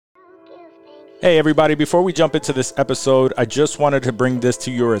Hey everybody, before we jump into this episode, I just wanted to bring this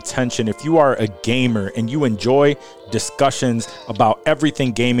to your attention. If you are a gamer and you enjoy discussions about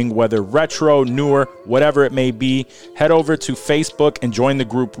everything gaming, whether retro, newer, whatever it may be, head over to Facebook and join the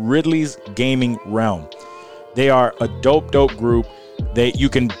group Ridley's Gaming Realm. They are a dope group that you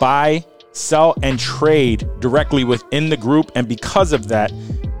can buy, sell, and trade directly within the group. And because of that,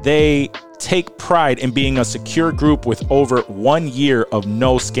 they take pride in being a secure group with over 1 year of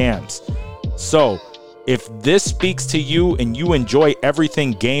no scams. So, if this speaks to you and you enjoy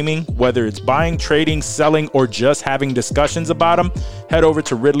everything gaming, whether it's buying, trading, selling, or just having discussions about them, head over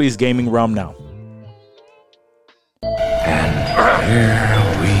to Ridley's Gaming Realm now. And here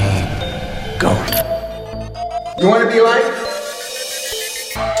we go. You want to be like?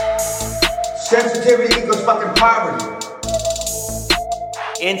 Sensitivity equals fucking poverty.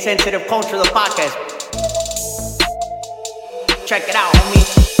 Insensitive Culture, the podcast. Check it out, homie.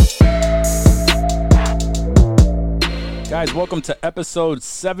 Guys, welcome to episode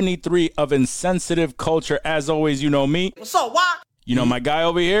 73 of Insensitive Culture. As always, you know me. So what? You know my guy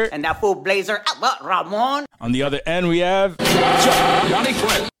over here. And that fool blazer, Ramon. On the other end, we have Johnny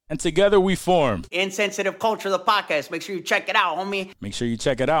Quinn. And together we form Insensitive Culture, the podcast. Make sure you check it out, homie. Make sure you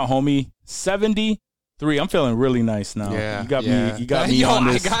check it out, homie. 73. I'm feeling really nice now. Yeah, you got me Yo, on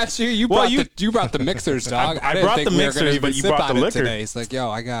this. I got you. You brought the mixers, dog. I didn't brought think the we were mixers, gonna but even you sip brought on the it liquor. today. It's like, yo,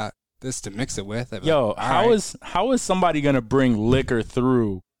 I got this to mix it with. Yo, how is somebody gonna bring liquor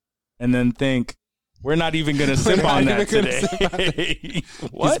through and then think we're not even gonna sip on that today?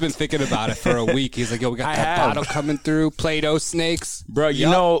 What? He's been thinking about it for a week. He's like, yo, we got that bottle coming through. Play-Doh snakes, bro. You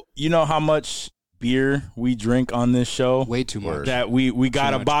know how much beer we drink on this show? Way too much. That we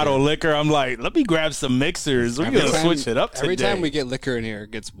got a bottle of liquor. I'm like, let me grab some mixers. We're gonna switch it up today. Every time we get liquor in here,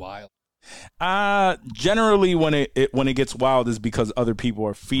 it gets wild. Generally when it gets wild is because other people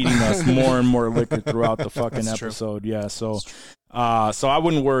are feeding us more and more liquor throughout the fucking episode. True. Yeah, so I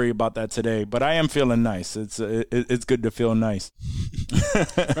wouldn't worry about that today, but I am feeling nice. It's good to feel nice.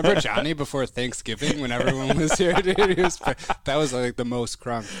 Remember Johnny before Thanksgiving when everyone was here, dude? That was like the most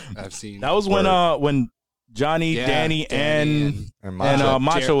crunk I've seen. That was when Johnny, Danny, and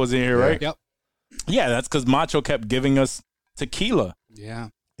Macho was in here, right? Yep. Yeah, that's because Macho kept giving us tequila. Yeah,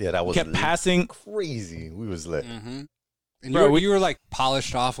 that was kept passing crazy. We was lit. Mm-hmm. And you were like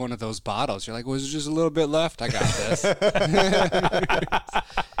polished off one of those bottles. You're like, was it just a little bit left? I got this.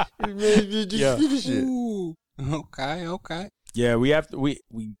 Ooh. Okay. Yeah, we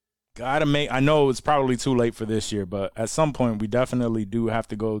gotta make. I know it's probably too late for this year, but at some point we definitely do have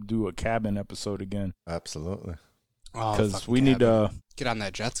to go do a cabin episode again. Absolutely, because we need to get on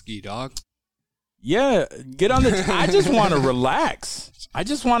that jet ski, dog. Yeah, get on the. I just want to relax. I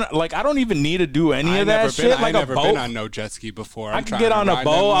just want to, I don't even need to do any of that shit. Like I've never a boat. been on no jet ski before. I can get on a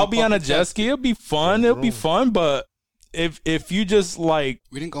boat. I'll be on a jet ski. It'll be fun. It'll be fun. But if you just we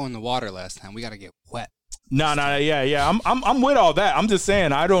didn't go in the water last time. We got to get wet. No, yeah. I'm with all that. I'm just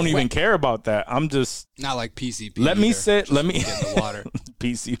saying I don't even care about that. I'm just not like PCP. Let me sit. Let me get in the water.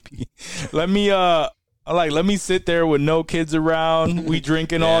 PCP. Let me sit there with no kids around. We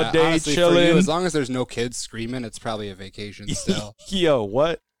drinking all day, honestly, chilling. As long as there's no kids screaming, it's probably a vacation still. Yo,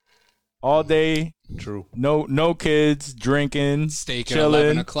 what? All day. True. No kids drinking. Steak chilling. At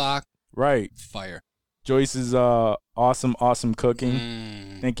 11 o'clock. Right. Fire. Joyce's awesome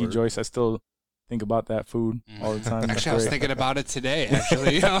cooking. Thank you, Joyce. I still think about that food all the time. Actually, I was thinking about it today.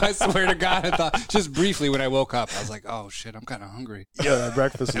 Actually, I swear to God, I thought just briefly when I woke up, I was like, "Oh shit, I'm kind of hungry." Yeah, that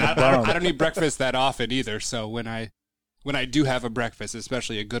breakfast was I don't eat breakfast that often either. So when I do have a breakfast,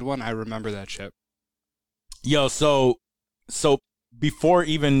 especially a good one, I remember that shit. Yo, so before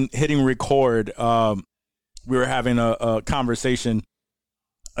even hitting record, we were having a conversation,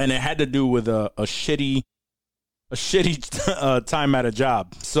 and it had to do with a shitty time at a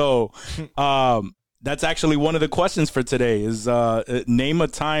job. So that's actually one of the questions for today is name a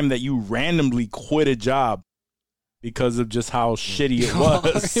time that you randomly quit a job because of just how shitty it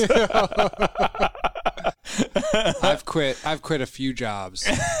was. I've quit a few jobs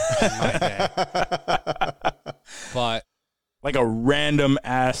in my day. But like a random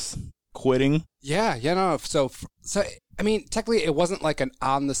ass quitting. Yeah, no. So I mean, technically it wasn't like an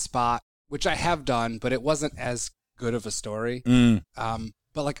on the spot, which I have done, but it wasn't as good of a story.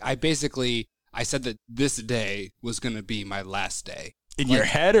 But I said that this day was going to be my last day. In your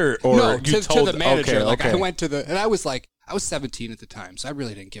head or no, you to the manager. Okay. I went to and I was 17 at the time, so I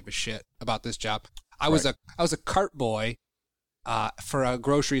really didn't give a shit about this job. I was a cart boy for a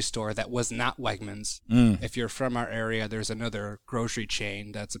grocery store that was not Wegmans. If you're from our area, there's another grocery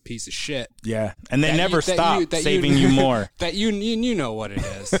chain that's a piece of shit. Yeah, and they That never you- stop that saving you more. That you know what it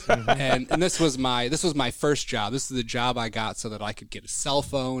is. and this was my first job. This is the job I got so that I could get a cell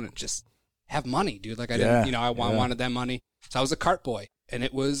phone and just have money, dude. Like I didn't, I wanted that money. So I was a cart boy, and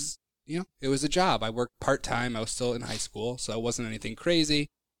it was a job. I worked part-time. I was still in high school, so it wasn't anything crazy,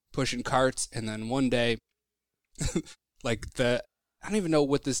 pushing carts. And then one day, I don't even know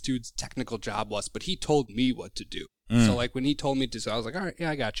what this dude's technical job was, but he told me what to do. So like when he told me to, so I was like, all right, yeah,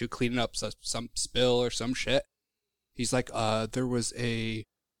 I got you. Cleaning up some spill or some shit. He's like, there was a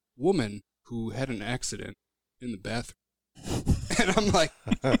woman who had an accident in the bathroom. And I'm like,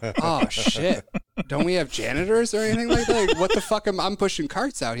 oh shit. Don't we have janitors or anything like that? Like, what the fuck I'm pushing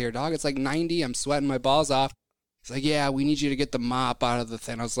carts out here, dog. It's like 90. I'm sweating my balls off. He's like, yeah, we need you to get the mop out of the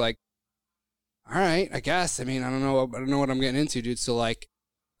thing. I was like, all right, I guess. I mean, I don't know what I'm getting into, dude. So like,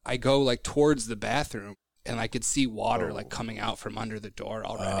 I go like towards the bathroom, and I could see water like coming out from under the door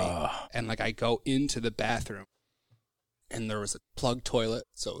already. And like, I go into the bathroom, and there was a plug toilet,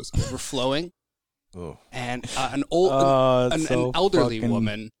 so it was overflowing. And an elderly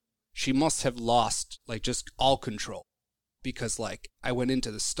woman, she must have lost like just all control, because like I went into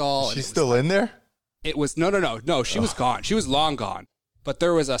the stall. She's still in there? It was no. She was gone. She was long gone. But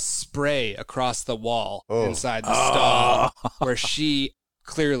there was a spray across the wall inside the stall where she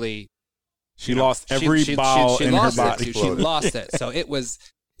clearly lost every bowel in her body. She lost it. So it was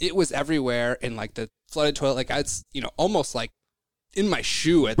everywhere in like the flooded toilet. Like it's almost like in my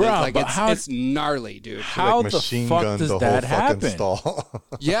shoe. I think like it's gnarly, dude. How like the fuck does that happen? Stall.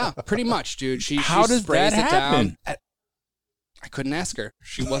 Yeah, pretty much, dude. How does sprays that it happen? down. I couldn't ask her.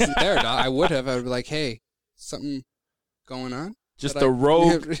 She wasn't there, dog. I would have. I would be like, hey, something going on? Just a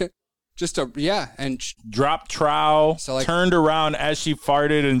rogue. And drop trowel, So, like- turned around as she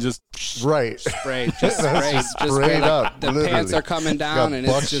farted and just Right. sprayed, just sprayed, Sprayed up, The literally. pants are coming down, Got and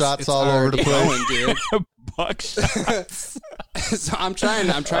it's just buckshots it's all over the already place. going, dude. buckshot. So I'm trying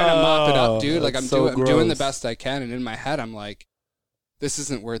to mop it up, dude. Like I'm that's so doing the gross. best I can, and in my head I'm like, this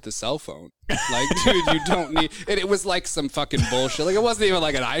isn't worth the cell phone. Like, dude, you don't need it. It was like some fucking bullshit. Like it wasn't even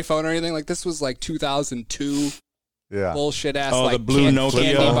like an iPhone or anything. Like this was like 2002. Yeah. Bullshit ass Oh, like the blue Nokia.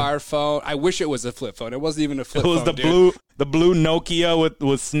 candy bar phone. I wish it was a flip phone. It wasn't even a flip It was phone. the dude. blue Nokia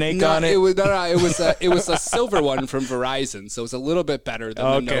with snake on it. It was it was a silver one from Verizon, so it was a little bit better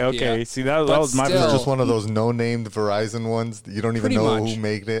than the Nokia. Okay. See, that But was my still- first. Just one of those no-named Verizon ones that you don't even Pretty know much. who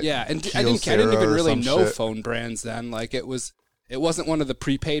made it. Yeah, and I Kyocera didn't even or really some know shit. phone brands then. Like it wasn't one of the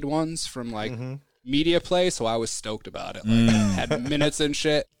prepaid ones from like Media Play, so I was stoked about it. Like had minutes and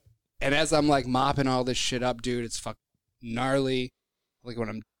shit. And as I'm like mopping all this shit up, dude, it's fucking gnarly. Like when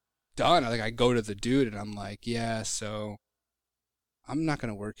I'm done, I go to the dude and I'm like, yeah, so I'm not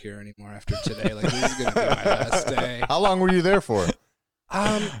gonna work here anymore after today. Like this is gonna be my last day. How long were you there for?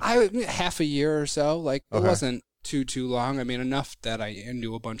 I half a year or so. Like it Okay. wasn't too long. I mean, enough that I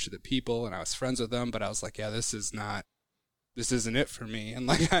knew a bunch of the people and I was friends with them. But I was like, yeah, this isn't it for me. And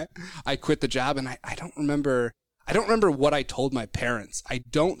like I quit the job, and I don't remember what I told my parents. I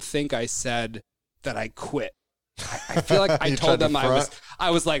don't think I said that I quit. I feel like I You told tried to them front?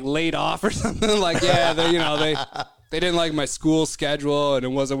 I was like laid off or something. Like yeah, they didn't like my school schedule and it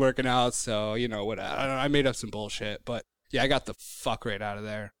wasn't working out. So whatever. I made up some bullshit, but yeah, I got the fuck right out of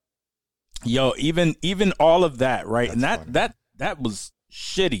there. Yo, even all of that, right? That's And that was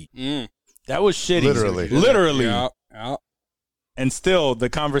shitty. Mm. That was shitty. Literally. Yeah. And still, the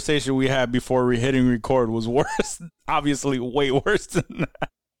conversation we had before we hitting record was worse. Obviously, way worse than that.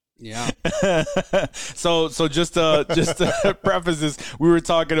 Yeah. So just to preface this, we were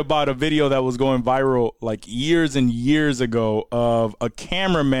talking about a video that was going viral like years and years ago of a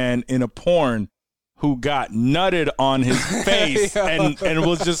cameraman in a porn who got nutted on his face and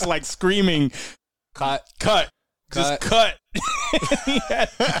was just like screaming, Cut. just cut.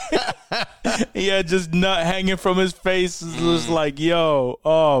 He had just nut hanging from his face. It was like, yo,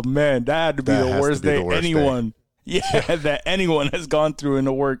 oh man, that had to be That the has worst to be day the worst anyone. Yeah, that anyone has gone through in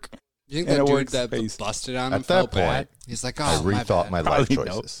the work. You think in that a dude that workspace. busted on him At felt that bad? point, He's like, oh, I rethought my life Probably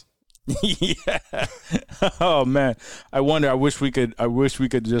no. choices. Yeah. Oh man, I wonder. I wish we could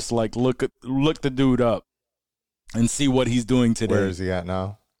just like look the dude up and see what he's doing today. Where is he at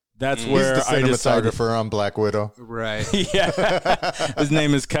now? That's He's where the I decided. cinematographer on Black Widow. Right. Yeah, his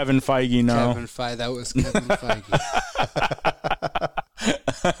name is Kevin Feige now. Kevin Feige. That was Kevin Feige.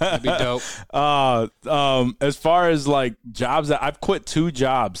 That'd be dope. As far as like jobs, that I've quit 2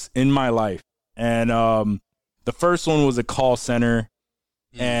 jobs in my life, and the first one was a call center,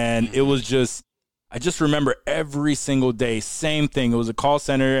 and it was just I just remember every single day, same thing. It was a call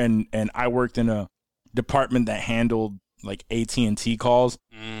center, and I worked in a department that handled like AT&T calls.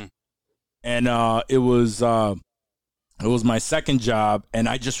 And it was my second job, and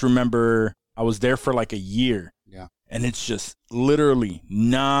I just remember I was there for like a year. Yeah. And it's just literally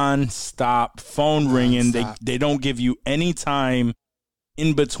non-stop phone ringing. They don't give you any time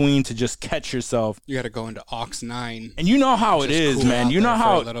in between to just catch yourself. You got to go into aux 9. And you know how it Just is, cool man. out You know there for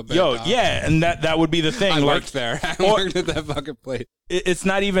how, a little bit, yo, dog. yeah, and that would be the thing. I like, worked there. I worked at that fucking place. It's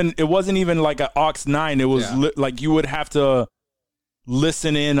not even, it wasn't even like an aux 9. It was like you would have to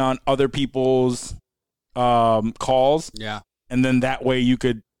listen in on other people's calls. Yeah. And then that way you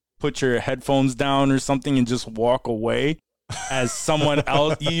could put your headphones down or something and just walk away as someone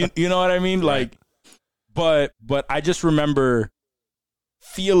else. You know what I mean? Like, but I just remember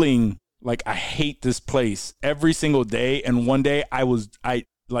feeling like I hate this place every single day. And one day I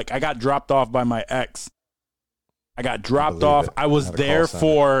got dropped off by my ex. I got dropped off. I was there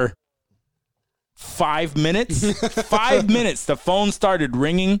for 5 minutes. 5 minutes. The phone started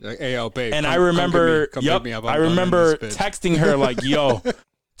ringing. Like, hey, yo, babe. And I remember, I remember texting texting her like, yo,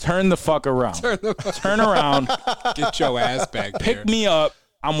 turn the fuck around. Turn around. Get your ass back there. Pick me up.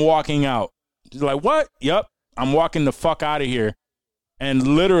 I'm walking out. She's like, what? Yep. I'm walking the fuck out of here.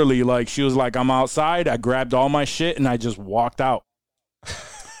 And literally, like, she was like, I'm outside. I grabbed all my shit and I just walked out.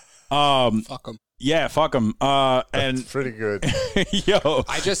 Fuck them. Yeah, fuck them. That's And pretty good. yo,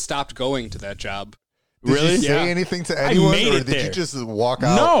 I just stopped going to that job. Did really? you say Yeah. anything to anyone, made or it did there. you just walk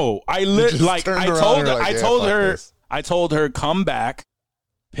out? No, I just like turned I around told and her, you're like, I yeah, told fuck her, this. I told her come back,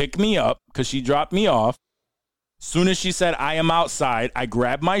 pick me up because she dropped me off. Soon as she said I am outside, I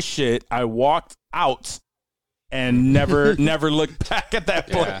grabbed my shit, I walked out, and never looked back at that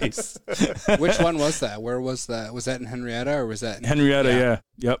Yeah. place. Which one was that? Where was that? Was that in Henrietta or was that in Henrietta? Yeah.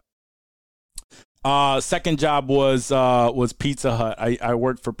 Yep. Second job was Pizza Hut. I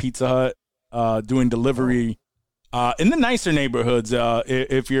worked for Pizza Hut, doing delivery in the nicer neighborhoods.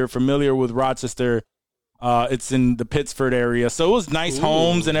 If you're familiar with Rochester, it's in the Pittsford area, so it was nice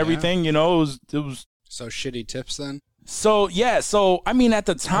homes and everything. You know, it was. So shitty tips then? So yeah, so I mean, at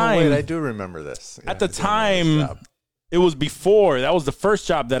the Oh, time, wait, I do remember this. Yeah, at the I do remember this time, job. it was before. That was the first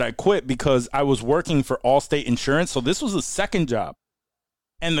job that I quit because I was working for Allstate Insurance. So this was the second job.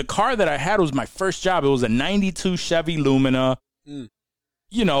 And the car that I had was my first job. It was a 92 Chevy Lumina.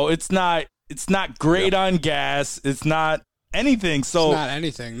 You know, it's not great on gas. It's not anything. So It's not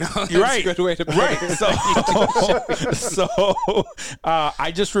anything. No, that's you're right. a good way to put Right. it. So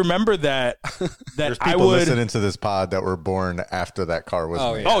I just remember that There's I people would. listening to this pod that were born after that car was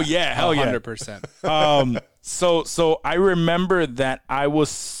Oh, made. yeah. Oh yeah, hell yeah. 100%. So I remember that I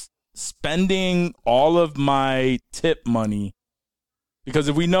was spending all of my tip money because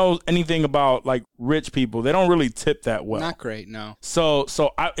if we know anything about like rich people, they don't really tip that well. Not great, no. So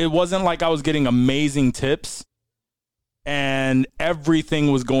it wasn't like I was getting amazing tips, and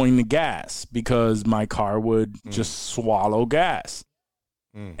everything was going to gas because my car would just swallow gas.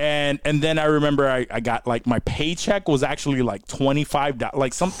 And then I remember I got like my paycheck was actually like $25,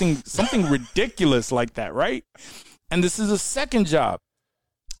 like something ridiculous like that, right? And this is a second job.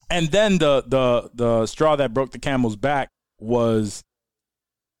 And then the straw that broke the camel's back was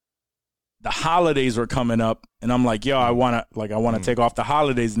the holidays were coming up, and I'm like, yo, I wanna take off the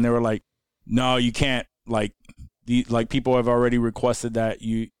holidays, and they were like, no, you can't. Like people have already requested that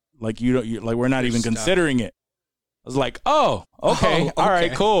we're not even stuck. considering it. I was like, oh, okay, all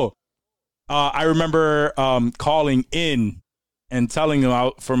right, okay. cool. I remember calling in and telling them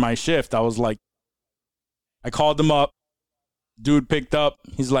out for my shift. I was like, I called them up. Dude picked up.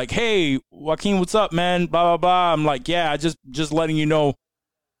 He's like, hey, Joaquin, what's up, man? Blah, blah, blah. I'm like, yeah, just letting you know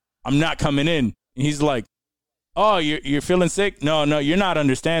I'm not coming in. And he's like, oh, you're feeling sick? No, you're not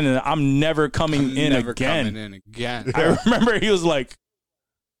understanding. I'm never coming in Never again. coming in again. I remember he was like,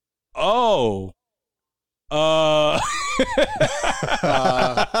 oh, who's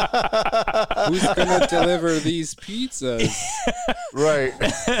gonna deliver these pizzas? Right.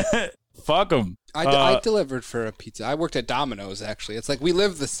 fuck him. I delivered for a pizza. I worked at Domino's, actually. It's like we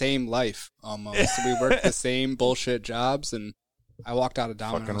live the same life almost. We work the same bullshit jobs, and I walked out of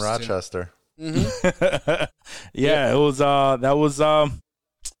Domino's. Fucking Rochester. Yeah, it was those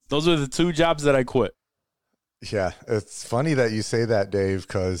were the two jobs that I quit. Yeah, it's funny that you say that, Dave,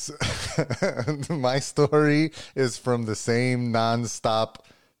 because my story is from the same nonstop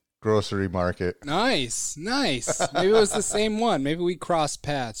grocery market. Nice. Maybe it was the same one. Maybe we crossed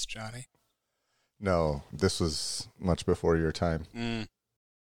paths, Johnny. No, this was much before your time. It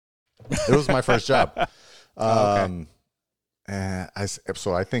was my first job. Okay. And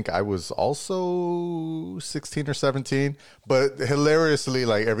so I think I was also 16 or 17, but hilariously,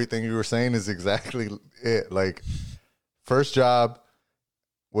 like everything you were saying is exactly it. Like first job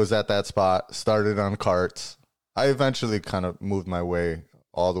was at that spot, started on carts. I eventually kind of moved my way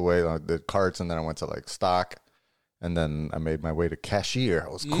all the way on the carts, and then I went to like stock, and then I made my way to cashier. I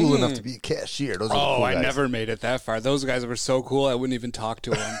was cool enough to be a cashier. Those are the cool I guys. never made it that far. Those guys were so cool. I wouldn't even talk to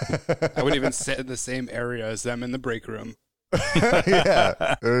them. I wouldn't even sit in the same area as them in the break room.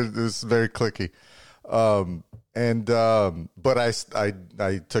 Yeah, it was very clicky. But I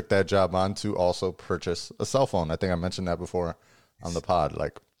took that job on to also purchase a cell phone. I think I mentioned that before on the pod.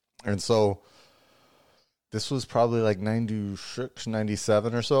 And so this was probably like 96,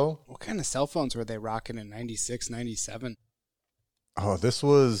 97 or so. What kind of cell phones were they rocking in 96, 97? Oh, this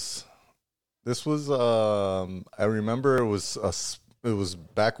was I remember it was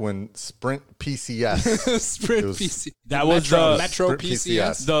back when Sprint PCS. Sprint was- PC. That was the Metro Sprint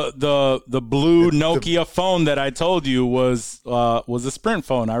PCS. the blue Nokia phone that I told you was a Sprint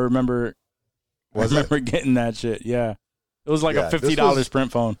phone. I remember getting that shit. Yeah. It was like Yeah, a this $50 was-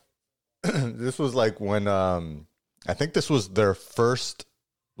 Sprint phone. This was like when I think this was their first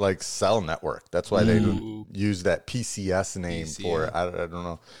like cell network. That's why they used that PCS name for it. I don't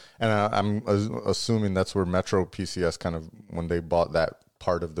know. And I'm assuming that's where Metro PCS kind of, when they bought that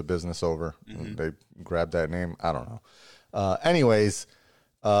part of the business over, they grabbed that name. I don't know. Anyways,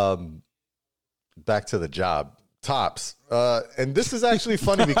 back to the job. Tops. And this is actually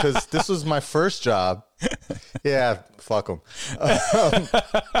funny because this was my first job. Yeah, fuck them.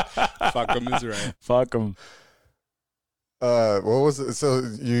 Fuck them is right. Fuck them. What was it? So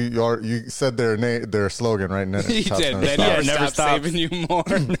you said their slogan, right? He Tops did. never They stop. never Never stopped stop. saving you more.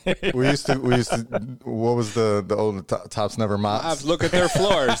 We used to. What was the old Tops never mops? Look at their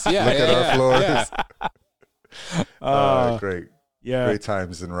floors. Yeah, Look at our floors. Yeah. Great, Yeah. great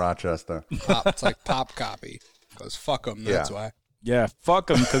times in Rochester. It's like pop copy. Goes fuck them. That's Yeah. why. Yeah. Fuck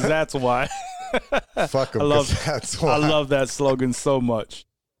them, because that's why. Fuck them. I love- That's why. I love that slogan so much.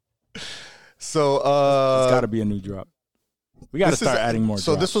 So It's got to be a new drop. We got to this is- start adding more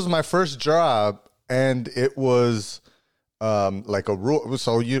So drops. this was my first job, and it was like a rule.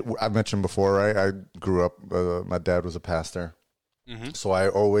 So I mentioned before, right? I grew up. My dad was a pastor, so I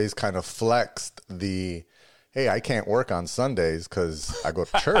always kind of flexed the, hey, I can't work on Sundays because I go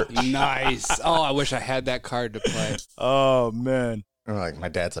to church. Nice. Oh, I wish I had that card to play. Oh, man. And like, my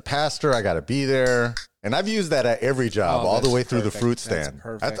dad's a pastor, I got to be there. And I've used that at every job, Oh, all the that's way through the perfect. fruit That's stand.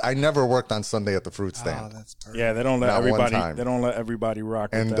 perfect. I never worked on Sunday at the fruit Oh, stand. that's perfect. Yeah, they don't let Not one everybody. time. They don't let everybody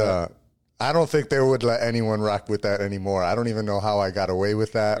rock with And that. I don't think they would let anyone rock with that anymore. I don't even know how I got away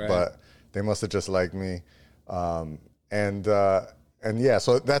with that, Right. but they must have just liked me. And yeah,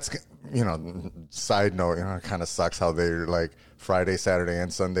 so that's, side note, it kind of sucks how they're like Friday, Saturday,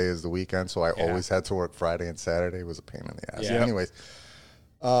 and Sunday is the weekend. So I always had to work Friday and Saturday. It was a pain in the ass. Yeah. Anyways,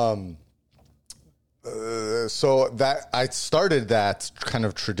 so that I started that kind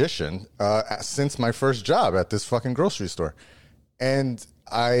of tradition since my first job at this fucking grocery store, and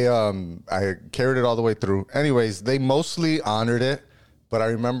I carried it all the way through. Anyways, they mostly honored it, but I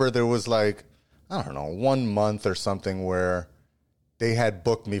remember there was like, I don't know, 1 month or something where they had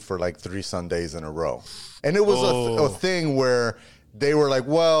booked me for like 3 Sundays in a row, and it was a thing where they were like,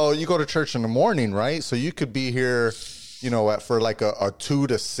 well, you go to church in the morning, right? So you could be here, for like a 2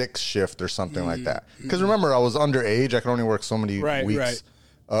 to 6 shift or something like that. Because remember, I was underage. I could only work so many weeks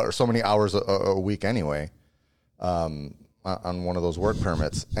or so many hours a week anyway, on one of those work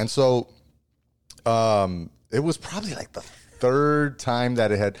permits. And so it was probably like the 3rd time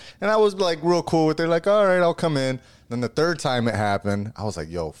that it had, and I was like real cool with it. Like, all right, I'll come in. Then the 3rd time it happened, I was like,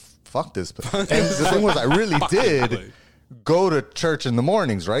 yo, fuck this. And the thing was, I really did go to church in the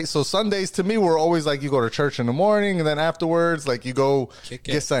mornings, right? So Sundays to me were always like, you go to church in the morning, and then afterwards, like, you go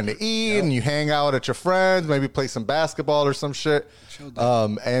get something to eat, and you hang out at your friends, maybe play some basketball or some shit,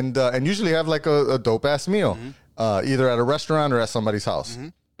 and usually have like a dope ass meal, either at a restaurant or at somebody's house.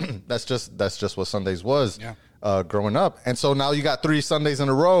 That's just what Sundays was growing up. And so now you got 3 Sundays in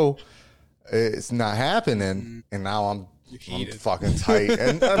a row. It's not happening, and now I'm fucking tight,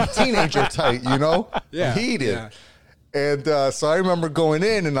 and I'm teenager tight, I'm heated. Yeah. And so I remember going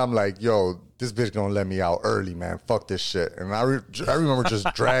in, and I'm like, yo, this bitch gonna let me out early, man. Fuck this shit. And I remember just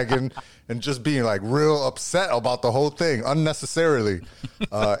dragging and just being like real upset about the whole thing unnecessarily.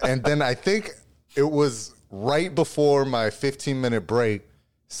 And then I think it was right before my 15-minute break,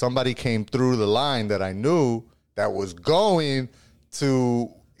 somebody came through the line that I knew that was going to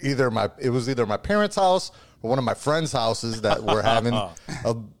either my parents' house or one of my friends' houses that were having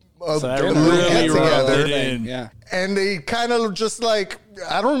a So that little really get rubbed together, it in. Yeah. and they kind of just like,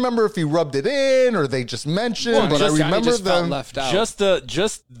 I don't remember if he rubbed it in or they just mentioned, Well, but I just- Johnny remember just felt them. left out.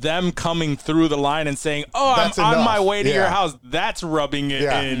 Just them coming through the line and saying, "Oh, That's I'm on enough. my way to your Yeah. house." That's rubbing it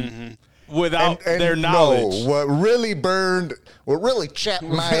Yeah. in without And their knowledge. No, what really burned, what really chapped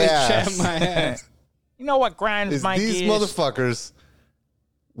my ass, my ass. You know what grinds is my these gears? motherfuckers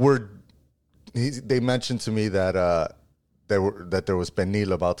were. They mentioned to me that there was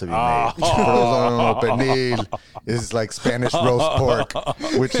pernil about to be made. For those who don't know, pernil is like Spanish roast pork,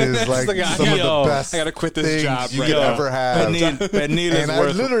 which is like like, some of yo, the best I gotta quit this things job you right could now. ever have. Pernil is And I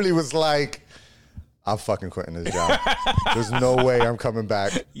worth. literally was like, I'm fucking quitting this job. There's no way I'm coming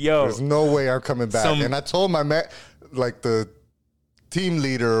back. Yo. There's no way I'm coming back. And I told my like the team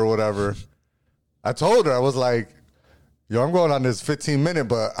leader or whatever, I told her, I was like, yo, I'm going on this 15-minute,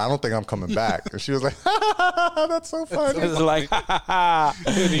 but I don't think I'm coming back. And she was like, that's so funny. It's like,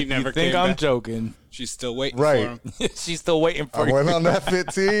 He never you think came I'm back. joking? She's still waiting Right. for him. She's still waiting for I you. went on that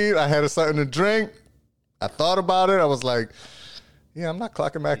 15. I had something to drink. I thought about it. I was like, yeah, I'm not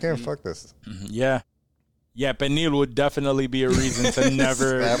clocking back in. Fuck this. Yeah. Yeah, Pernil would definitely be a reason to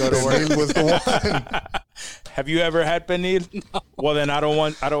never That go to work. Pernil was the one. Have you ever had Pernil? No. Well, then I don't.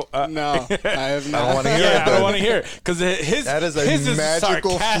 No, I have not. I don't want to hear Yeah, it. I don't then. want to hear it because his That is a his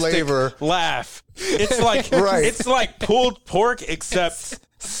magical sarcastic flavor. laugh. It's like Right. it's like pulled pork except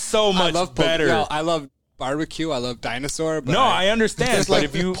so I much love better. No, I love barbecue. I love dinosaur. But No, I understand, It's but like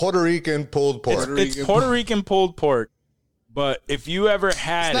if you Puerto Rican pulled pork. it's Puerto Rican pulled pork, but if you ever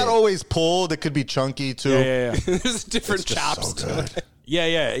had It's not it, always pulled. It could be chunky too. yeah. there's different Just chops so to good. it. Yeah,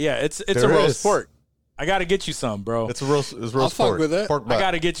 it's a There roast is. pork. I gotta get you some, bro. It's a roast. It's roast I'll fuck pork. with it. Pork I butt.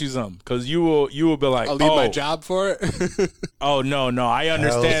 gotta get you some because you will be like, I'll leave oh, my job for it. Oh no, I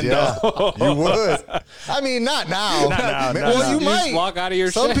understand Hells yeah. though. You would. I mean, not now. Not now, not Well, now. you You might. just walk out of your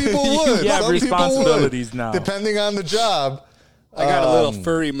Some shit. people would. You have Some people responsibilities would, now. depending on the job. I got a little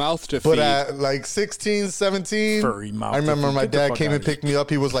furry mouth to But feed. at like 16, 17, Furry mouth I remember to feed. my Get the dad fuck came outta and here. picked me up.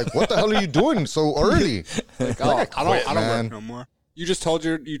 He was like, "What the hell are you doing so early?" Like, I don't man. work no more. You just told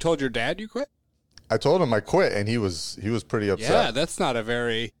your dad you quit? I told him I quit, and he was pretty Yeah, upset. that's not a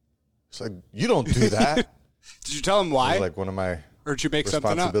very. It's like, you don't do that. Did you tell him It why? was like one of my Or did you make something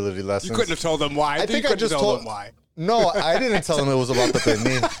up? responsibility lessons. You couldn't have told them why. I think you I just told told them why. No, I didn't tell him it was about the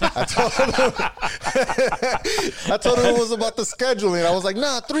pernil. I told him it was about the scheduling. I was like,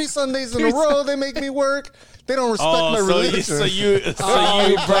 nah, 3 Sundays in a row, they make me work. They don't respect my religion. so you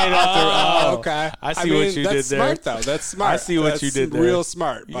played Oh, okay. I see what you that's did there. Smart, though. That's smart. I see what That's you did there. Real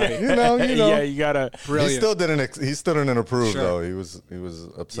smart, buddy. You know. yeah, you gotta. He Brilliant. still didn't approve Sure. though. He was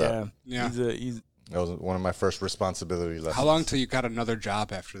upset. Yeah, Yeah. He's That was one of my first responsibility lessons. How long till you got another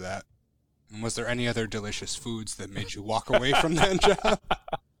job after that? And was there any other delicious foods that made you walk away from that job?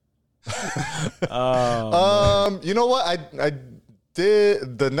 You know what? I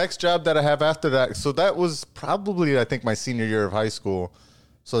did the next job that I have after that. So that was probably, I think, my senior year of high school.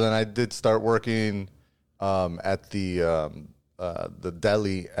 So then I did start working at the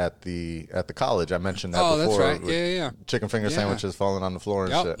deli at the college. I mentioned that Oh, before. that's right. with Yeah. Chicken finger Yeah. sandwiches falling on the floor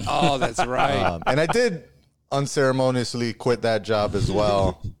and Yep. shit. Oh, that's right. And I did unceremoniously quit that job as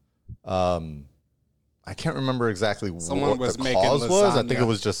well. I can't remember exactly Someone what was the making cause was. I think lasagna. it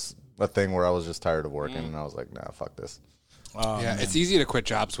was just a thing where I was just tired of working, and I was like, nah, fuck this. Yeah, it's easy to quit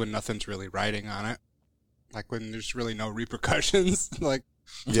jobs when nothing's really riding on it. Like when there's really no repercussions. Like,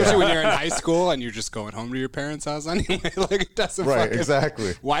 especially when you're in high school and you're just going home to your parents' house anyway. Like, it doesn't Right, fucking-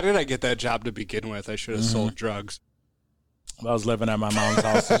 exactly. Why did I get that job to begin with? I should have sold drugs. I was living at my mom's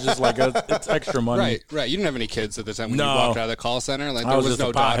house. It's just like it's extra money. Right. You didn't have any kids at the time when No. you walked out of the call center. Like I there was was just no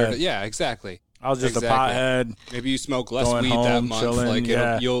a daughter. pothead. Yeah, exactly. I was just Exactly. a pothead. Maybe you smoke less Going weed that home, month. chilling, Like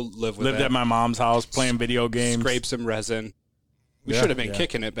yeah. you'll live with Lived that. at my mom's house playing video games. Scrape some resin. We Yeah. should have been Yeah.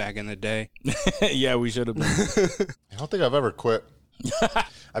 kicking it back in the day. Yeah, we should have been. I don't think I've ever quit.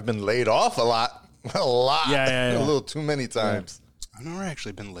 I've been laid off a lot. A lot. Yeah. A little too many times. I've never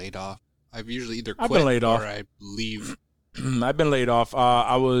actually been laid off. I've usually either I've quit been laid off. or I leave. I've been laid off.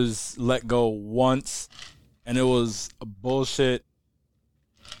 I was let go once, and it was a bullshit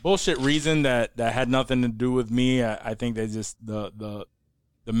reason that had nothing to do with me. I think they just the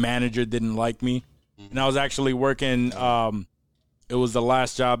manager didn't like me, and I was actually working. It was the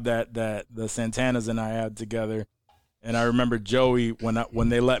last job that the Santanas and I had together, and I remember Joey when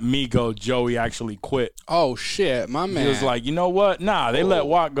they let me go. Joey actually quit. Oh shit, my man. He was like, you know what? Nah, they let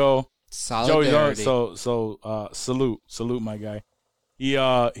Watt go. solidarity. Joey, salute my guy.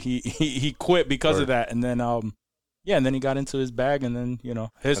 He quit because of that, and then Yeah, and then he got into his bag, and then history.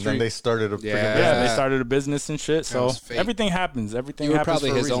 And then they started a freaking yeah, they business. started a business and shit. So was fate. everything happens. Everything You were happens probably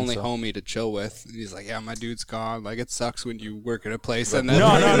for a his reason, only so. homie to chill with. And he's like, yeah, my dude's gone. Like, it sucks when you work at a place and then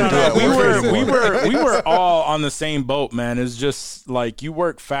No. Yeah, We were all on the same boat, man. It's just like you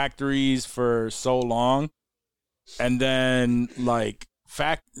work factories for so long, and then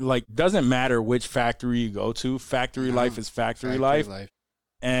doesn't matter which factory you go to. Factory life is factory life.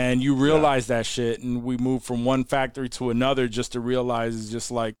 And you realize that shit, and we moved from one factory to another just to realize it's just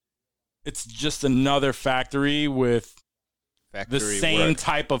like it's just another factory with the same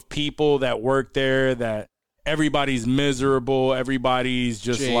type of people that work there. That everybody's miserable, everybody's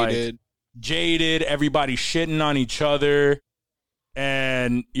just jaded, everybody's shitting on each other,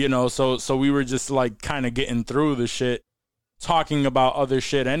 and so we were just like kind of getting through the shit, talking about other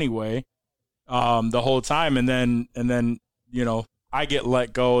shit anyway, the whole time, and then I get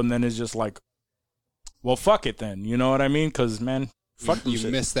let go, and then it's just like, well, fuck it then. You know what I mean? Because, man, fuck them you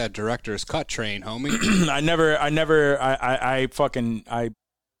shit. missed that director's cut train, homie.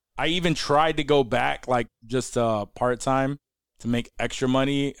 I even tried to go back, like, just part-time to make extra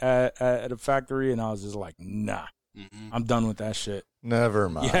money at a factory, and I was just like, nah, I'm done with that shit. Never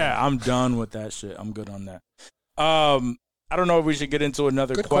mind. Yeah, I'm done with that shit. I'm good on that. I don't know if we should get into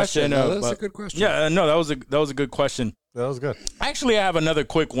another Good question. No, that's a good question. Yeah, no, that was a good question. That was good. Actually, I have another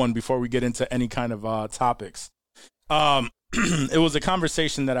quick one before we get into any kind of topics. It was a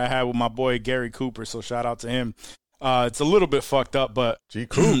conversation that I had with my boy Gary Cooper, so shout out to him. It's a little bit fucked up, but G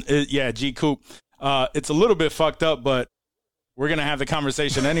Coop. G Coop. It's a little bit fucked up, but we're gonna have the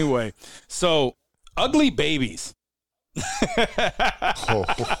conversation anyway. So, ugly babies.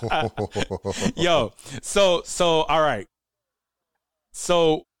 Yo, so all right.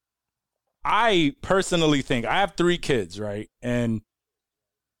 So I personally think I have 3 kids, right? And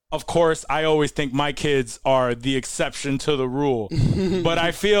of course, I always think my kids are the exception to the rule. But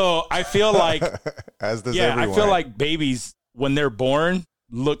I feel like as does everyone. I feel like babies when they're born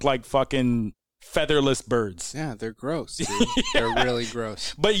look like fucking featherless birds. Yeah, they're gross, dude. They're really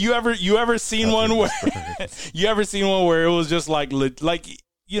gross. But you ever seen one where it was just like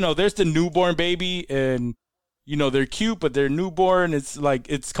there's the newborn baby and they're cute, but they're newborn. It's like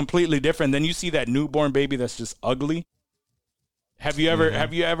it's completely different. Then you see that newborn baby that's just ugly. Have you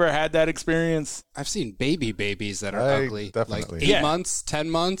ever had that experience? I've seen babies that are ugly. Definitely. Like 8 months, 10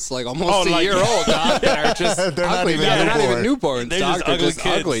 months, like almost a year old, dog, that are just They're ugly. not even newborns, They're dog. just They're ugly just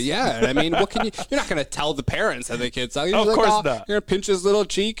kids. ugly. Yeah. And I mean, what can you're not going to tell the parents that the kid's ugly. You're Of like, course not. You're going to pinch his little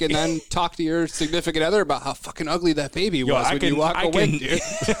cheek and then talk to your significant other about how fucking ugly that baby was when you walk away, dude.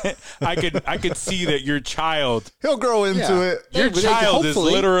 I could see that your child, He'll grow into it. your but child is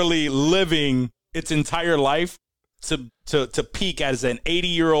hopefully- literally living its entire life to peak as an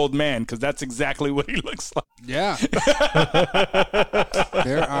 80-year-old man, because that's exactly what he looks like. Yeah.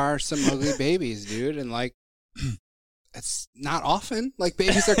 There are some ugly babies, dude. And like, it's not often. Like,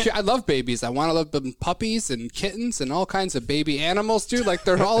 babies are cute. I love babies. I want to love them puppies and kittens and all kinds of baby animals, dude. Like,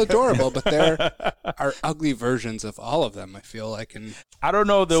 they're all adorable, but there are ugly versions of all of them, I feel like. And I don't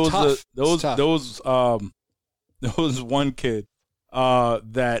know. There was one kid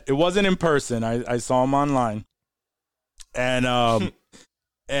that it wasn't in person. I saw him online, and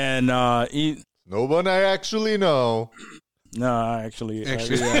he. No one I actually know. No, actually, yeah,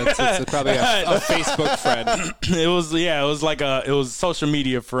 it's probably a Facebook friend. it was like it was a social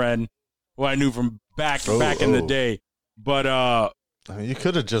media friend who I knew from back in the day. But I mean, you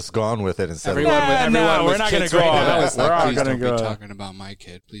could have just gone with it instead Everyone, of we're with not gonna kids go right on now that. is like, We're all please gonna don't go. be talking about my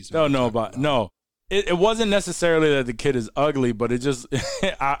kid. Please No. don't. It wasn't necessarily that the kid is ugly, but it just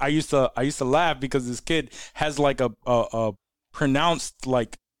I used to laugh because this kid has like a pronounced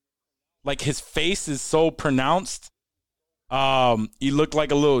like his face is so pronounced. He looked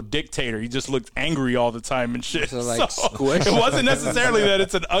like a little dictator. He just looked angry all the time and shit. So, like, squish. It wasn't necessarily that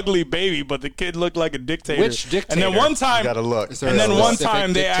it's an ugly baby, but the kid looked like a dictator. Which dictator? And then one time, You gotta look. Is there and then a one specific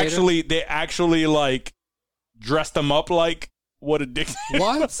time they dictator? actually like dressed him up like what a dictator.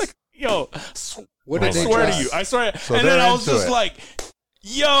 What? Yo, What I did they swear dress? to you, I swear. So and then they're I was into just it. like,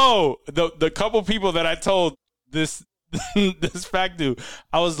 yo, the couple people that I told this this fact to,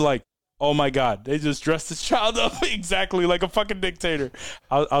 I was like, oh my God, they just dressed this child up exactly like a fucking dictator.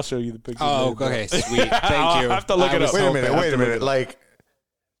 I'll show you the picture. Oh, later, bro. okay, sweet. Thank I'll you. have to look I it was up. Wait a hoping- minute.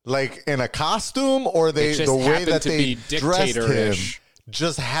 Like in a costume, or It just the way happened that to they be dressed him dictator-ish.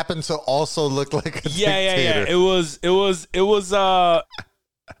 just happened to also look like a Yeah. dictator. It was the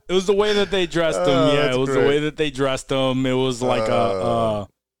way that they dressed him. Yeah, that's it was the great. way that they dressed him. It was like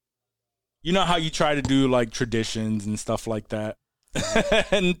you know how you try to do like traditions and stuff like that.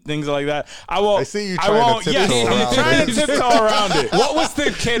 and things like that. I won't. I see you I trying won't. to Yes, tiptoe I'm around trying to it. tiptoe around it. What was the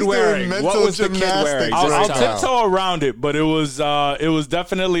kid doing wearing? mental What was the kid gymnastics wearing? right I'll now. tiptoe around it, but it was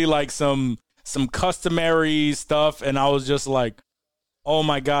definitely like some customary stuff, and I was just like, oh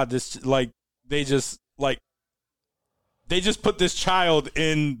my god, this like they just put this child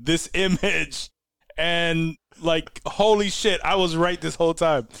in this image, and like holy shit, I was right this whole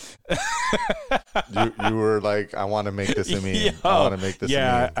time. You were like, I want to make this a meme. Yo, I want to make this a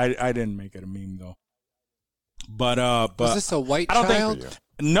meme. I didn't make it a meme though. But Was this a white I don't child? think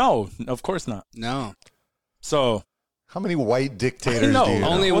no, of course not. No. So How many white dictators I know. do you know?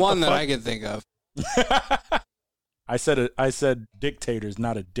 Only What one the that fuck? I can think of. I said dictators,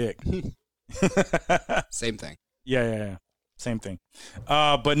 not a dick. Same thing. Yeah. Same thing.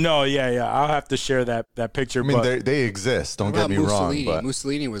 But no, yeah. I'll have to share that picture. I mean, but they exist. Don't What get about me Mussolini? wrong, but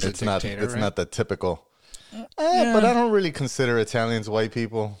Mussolini was it's a not. dictator, It's right? not the typical. But I don't really consider Italians white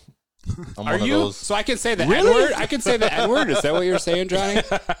people. I'm Are one you? of those. So I can say the Really? N-word? I can say the N-word? Is that what you're saying, Johnny? No,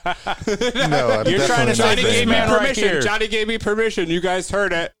 I'm You're trying to definitely say not this saying man that. right here. Johnny gave me permission. You guys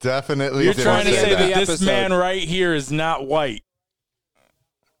heard it. Definitely. You're didn't trying to say that. that this episode. man right here is not white.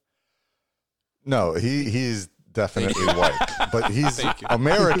 No, he's definitely white, but he's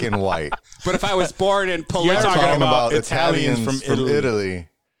American white. But if I was born in You're Palermo, talking Talking about about Italians Italians from from Italy. Italy.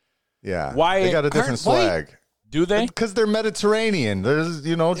 Yeah, Why they got a different aren't white? swag? Do they? Because they're Mediterranean. There's,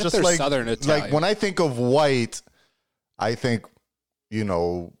 just they're like Southern Italian. Like when I think of white, I think,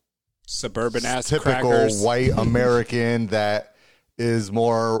 suburban-ass typical crackers. white American that is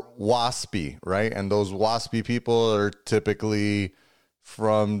more waspy, right? And those waspy people are typically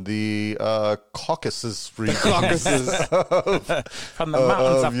from the Caucasus region. From the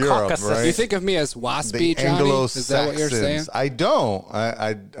mountains of Europe, Caucasus. right? You think of me as waspy, The Johnny? Anglo-Saxons. Is that what you're saying? I don't.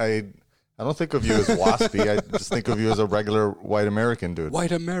 I don't think of you as waspy. I just think of you as a regular white American dude.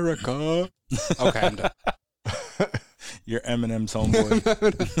 White America. Okay, I'm done. You're Eminem's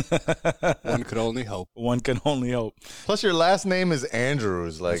homeboy. One could only hope. One can only hope. Plus, your last name is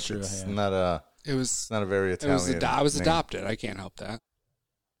Andrews. Like, true, it's yeah. not a. It was. It's not a very It was. Italian. I was name. adopted. I can't help that.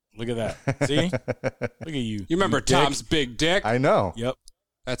 Look at that. See? Look at you. You remember dick. Tom's big dick? I know. Yep.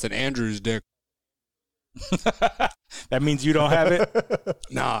 That's an Andrew's dick. That means you don't have it?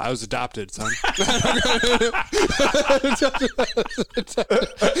 No, I was adopted, son.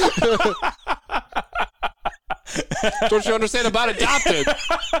 Don't you understand about adopted?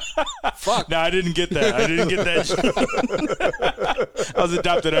 Fuck. No, I didn't get that. I didn't get that shit. I was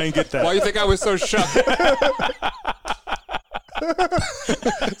adopted. I didn't get that. Why do you think I was so shocked?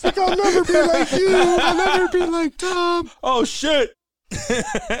 It's like, I'll never be like you. I'll never be like Tom. Oh, shit.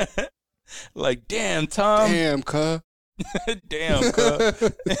 Like, damn, Tom. Damn, cuh. Damn, cuz.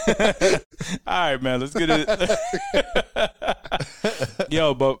 All right, man. Let's get it.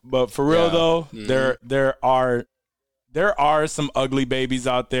 Yo, but for real though, there are some ugly babies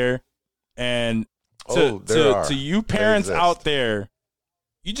out there, and to you parents exist. out there,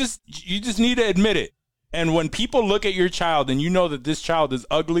 you just need to admit it. And when people look at your child and you know that this child is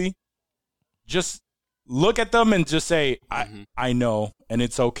ugly, just look at them and just say, I know, and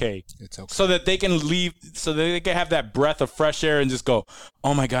it's okay. It's okay. So that they can leave, so that they can have that breath of fresh air and just go,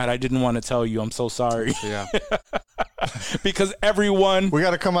 oh my God, I didn't want to tell you. I'm so sorry. Yeah. Because everyone, We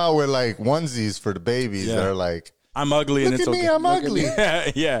got to come out with like onesies for the babies Yeah. that are like, I'm ugly and look it's at okay. me, I'm ugly.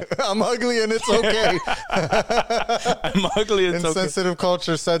 Yeah. I'm ugly and it's okay. I'm ugly and it's okay. Insensitive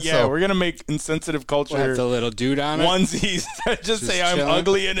culture said Yeah, so. we're going to make insensitive culture We'll have the little dude on it. onesies that just say I'm chilling.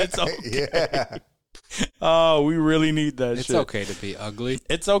 ugly and it's okay. Yeah. Oh, we really need that It's shit. okay to be ugly.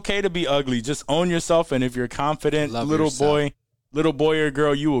 It's okay to be ugly. Just own yourself, and if you're confident, Love little yourself. boy or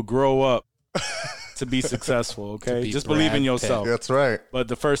girl, you will grow up to be successful, okay? be Just believe in Brad yourself. That's right. But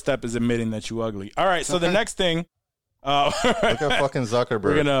the first step is admitting that you ugly. All right, so the next thing, Look at fucking Zuckerberg.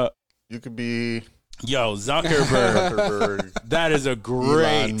 we're gonna You could be Zuckerberg. Zuckerberg, That is a great.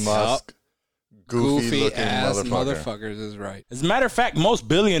 Elon Musk, goofy Goofy looking ass motherfucker. motherfuckers is right. As a matter of fact, most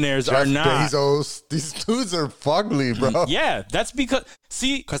billionaires are Jeff not. Bezos. These dudes are fugly, bro. Yeah, that's because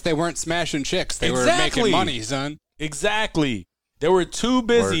Because they weren't smashing chicks. They were Exactly. making money, son. exactly. They were too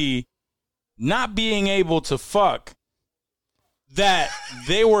busy not being able to fuck that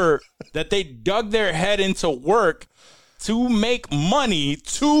they dug their head into work to make money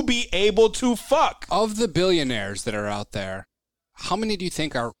to be able to fuck. Of the billionaires that are out there, how many do you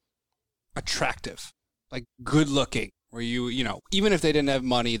think are attractive? Like good looking? Where you know, even if they didn't have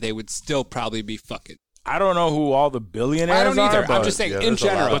money, they would still probably be fucking. I don't know who all the billionaires I don't either. are. I'm but just saying, yeah, in there's a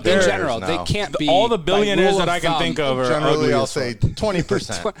lot general, of in billionaires general, now. they can't be all the by billionaires rule that of I can thumb. think of are Generally, ugly I'll as fuck. say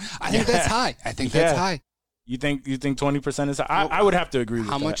 20%. I think that's high. I think that's Yeah. high. You think 20% is? I would have to agree with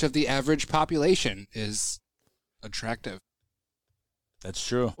How that. much of the average population is attractive? That's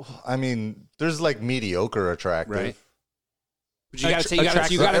true. I mean, there's like mediocre attractive. Right. But you got to take the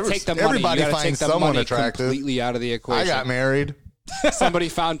money. Everybody You gotta finds take the someone money attractive. completely out of the equation. I got married. Somebody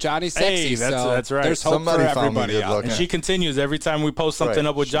found Johnny sexy. Hey, that's- so that's right. There's hope Somebody for found me everybody good out looking. And there. she continues every time we post something Right.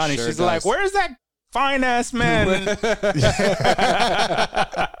 up with She Johnny. sure She's does. like, "Where's that fine ass man?"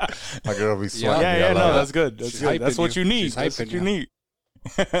 My girl be Yeah. sweating. Yeah, me. yeah, I no, love that's good. That's She's good. That's hyping what you. you need. She's That's what hyping you you. need.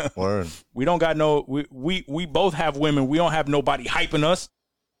 that. Word. We don't got no. We both have women. We don't have nobody hyping us.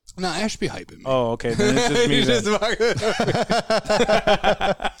 No, Ash be hyping me. Oh, okay. Then it's just me. You then.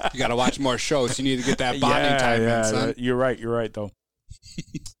 got to watch more shows. You need to get that bonding time in, son. You're right. You're right, though.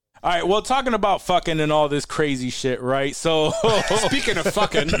 All right. Well, talking about fucking and all this crazy shit, right? So, Speaking of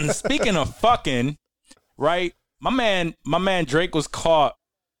fucking, speaking of fucking, right? My man Drake was caught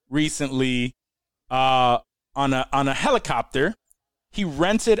recently on a helicopter. He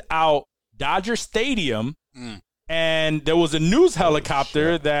rented out Dodger Stadium, and there was a news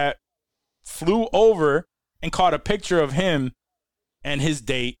helicopter that flew over and caught a picture of him and his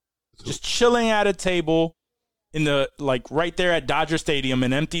date just chilling at a table in the right there at Dodger Stadium,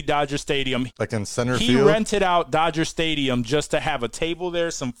 an empty Dodger Stadium. Like in center He field. rented out Dodger Stadium just to have a table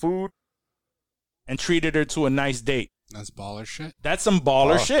there, some food, and treated her to a nice date. that's baller shit. That's some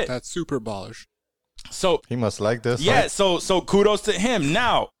baller shit. That's super baller shit. So He must like this. yeah, Like, so kudos to him.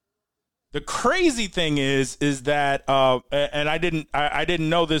 Now, the crazy thing is that and I didn't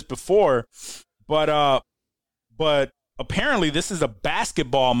know this before, but apparently this is a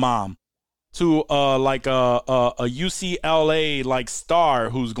basketball mom to a UCLA like star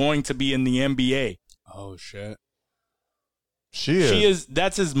who's going to be in the NBA. Oh shit. she is.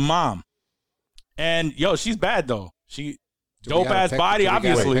 That's his mom. And yo, she's bad though. She Do we dope got a ass pic- body, do we got a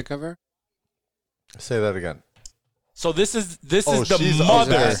obviously. pic of her? Say that again. So this is Oh, the she's a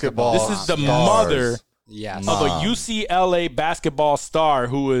mother. basketball This is the stars. mother Yes. of a Mom. UCLA basketball star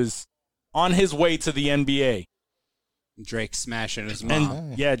who is on his way to the NBA. Drake smashing his mom.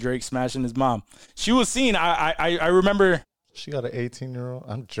 And yeah, Drake smashing his mom. She was seen. I remember She got an 18-year-old.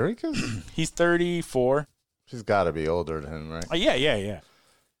 I'm Drake is. he's 34. She's got to be older than him, right? Yeah.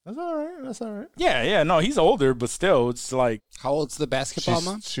 That's all right. That's all right. Yeah. No, he's older, but still, it's like, How old's the basketball She's-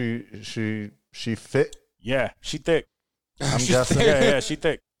 mom? She fit. yeah, she thick. I'm guessing. Yeah, she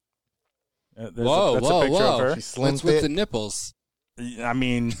thick. That's Whoa, a whoa, picture whoa. of her. She's slim What's with fit. the nipples? I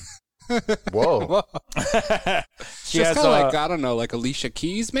mean, Whoa. she Just has kind of like, I don't know, like Alicia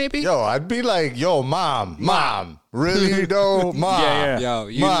Keys maybe? Yo, I'd be like, yo, mom, really though, mom. Yeah. Yo,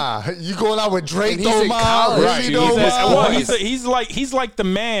 you, Ma, you going out with Drake And he's though, in mom? college, Really dude. though, He's mom? at- well, boys. he's like the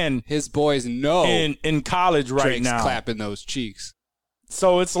man his boys know in college right Drake's now. clapping those cheeks.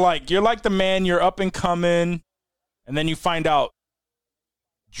 So it's like you're like the man, you're up and coming, and then you find out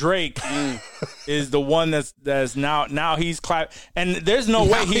Drake is the one that's now he's clap, and there's no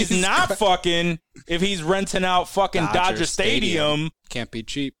way he's he's not fucking if he's renting out fucking Dodger Stadium Can't be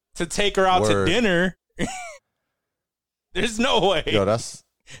cheap. to take her out Word. to dinner. There's no way. Yo, that's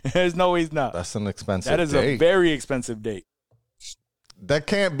There's no way he's not. an expensive That is date. a very expensive date. That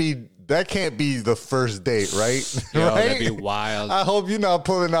can't be the first date, right? Yo, right? that'd be wild. I hope you're not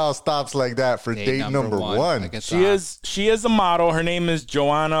pulling out stops like that for date number one. I guess She is a model. Her name is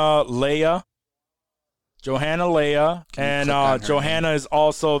Johanna Leia. Can you click on And her Johanna is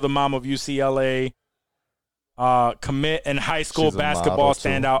also the mom of UCLA commit and high school She's a basketball model, too.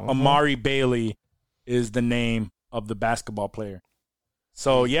 standout. Mhm. Amari Bailey is the name of the basketball player.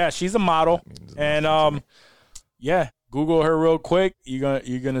 So yeah, she's a model. means And nothing to me. yeah, Google her real quick.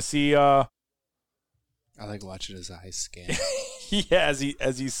 You're gonna see I like watching his eyes scan. as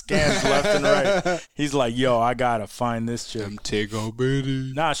he scans left and right. He's like, yo, I gotta find this chick. Them Tigo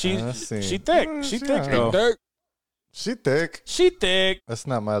bitty. Nah, I she see. thick. Yeah, She she thick alright. though. She thick. She thick. That's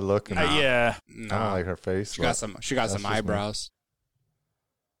not my look. and Yeah. I don't Nah. like her face. She got but some that's just me. eyebrows.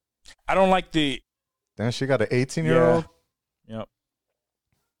 I don't like the Then she got an 18-year-old. Yep.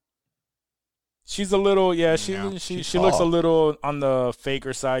 She's a little, Yeah, she she's looks a tall. little on the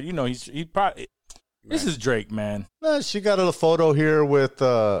faker side. You know, he probably. This is Drake, man. Nah, she got a photo here with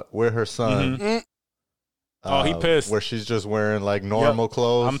her son. Mhm. Oh, he pissed. Where she's just wearing like normal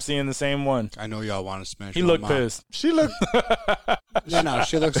clothes. I'm seeing the same one. I know y'all want to smash. He my looked mom. pissed. She looked. Yeah, no,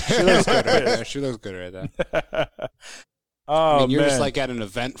 she looks good right there. She looks good right there. Oh I mean, you're man, just like at an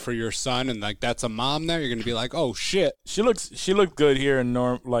event for your son, and like that's a mom there. You're gonna be like, oh shit. she looked good here in in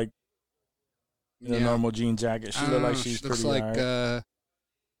a Yeah. normal jean jacket. She I looked don't like know, she's she looks pretty like alright.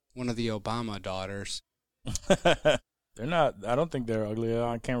 one of the Obama daughters. They're not. I don't think they're ugly.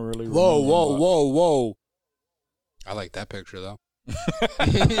 I can't really. Whoa, remember, whoa, but- whoa, whoa! I like that picture though.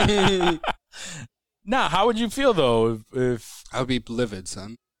 Nah, how would you feel though if I would be livid,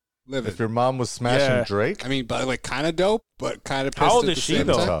 son. Livid. If your mom was smashing Yeah. Drake, I mean, but like kind of dope, but kind of pissed. How old at is the she, same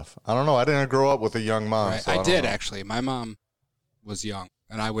though? time. tough. I don't know. I didn't grow up with a young mom. Right. So I don't did know. actually. My mom was young,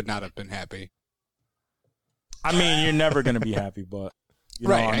 and I would not have been happy. I mean, you're never gonna be happy, but you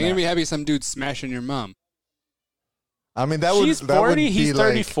know, Right? on I'm gonna that. be happy some dude smashing your mom. I mean, that She's would that would 40, be he's like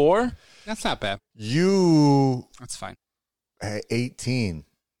 34. That's not bad. you That's fine. at 18.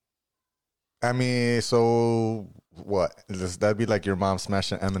 I mean, so what? That'd be like your mom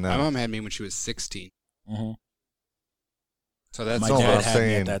smashing Eminem. My mom had me when she was 16. Mhm. So that's My So what dad I'm had me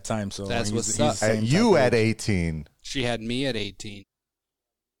saying. at that time, so That's he's- what's he's up. the same At you type at of- 18. she had me at 18.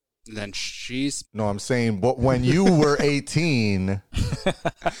 And then she's No, I'm saying, but when you were 18,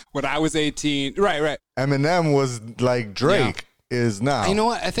 when I was 18. Right. Eminem was like Drake is now. You know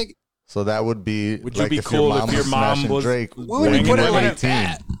what? I think So that would be. Would you like be if cool your mom if your was mom smashing was Drake? when you Winging put it women like at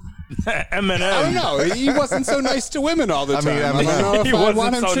that, Eminem. I don't know. He wasn't so nice to women all the I time. mean, I don't know if he I wasn't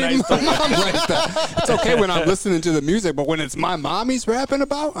want him so treating nice my to mom like that. It's okay when I'm listening to the music, but when it's my mom he's rapping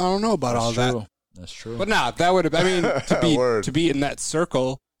about, I don't know about all that. That's true. But nah, that would have. I mean, Word. to be in that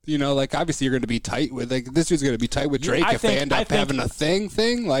circle, you know, like obviously you're going to be tight with like this dude's going to be tight with Drake I if they think- end I up think having a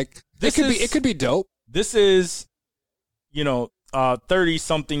thing. Like this it could be dope. This is,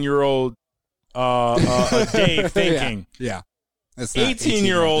 30-something-year-old Dave thinking. Yeah. It's not 18-year-old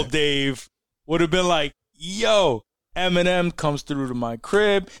 18-year-old. Dave would have been like, yo, Eminem comes through to my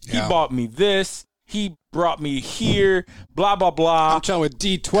crib. Yeah. He bought me this. He brought me here. Blah, blah, blah. I'm chilling with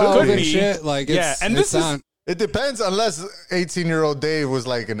D12 Could and be. shit. Like, it's, Yeah, and it's this is- on. It depends, unless 18-year-old Dave was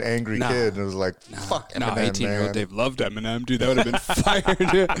like an angry Nah. kid and was like, "Fuck No, Eminem, 18-year-old man." Dave loved Eminem, dude. That would have been fire,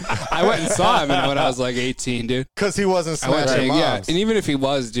 dude. I went and saw Eminem when I was like 18, dude. Because he wasn't I went smashing to, moms. yeah, and even if he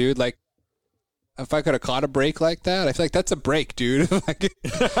was, dude, like, if I could have caught a break like that, I feel like that's a break, dude. Like,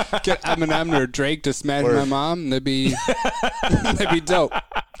 get Eminem or Drake to smash Word. my mom, that'd be dope.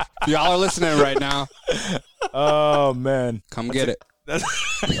 If y'all are listening right now, Oh, man. come get it.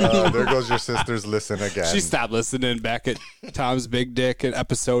 There goes your sister's listen again. She stopped listening back at Tom's Big Dick in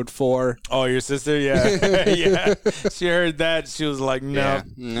episode 4. Oh, your sister? Yeah. Yeah. She heard that. She was like, no, Yeah,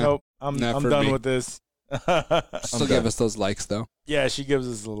 no, nope. I'm not for done me. with this. Still give us those likes, though. Yeah, she gives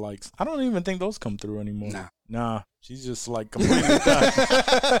us the likes. I don't even think those come through anymore. Nah. Nah, she's just like completely done.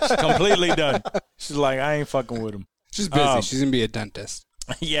 She's completely done. She's like, I ain't fucking with him. She's busy. She's going to be a dentist.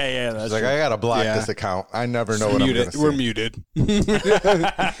 Yeah, that's She's like, true. I gotta block Yeah. this account. I never know what I'm gonna We're see. muted. She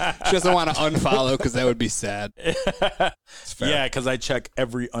doesn't want to unfollow because that would be sad. Yeah, because I check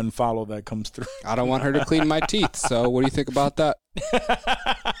every unfollow that comes through. I don't want her to clean my teeth. So what do you think about that?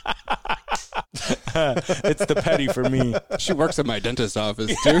 It's the petty for me. She works at my dentist office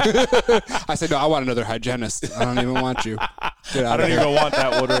too. I said, no, I want another hygienist. I don't even want you. Get out I of don't here. even want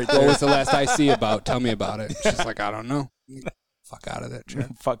that one right What there. was the last I see about? Tell me about it. She's like, I don't know. Fuck out of that chair.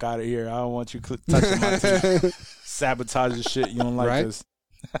 Fuck out of here. I don't want you touching my teeth. Sabotage the shit. You don't like Right? this.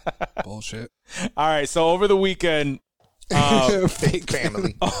 Bullshit. All right, so over the weekend, Fake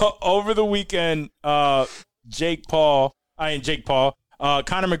Family. Jake Paul,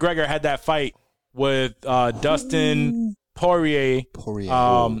 Conor McGregor had that fight with Dustin Poirier.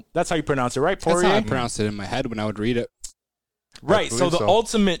 Poirier. That's how you pronounce it, right? That's Poirier. how I pronounced it in my head when I would read it. Right. So believe the so.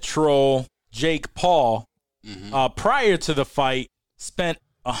 ultimate troll, Jake Paul, prior to the fight, spent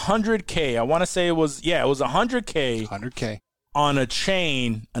 $100K. I want to say it was $100K 100K. on a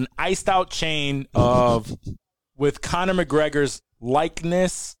chain, an iced out chain with Conor McGregor's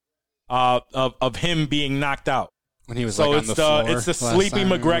likeness of him being knocked out. When he was So like on it's the floor. it's the last Sleepy time,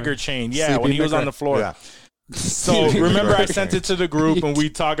 McGregor remember? chain. Yeah, Sleepy when he was on McGregor. the floor. Yeah. So remember I sent it to the group and we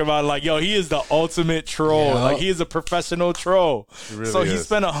talked about like, yo, he is the ultimate troll. Yeah. Like he is a professional troll. really So he is.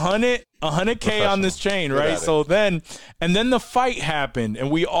 spent $100K on this chain, Good right? at it. So then the fight happened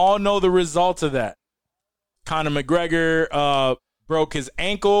and we all know the result of that. Conor McGregor broke his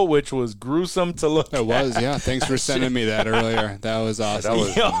ankle, which was gruesome to look It was, yeah. Thanks for sending me that earlier. That was awesome. That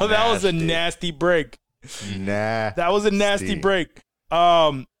was Yo, that was a nasty. nasty break. Nah. That was a nasty break.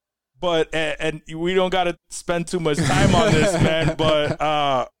 But and we don't got to spend too much time on this, man.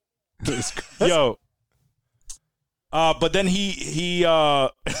 But yo, but then he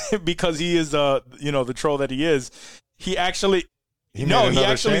because he is the troll that he is, he actually He made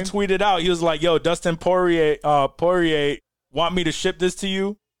another chain? tweeted out. He was like, "Yo, Dustin Poirier want me to ship this to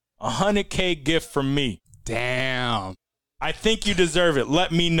you? $100K gift from me. Damn. I think you deserve it.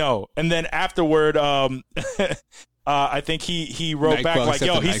 Let me know." And then afterward, I think he wrote back like,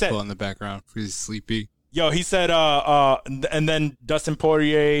 "Yo," he said, in the background. He's sleepy. "Yo," he said, and then Dustin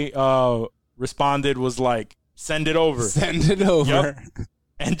Poirier responded was like, Send it over. Send it over. Yep.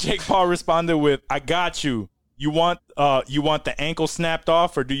 And Jake Paul responded with, "I got you. You want the ankle snapped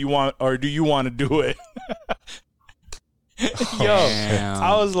off, or do you want to do it?" Yo, Damn.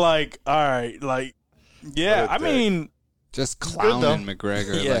 I was like, all right, like, yeah, I mean, Just clowning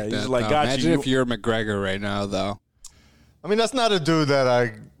McGregor Yeah, like he's that. like, though. got Imagine you. if you're McGregor right now, though. I mean, that's not a dude that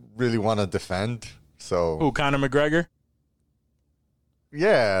I really want to defend. So who, Conor McGregor?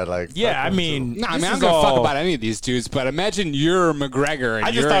 yeah, like Yeah, fuck I him mean, No, I this mean, I'm is gonna fuck all- about any of these dudes, but imagine you're McGregor and I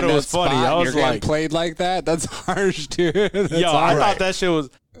just you're thought in it that was funny. spot I and was you're getting like- played like that. That's harsh, dude. That's Yo, I harsh. thought that shit was,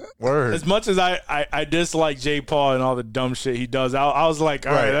 too. Word. as much as I dislike Jake Paul and all the dumb shit he does, I was like,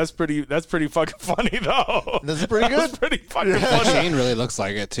 all right, Right. that's pretty fucking funny though. That's pretty good. That's pretty fucking That funny. chain really looks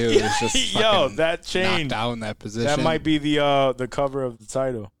like it too. It's just Yo, fucking that chain, knocked down that position. that might be the cover of the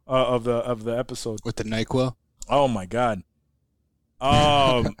title of the episode. with the NyQuil. Oh my god.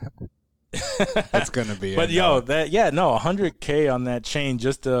 That's gonna be. But it. yo, $100K on that chain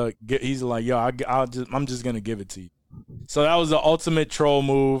just to get. He's like, yo, I'm just gonna give it to you. So that was the ultimate troll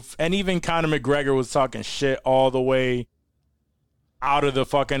move, and even Conor McGregor was talking shit all the way out of the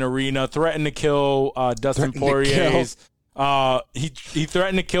fucking arena, threatened to kill Dustin Threatened to Poirier's. He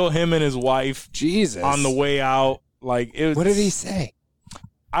threatened to kill him and his wife Jesus on the way out. Like, it was, What did he say?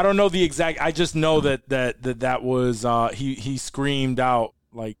 I don't know the exact. I just know that was he screamed out,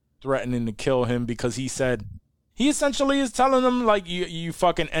 like, threatening to kill him, because he said he essentially is telling him, like, you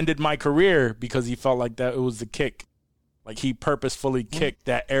fucking ended my career, because he felt like that it was the kick, like he purposefully kicked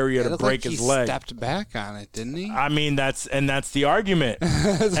that area It to looked break like his he leg. Stepped back on it, didn't he? I mean, that's the argument,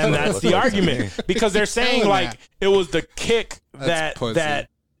 That's and what that's it the looked like. argument, because they're saying Telling like that. it was the kick That's pussy. that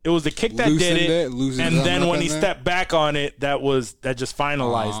it was the kick that Loosened did it, loosened and it then up when in he there? stepped back on it, that just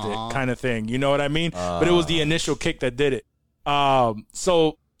finalized Aw. it, kind of thing. You know what I mean? But it was the initial kick that did it.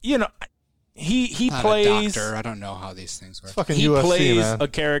 So you know, he Not plays. a doctor. I don't know how these things work. Fucking He UFC, plays man. a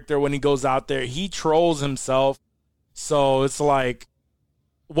character when he goes out there. He trolls himself. So it's like,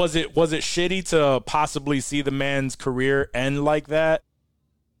 was it shitty to possibly see the man's career end like that?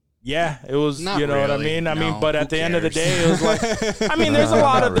 Yeah, it was. Not you know what I really. mean? I No, mean, but who at the end of the cares? day, it was like, I mean, there's a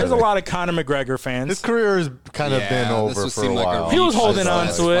lot of Conor McGregor fans. His career has kind of Yeah, been this over would for a seem like a while. He was reach holding for on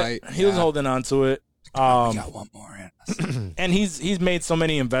this to it. fight. He was Yeah. holding on to it. We got one more in us. And he's made so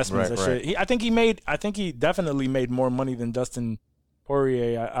many investments. Right, and right. shit. I think he definitely made more money than Dustin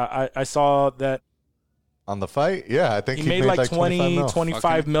Poirier. I saw that On the fight, yeah, I think he made like 25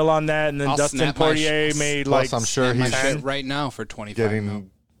 25 mil on that, and then I'll Dustin snap my Poirier sh- made Plus, like I'm sure And my he's shit right now for 25 mil.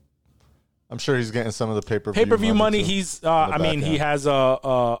 getting. I'm sure he's getting some of the pay-per-view money. too, He's on the I mean, back he end. has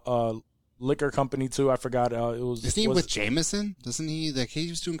a liquor company too. I forgot it was. Isn't he was- with Jameson? Doesn't he? Like, he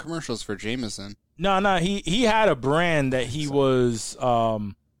was doing commercials for Jameson. No, he had a brand that he was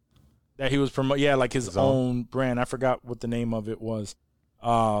promoting. Yeah, like his own brand. I forgot what the name of it was.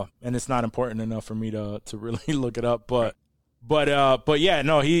 And it's not important enough for me to really look it up. But yeah,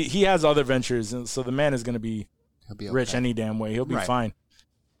 no, he has other ventures, and so the man is going to be He'll be rich okay. any damn way. He'll be Right. fine.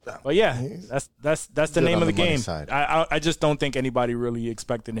 But yeah, that's the good name on of the the money game. side. I just don't think anybody really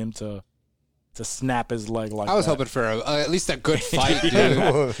expected him to snap his leg like that. I was hoping for at least a good fight, dude.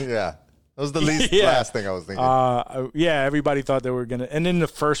 Well, yeah, that was the Yeah. last thing I was thinking. Yeah, everybody thought they were gonna, and in the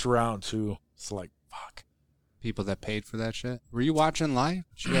first round too. It's like, fuck. People that paid for that shit. Were you watching live?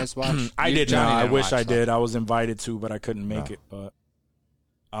 Did you guys watch? I You- did Johnny not. I didn't wish watch I live. did. I was invited to, but I couldn't make it. But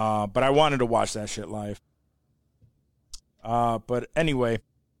I wanted to watch that shit live. But anyway,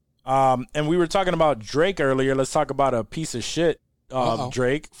 and we were talking about Drake earlier. Let's talk about a piece of shit.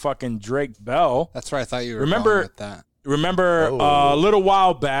 Drake, fucking Drake Bell. That's right. I thought you were Remember- going with that. Remember Oh. a little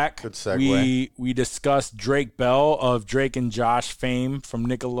while back, Good segue. we discussed Drake Bell of Drake and Josh fame from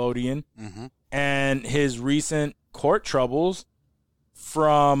Nickelodeon, and his recent court troubles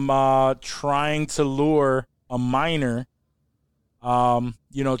from trying to lure a minor. Trying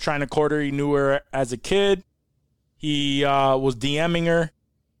to court her. He knew her as a kid. He was DMing her,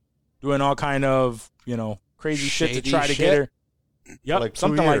 doing all kind of crazy shit to Shady try to shit? get her. Yep, Like 2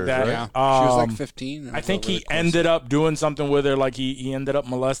 something like years, that. right? Yeah. She was like Um, 15. and I it was think over he the course ended up doing something with her, like he ended up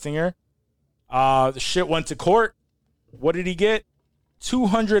molesting her. The shit went to court. What did he get?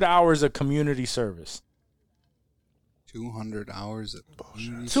 200 hours of community service. 200 hours of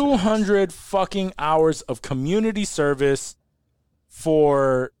community 200 fucking hours of community service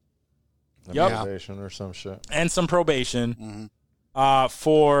for Yep. Probation or some shit. and some probation Mhm.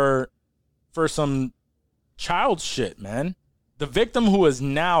 for some child shit, man. The victim, who is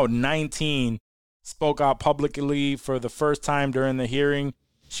now 19, spoke out publicly for the first time during the hearing.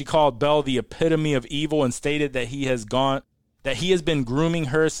 She called Bell the epitome of evil and stated that he has been grooming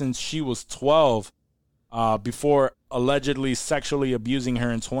her since she was 12. before allegedly sexually abusing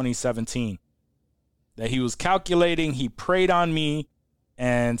her in 2017. That he was calculating, he preyed on me,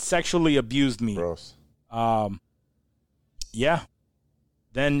 and sexually abused me. Gross. Yeah.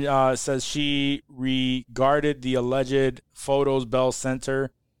 Then it says she regarded the alleged photos Bell sent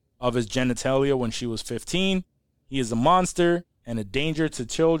her of his genitalia when she was 15. He is a monster and a danger to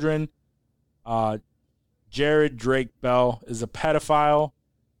children. Jared Drake Bell is a pedophile,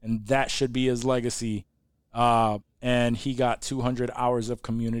 and that should be his legacy. And he got 200 hours of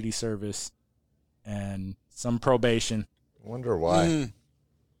community service and some probation. Wonder why.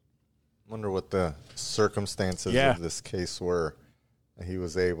 Wonder what the circumstances of this case were. He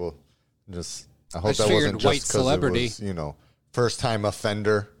was able just. I hope that wasn't just white because celebrity. it was, first time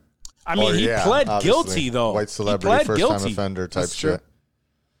offender. I mean, he pled guilty though. White celebrity, first time guilty. offender type That's true. shit.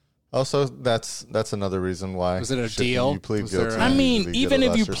 Also, that's another reason why. Was it a shit, deal? You pleed Was there guilty. a- I you mean, usually get even a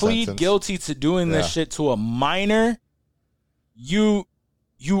if you lesser plead sentence. guilty to doing this Yeah. shit to a minor, you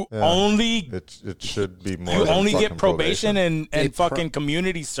only it should be more. you than only fucking get probation and They fucking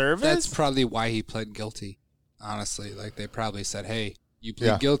community service. That's probably why he pled guilty. Honestly, like they probably said, "Hey, you plead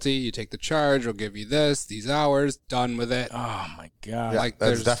Yeah. guilty, you take the charge. We'll give you these hours. Done with it." oh my god. Yeah, like,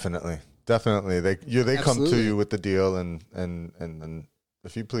 that's there's- definitely they come to Absolutely. you with the deal and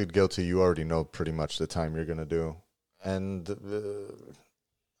if you plead guilty, you already know pretty much the time you're gonna do, and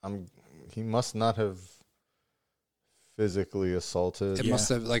he must not have physically assaulted. It must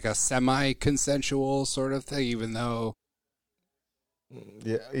have like a semi-consensual sort of thing, even though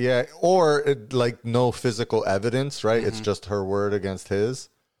Yeah, or like no physical evidence, right? It's just her word against his.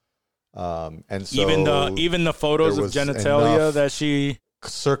 And so even the photos there of was genitalia enough that she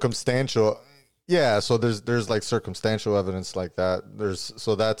circumstantial, so there's like circumstantial evidence like that.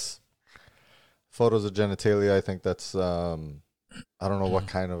 That's photos of genitalia. I think that's I don't know what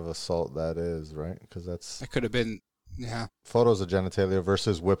kind of assault that is, right? Because that's it could have been, photos of genitalia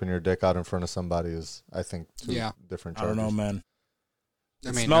versus whipping your dick out in front of somebody is, I think, two different I charges. don't know, man. I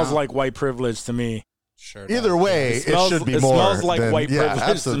It mean, smells no, like white privilege to me. sure. Either does. way, It smells- it should be it more. smells like than, white privilege to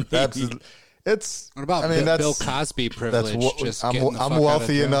Absolutely, me. absolutely. It's. What about I mean, Bill that's Cosby privilege? Just I'm getting the fuck I'm out of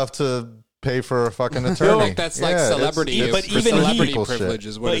wealthy jail? enough to pay for a fucking attorney. That's like Yeah, celebrity, but for even celebrity people shit. privilege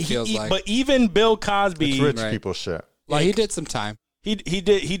is what it feels like. But even Bill It's Cosby, rich Right. people shit. Yeah, he did some time. he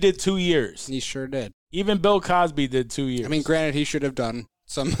did 2 years. He sure did. Even Bill Cosby did 2 years. I mean, granted, he should have done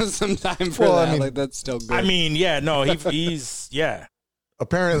some time for Well, I that. mean- like that's still good. I mean, yeah, no, he's yeah,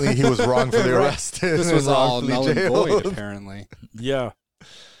 Apparently, he was wrongfully arrested. this was and all null wrongfully and void, jailed. apparently. yeah.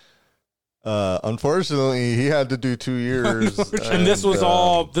 Unfortunately, he had to do 2 years, And this was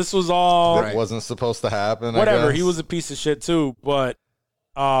all that Right. wasn't supposed to happen. I whatever. guess. He was a piece of shit too, but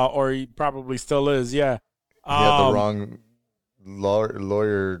or he probably still is. Yeah. He had the wrong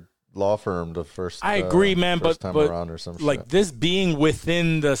law firm the first. I agree, man, first but time around or some like shit. this being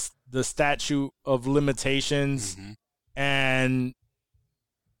within the statute of limitations, and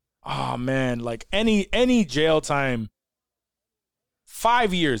oh man, like any jail time,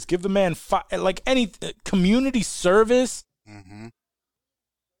 5 years. Give the man like any community service. Mm-hmm.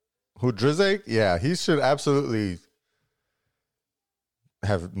 Who Drizzy? Yeah, he should absolutely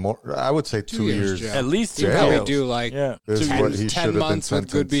have more. I would say 2 years years. jail. At least You two probably years. do like Yeah. Is 10, what he should 10 have been months with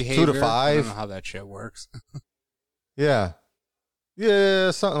good sentenced. behavior. 2 to 5. I don't know how that shit works. Yeah,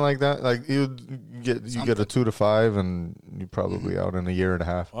 something like that. Like you get a Something. 2 to 5, and you probably out in a year and a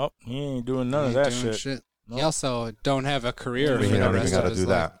half. Well, he ain't doing none of Ain't that doing shit. You also don't have a career. But for he the don't rest even got of to his do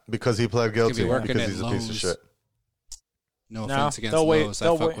life. that because he pled guilty working because at he's a piece of Lowe's. shit. No No, offense against they'll wait- Lowe's. I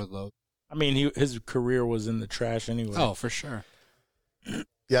they'll fuck wait. with Lowe's. I mean, his career was in the trash anyway. Oh, for sure.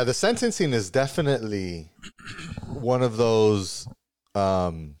 Yeah, the sentencing is definitely one of those.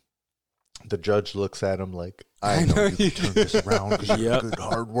 The judge looks at him like, I know you can turn this around because you're Yep. a good,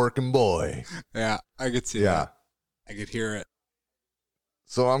 hard-working boy. Yeah, I could see Yeah. that. I could hear it.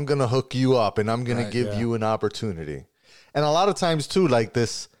 So I'm going to hook you up and I'm going Right, to give yeah. you an opportunity. And a lot of times, too, like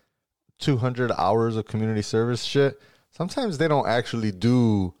this 200 hours of community service shit, sometimes they don't actually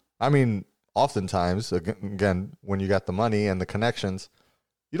do. I mean, oftentimes, again, when you got the money and the connections,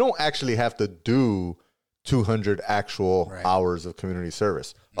 you don't actually have to do 200 actual Right. hours of community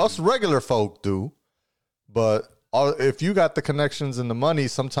service. Us regular folk do. But if you got the connections and the money,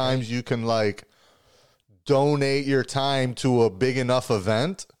 sometimes you can like donate your time to a big enough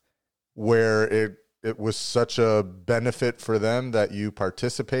event where it was such a benefit for them that you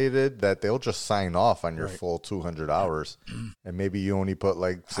participated that they'll just sign off on your full 200 hours. And maybe you only put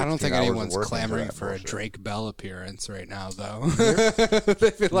like 16 I don't think hours of anyone's work into clamoring that for bullshit. a Drake Bell appearance right now, though.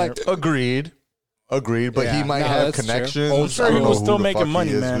 They feel like Agreed. Agreed, but Yeah. he might No, have that's true. connections. Old I'm sure I he don't was know still who the making fuck he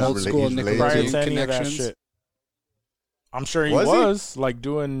money, is, man. who's Old school related Nickelodeon prior to. to any of that connections. shit. I'm sure he Was he? was like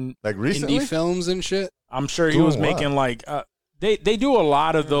doing. Like recently. Indie films and shit. I'm sure he Doing was what? making like they do a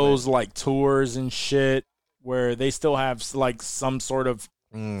lot of those like tours and shit where they still have like some sort of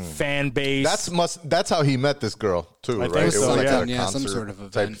fan base. That's how he met this girl too, I right? think It so, was like yeah. a Yeah, some concert sort of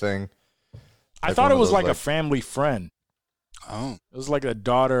type event. thing. I like thought one it of was those, like a like- family friend. Oh. It was like a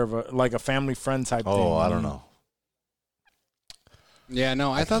daughter of a family friend type thing. Oh, I don't know. Yeah,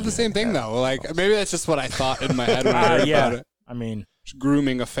 no, I thought the same thing though. Like maybe that's just what I thought in my head when I heard Yeah. about it. I mean, Just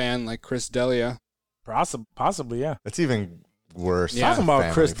grooming a fan like Chris D'Elia. possibly, yeah. It's even worse. Yeah. Talking about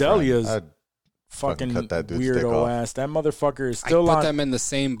Family Chris friend. D'Elia's I'd fucking cut that dude's dick weirdo off. ass. That motherfucker is I still put on. them in the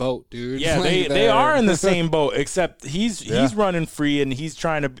same boat, dude. Yeah, Like, they are in the same boat, except he's Yeah. running free and he's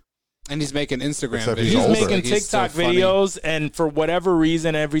trying to. and he's making Instagram Except videos. he's He's older. making Like, he's so TikTok funny. videos, and for whatever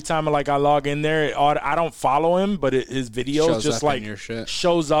reason, every time like I log in there, I don't follow him, but his videos Shows just up in like your shit.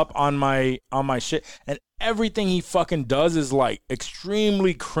 shows up on my shit, and everything he fucking does is like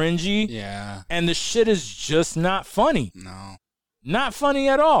extremely cringy, Yeah. and the shit is just not funny, No. not funny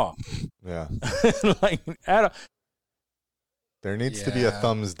at all, Yeah. like at all. There needs to be a Yeah.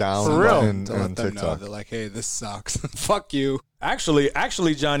 thumbs down For real. button To on let them know TikTok. that like, hey, this sucks. Fuck you. Actually,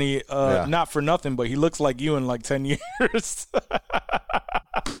 Johnny, Yeah. not for nothing, but he looks like you in like 10 years.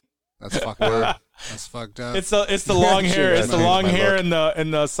 That's fucked up. That's fucked up. It's the long hair. It's the Changed long my hair look.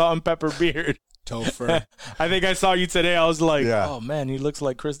 and the salt and pepper beard. Topher. I think I saw you today. I was like, Yeah. oh man, he looks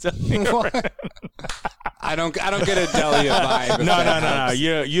like Chris D'Elia. I don't get a Delia vibe. if No. that helps.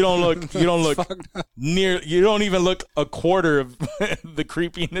 You don't look Fucked up. near. You don't even look a quarter of the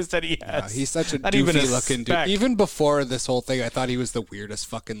creepiness that he No, has. he's such a Not even doofy a looking speck. dude. Even before this whole thing, I thought he was the weirdest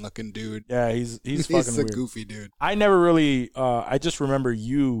fucking looking dude. Yeah, he's He's fucking a weird. goofy dude. I never really. I just remember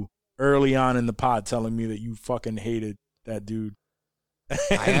you early on in the pod telling me that you fucking hated that dude.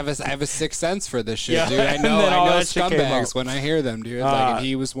 I have a sixth sense for this shit, Yeah, dude. I and know then all I know that shit came scumbags out. when I hear them, dude. And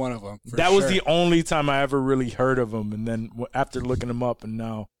he was one of them. for That was sure. the only time I ever really heard of him, and then after looking him up, and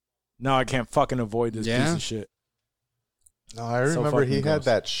now I can't fucking avoid this piece Yeah. of shit. No, I So remember he fucking had gross.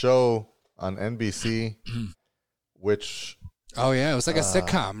 that show on NBC, which Oh yeah, it was like a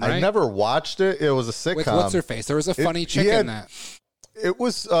sitcom, right? I never watched it. It was a sitcom. With what's her face? There was a funny he chick had- in that. It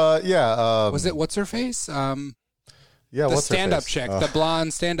was yeah. Was it what's her face? Yeah, The what's her stand-up face? chick, the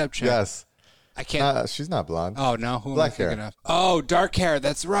blonde stand-up chick. Yes. I can't. She's not blonde. Oh no, who Black am I thinking hair. of? Oh, dark hair.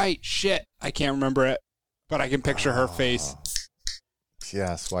 That's right. Shit, I can't remember it, but I can picture her face.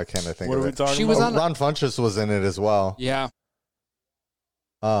 Yes. Why can't I think What of are we it? talking She about? was on- Ron Funches was in it as well. Yeah,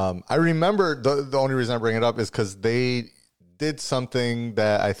 I remember the only reason I bring it up is because they did something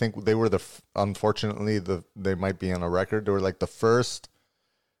that I think they were unfortunately they might be on a record. They were like the first.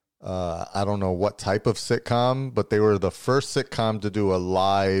 I don't know what type of sitcom, but they were the first sitcom to do a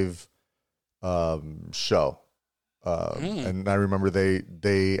live show. And I remember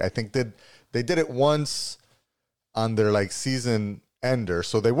they I think they did it once on their like season ender.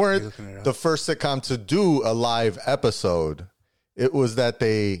 So they weren't the first sitcom to do a live episode. It was that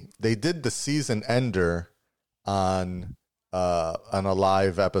they did the season ender on a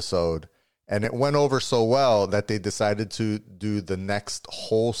live episode, and it went over so well that they decided to do the next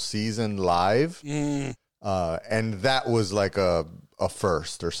whole season live. And that was like a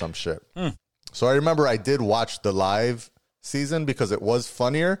first or some shit. So I remember I did watch the live season because it was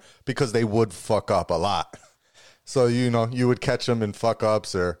funnier because they would fuck up a lot. So, you would catch them in fuck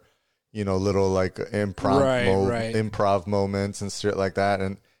ups or, little like improv moments and shit like that.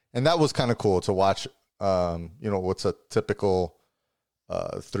 And that was kind of cool to watch, what's a typical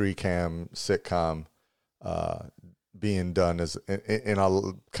 3-cam sitcom being done as in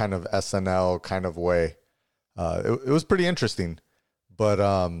a kind of SNL kind of way. It was pretty interesting, but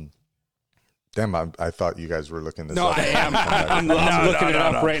damn, I thought you guys were looking this no, up. I am. I'm looking it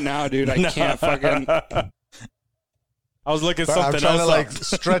up right now, dude. I can't fucking. I was looking I'm something trying to else like up.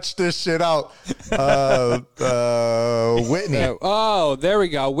 stretch this shit out. Whitney. Oh, there we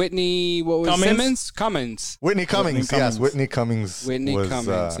go. Whitney. What was Cummings? Cummins? Whitney Cummings. Yes, Whitney Cummings. Whitney was,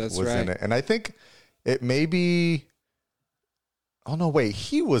 Cummings, that's was in right. it, and I think it may be. Oh no! Wait,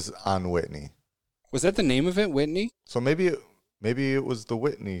 he was on Whitney, Was that the name of it? Whitney. so maybe it was the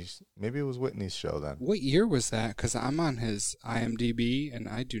Whitney. Maybe it was Whitney's show then. What year was that? Because I'm on his IMDb and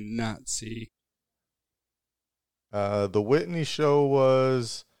I do not see. The Whitney show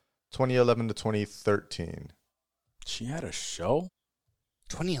was 2011 to 2013, She had a show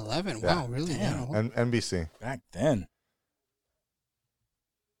 2011. Yeah. Wow, really? Damn. Wow. and NBC. back then.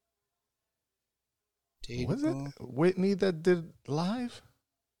 Was it Whitney that did live?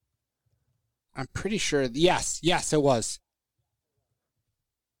 I'm pretty sure. Yes, it was.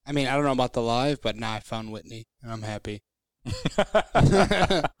 I mean, I don't know about the live, but now I found Whitney, and I'm happy.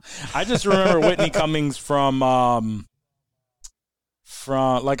 I just remember Whitney Cummings from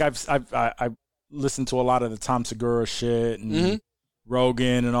like I've listened to a lot of the Tom Segura shit and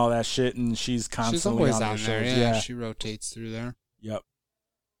Rogan and all that shit, and she's constantly always on on the there. shows. Yeah, she rotates through there. Yep.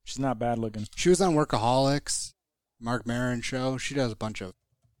 She's not bad looking. She was on Workaholics, Mark Maron show. She does a bunch of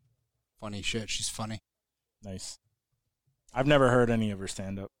funny shit. She's funny. Nice. I've never heard any of her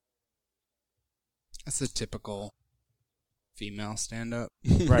stand up. That's a typical female stand up.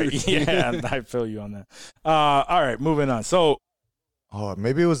 Right. Yeah, I feel you on that. All right, moving on. So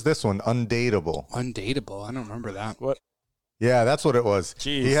maybe it was this one, Undateable. Undateable. I don't remember that. what? Yeah, that's what it was.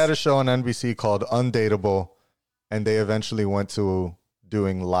 Jeez. He had a show on NBC called Undateable, and they eventually went to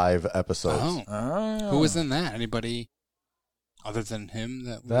doing live episodes. Oh. Who was in that? Anybody other than him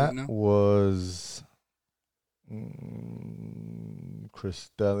that we That know? was Chris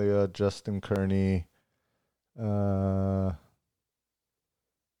D'Elia, Justin Kearney,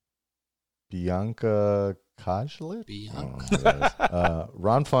 Bianca Kajlik?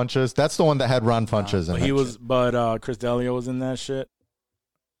 Ron Funches. That's the one that had Ron Funches in it. Chris D'Elia was in that shit.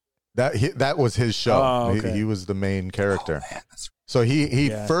 That was his show. Oh, okay. He was the main character. Oh, man, that's So he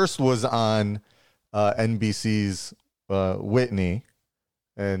first was on NBC's Whitney,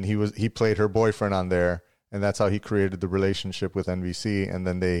 and he played her boyfriend on there, and that's how he created the relationship with NBC. And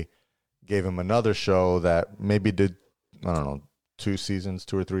then they gave him another show that maybe did, I don't know, 2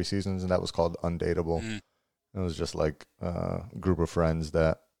 or 3 seasons, and that was called Undateable. It was just like a group of friends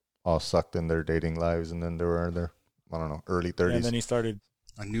that all sucked in their dating lives, and then they were in their, I don't know, early 30s. And then he started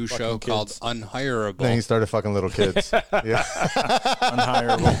a new fucking show called kids. Unhireable. Then he started fucking little kids. Yeah.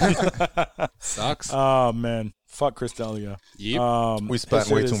 unhireable. Sucks. Oh man, fuck Chris D'Elia. Yep. We spent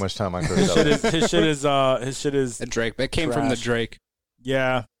his way shit too is- much time on Chris His shit D'Elia. his shit is And Drake. That came from the Trash. Drake.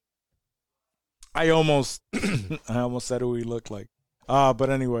 yeah. I almost said who he looked like. But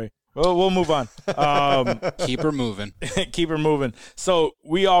anyway, we'll move on. Keep her moving. Keep her moving. So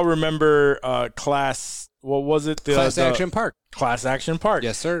we all remember Class. What was it? Class Action Park. Class Action Park.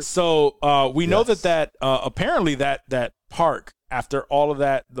 Yes, sir. So we know Yes. that apparently that park, after all of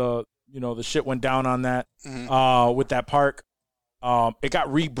that, the shit went down on that with that park. It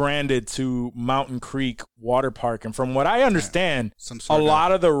got rebranded to Mountain Creek Water Park, and from what I understand, Some a sort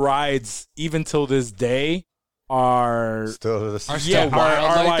lot of the rides, even till this day, are Still to the Are yeah, still wild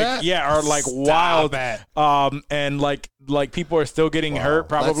are like like that? yeah, are like Stop wild. it. And like people are still getting hurt.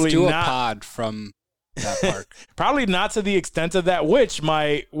 Probably Let's do not. a pod from that park. Probably not to the extent of that. Which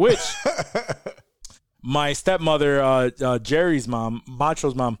my stepmother, Jerry's mom,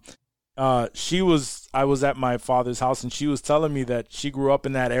 Macho's mom, I was at my father's house, and she was telling me that she grew up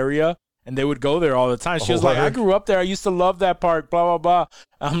in that area, and they would go there all the time. She was like, I grew up there. I used to love that park, blah, blah, blah.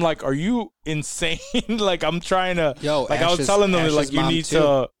 I'm like, are you insane? Like, I'm trying to, Yo, like, I was Ash's- telling them, Ash's like, you mom, need too.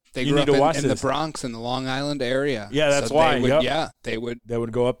 to, They you grew need up to watch in the this. Bronx and the Long Island area. Yeah, that's So why, They would, yep. Yeah, they would. They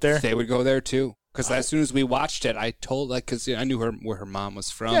would go up there. They would go there too. Because as soon as we watched it, I told because I knew where her mom was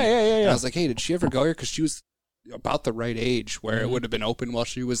from. Yeah. And I was like, hey, did she ever go here? Because she was about the right age where Mm-hmm. it would have been open while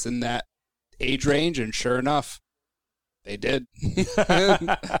she was in that age range. And sure enough, they did.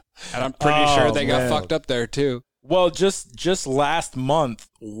 And I'm pretty sure they got man. fucked up there too. Well, just last month,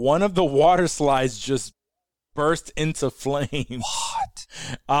 one of the water slides just burst into flames.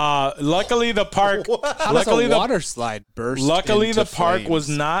 What? Luckily the park. How luckily does a water slide burst? Luckily into the park was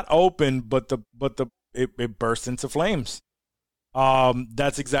flames? not open, but it burst into flames.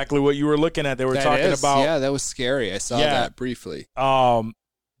 That's exactly what you were looking at. They were That talking is, about. Yeah, that was scary. I saw Yeah. that briefly.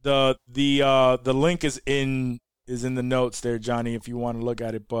 The link is in the notes there, Johnny, if you want to look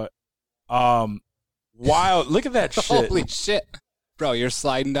at it. But wow, look at that shit. Holy shit, bro! You're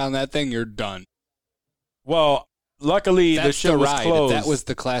sliding down that thing. You're done. Well, luckily the That's shit the was ride. closed. That was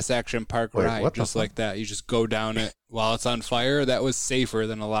the Class Action Park Wait, ride, what the just fuck? like that. You just go down it while it's on fire. That was safer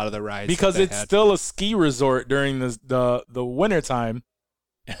than a lot of the rides because that they it's had. still a ski resort during the winter time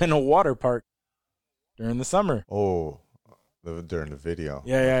and a water park during the summer. Oh, during the video.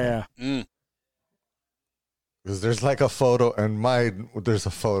 Yeah. Because there's like a photo, and there's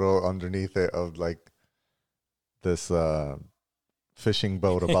a photo underneath it of like this fishing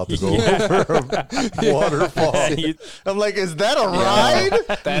boat about to go over a waterfall. You- I'm like, is that a ride?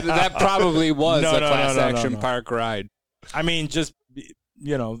 that probably was No, a no, Class no, no, Action no. Park ride. I mean, just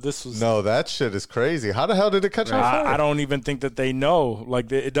this was. No, that shit is crazy. How the hell did it catch on fire? I don't even think that they know.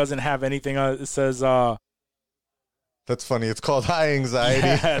 Like, it doesn't have anything. It says That That's funny. It's called High Anxiety.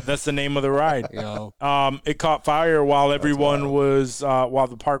 Yeah, that's the name of the ride. Yo. It caught fire while everyone was while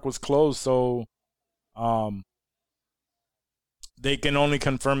the park was closed. So, they can only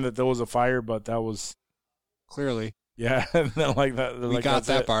confirm that there was a fire, but that was Clearly. yeah, like that. We like, got that's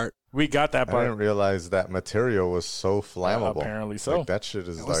that it. part. We got that I part. didn't realize that material was so flammable. Apparently so. Like, that shit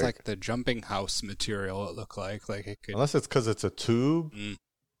is It was like the jumping house material, it looked like. Like it could. unless it's because it's a tube. Mm.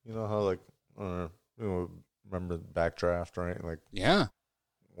 You know how like remember Backdraft, right? Like Yeah.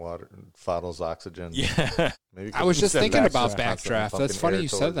 water throttles oxygen. Yeah. Maybe I was just said thinking Backdraft. about Backdraft. That's funny you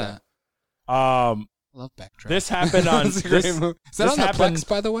said that. I love Backdraft. This happened on That's a great this. movie. Is that this on the happened- Plex,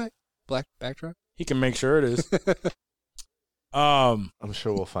 by the way? Black Backdraft? He can make sure it is. I'm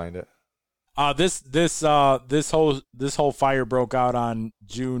sure we'll find it. This whole fire broke out on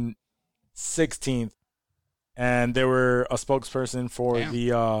June 16th, and there were a spokesperson for Damn.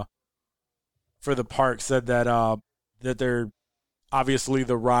 the park said that they're obviously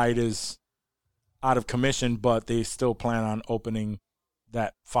the ride is out of commission, but they still plan on opening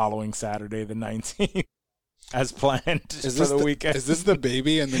that following Saturday, the 19th, as planned for the weekend. Is this the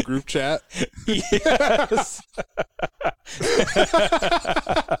baby in the group chat? Yes.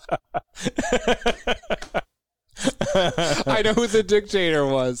 I know who the dictator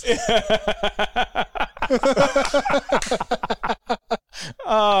was.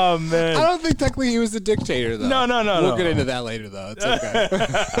 Oh man. I don't think technically he was the dictator, though. No. We'll get into that later, though. It's okay.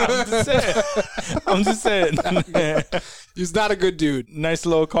 I'm just saying. He's not a good dude. Nice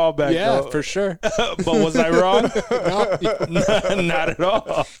little callback. Yeah, though. for sure. But was I wrong? No. Not at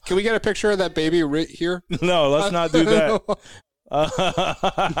all. Can we get a picture of that baby right here? No, let's not do that.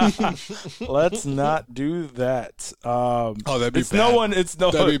 Let's not do that. that'd be it's bad. no one. It's no.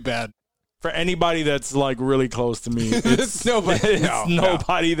 That'd be bad. For anybody that's like really close to me. It's nobody. It's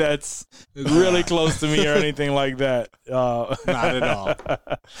nobody that's really close to me or anything like that. Not at all.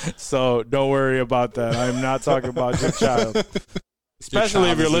 So don't worry about that. I'm not talking about your child. Especially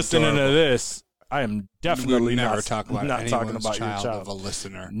if child you're is listening adorable. to this. I am definitely We never not, talk about not talking anyone's about your child child. of a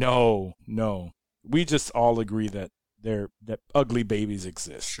listener. No. We just all agree that that ugly babies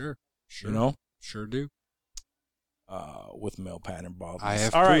exist. Sure. You know? Sure do. With male pattern baldness. I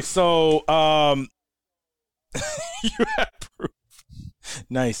have all right, proof. so you have proof.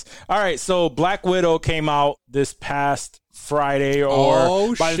 Nice. All right, so Black Widow came out this past Friday,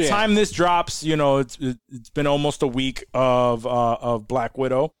 or by the shit. time this drops, you know, it's been almost a week of Black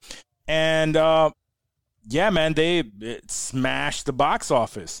Widow, and yeah, man, it smashed the box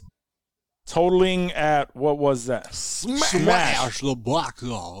office, totaling at what was that? Smash the box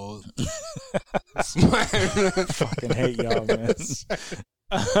off. Fucking hate y'all, man.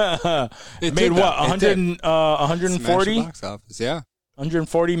 It Made did, what? though. It did. 140? Smash the box office, yeah.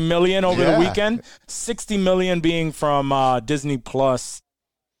 140 million over the Yeah. weekend. 60 million being from Disney Plus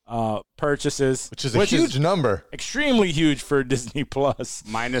purchases, Which is a huge number. extremely huge for Disney Plus.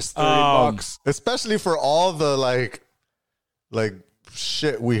 Minus 30 bucks. Especially for all the like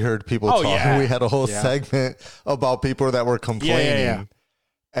shit we heard people Oh, talking. yeah. We had a whole Yeah. segment about people that were complaining. Yeah.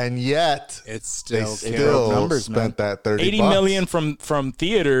 And yet It's they still still numbers, spent man. that 30 80 bucks. million from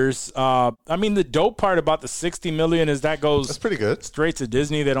theaters. I mean, the dope part about the 60 million is that goes That's pretty good. straight to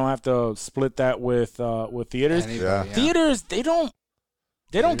Disney. They don't have to split that with theaters. Anybody, Yeah. Theaters, they don't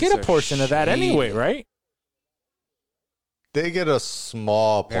get a Theaters are portion of that shady. anyway, right? They get a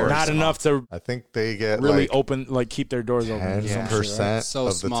small Very portion. Not enough to I think they get really like open, like keep their doors open. 10% so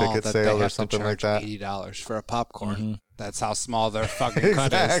of the small ticket that sale they or have something to like charge that. $80 for a popcorn. Mm-hmm. That's how small their fucking cut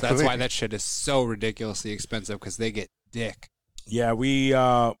is. That's Exactly. why that shit is so ridiculously expensive because they get dick. Yeah, we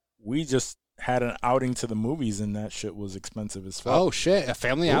just had an outing to the movies, and that shit was expensive as fuck. Oh shit! A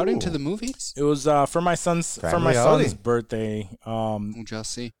family outing to Ooh. the movies? It was for my son's Family outing. birthday.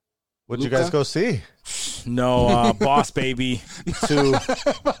 Just see. What'd you Luca? guys go see? No, Boss Baby 2.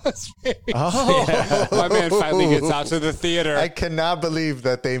 Oh, My man finally gets out to the theater. I cannot believe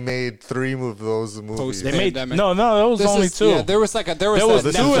that they made 3 of those movies. They made Pandemic. no, that was This only is- 2. Yeah, there was there that was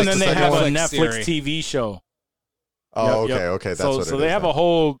this 2, is and then the they second have a one. Netflix series. TV show. Oh, Yep, okay, yep. okay. That's so what so it they is have then. a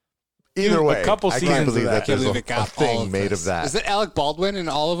whole. Either a way, couple I seasons can't believe of that that. Can't there's believe it a got all thing of made this. of that. Is it Alec Baldwin in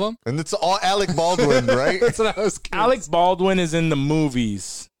all of them? And it's all Alec Baldwin, right? That's what I was. Alex Baldwin is in the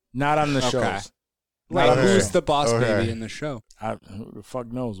movies, not on the Okay. shows. Wait, Okay. who's the boss Okay. baby in the show? Who the fuck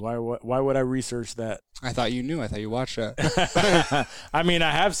knows? Why would I research that? I thought you knew. I thought you watched that. I mean,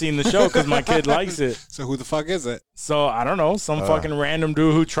 I have seen the show because my kid likes it. So who the fuck is it? So I don't know, some fucking random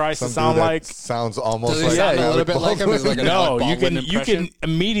dude who tries to Some sound dude that like. sounds almost Does he like sound a little Alec bit like him? Is it like an No, Alec you Baldwin can impression?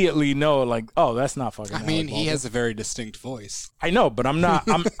 immediately know like, oh, that's not fucking. I mean, Alec he Baldwin. has a very distinct voice. I know, but I'm not.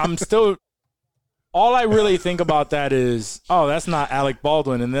 I'm still. all I really think about that is, oh, that's not Alec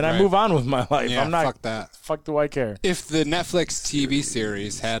Baldwin, and then I Right. move on with my life. Yeah, I'm not. fuck that. Fuck do I care? If the Netflix TV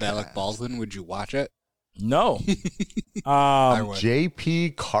series had Alec Baldwin, would you watch it? No. I would.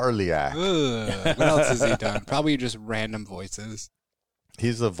 J.P. Carliak. Ugh. What else has he done? Probably just random voices.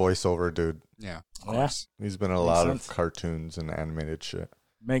 He's a voiceover dude. Yeah, of Yeah. course. He's been in a lot sense. of cartoons and animated shit.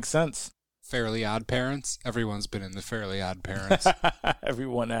 Makes sense. Fairly Odd Parents. Everyone's been in the Fairly Odd Parents.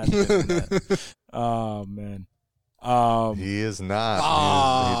 Everyone has been in that. Oh man. He is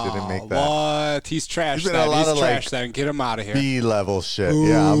not. He didn't make that. What? He's trashed He's been in a that. lot He's of, trashed like, that. And get him out of here. B-level shit.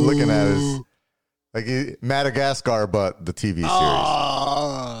 Yeah, I'm looking at his Madagascar, but the TV series.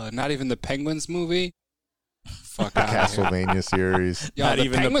 Oh, not even the Penguins movie? Fuck out of here. Castlevania series. Yo, Not the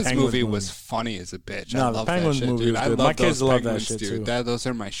even the Penguins, Penguins movie movie. was funny as a bitch. No, I the love Penguins that shit, movie dude. was I good. love My kids those love that Penguins, shit, dude. too. Those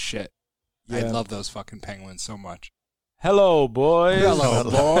are my shit. I Yeah. love those fucking Penguins so much. Hello, boys. Hello,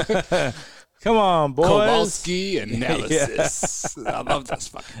 boy. Come on, boys. Kowalski and Nemesis. I love those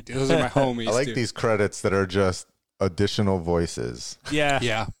fucking dudes. Those are my homies, I like dude. these credits that are just additional voices. Yeah.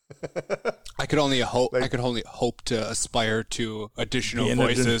 Yeah. I could only hope. Like- I could only hope to aspire to additional Be an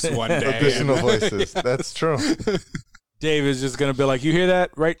voices one day. Additional voices. That's true. Dave is just gonna be like, you hear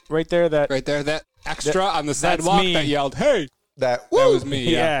that right there? That Right there, that extra on the that's sidewalk me. that yelled, "Hey!" That That was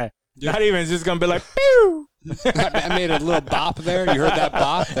me. yeah. Yeah. Not even. It's just gonna be like, pew. I made a little bop there. You heard that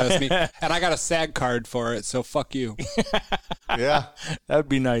bop? That was me. And I got a SAG card for it, so fuck you. Yeah. That'd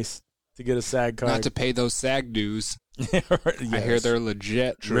be nice to get a SAG card. Not to pay those SAG dues. I Yes. hear they're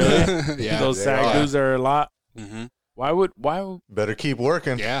legit. Really? yeah. Those They SAG are. dues are a lot. Mhm. Why would? Better keep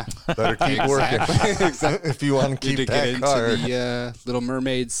working. Yeah. Better keep working. Exactly. If you want to Need keep to that get into card. the Little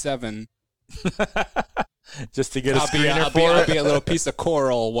Mermaid 7. just to get a I'll screener be for it? a little piece of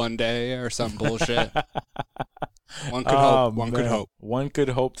coral one day or some bullshit. One could Oh, hope. One could man. hope. One could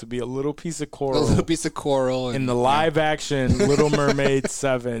hope to be a little piece of A coral little piece of coral. And, in the live action Little Mermaid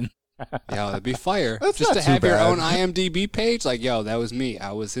 7. Yeah, that'd be fire. That's Just not to too have your bad. own IMDb page. Like, yo, that was me.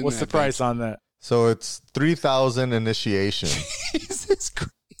 I was in What's the that price on that? So it's 3,000 initiation. page. Jesus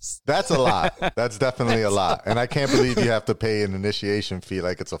Christ. That's a lot. That's definitely a lot. And I can't believe you have to pay an initiation fee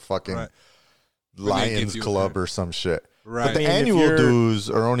like it's a fucking Right. Lions give you Club a- or some shit. Right. But the I mean, if annual you're- dues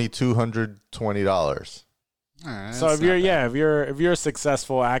are only $220. Alright, So that's if you're not bad. if you're a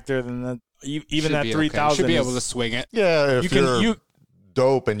successful actor, then that, even Should that be okay. 3,000 Should be able to is, swing it. Yeah, if you can you're you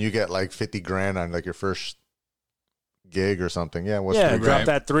dope and you get like 50 grand on like your first gig or something. Yeah, what's yeah $3 drop grand?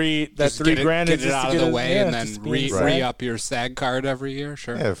 that three Just $3 get grand it, and get it just out to of the get way, yeah, and then just being re SAG. up your SAG card every year.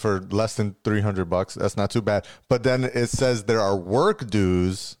 Sure. Yeah, for less than $300, that's not too bad. But then it says there are work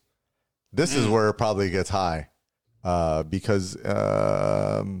dues. This is where it probably gets high, because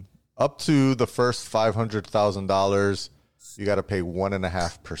up to the first $500,000, you got to pay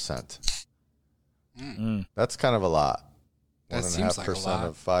 1.5%. That's kind of a lot. That seems like a 1.5% lot.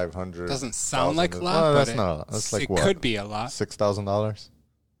 of 500. Doesn't sound like a lot, Well, but that's not a lot. That's like it what? could be a lot. $6,000.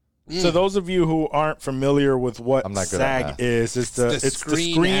 So those of you who aren't familiar with what I'm not good at SAG math. is, it's the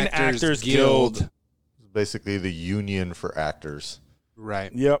Screen Actors Guild. Basically, the union for actors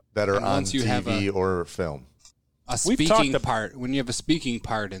Right. Yep. that are And on once you have TV or film. A We've speaking talked ab- part, when you have a speaking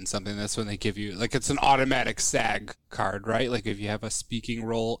part in something, that's when they give you, like, it's an automatic SAG card, right? Like, if you have a speaking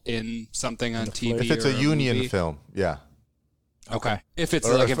role in something on TV. If it's or a union movie. film, yeah. Okay. If it's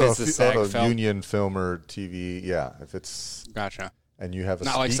Or like, if it's a SAG a film. union film or TV, yeah. If it's Gotcha. and you have a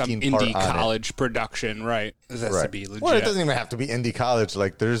Not like some speaking part indie on it. college production, right? This has to Right. be legit. Well, it doesn't even have to be indie college.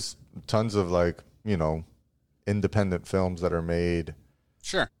 Like, there's tons of like independent films that are made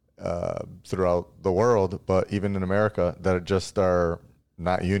Sure. throughout the world, but even in America, that just are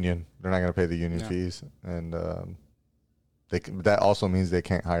not union. They're not going to pay the union fees, and that also means they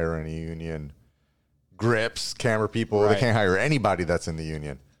can't hire any union grips, camera people. They Right. can't hire anybody that's in the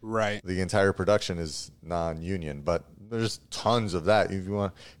union. Right. The entire production is non-union, but there's tons of that. If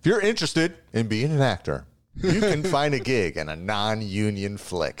you're interested in being an actor, you can find a gig in a non-union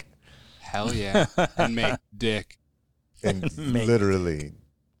flick Hell yeah. And make dick. and literally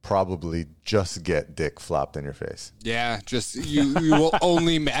probably just get dick flopped in your face Yeah, just you will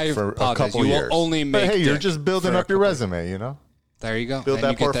only I for a apologize. couple You years. will only make but hey, you're dick just building for a up your couple- resume, you know? There you go. Build then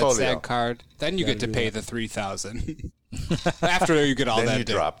that you get portfolio. that SAG card. Then you get to pay the $3,000. After you get all Then that you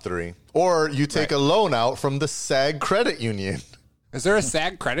dick. drop 3. Or you take a loan out from the SAG credit union. Is there a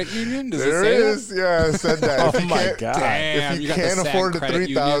SAG credit union? Does There it say is. Yeah, I said that. Oh If you my can't- God. Damn, If you got the can't SAG afford the credit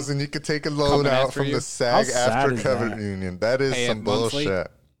 $3,000, you could take a loan coming out after from you? the SAG How sad after is credit that? union. That is Pay it some monthly?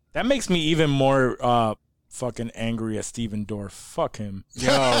 bullshit. That makes me even more fucking angry at Steven Dorff. Fuck him.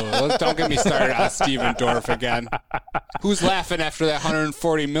 Yo, don't get me started on Steven Dorff again. Who's laughing after that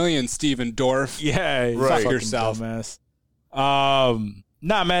 140 million, Steven Dorff? Yeah, Right. fucking Yourself. dumbass.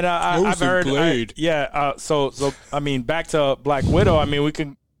 Nah, man. I've heard. Blade. So I mean, back to Black Widow. I mean,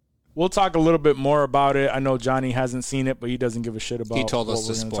 we'll talk a little bit more about it. I know Johnny hasn't seen it, but he doesn't give a shit about. He told us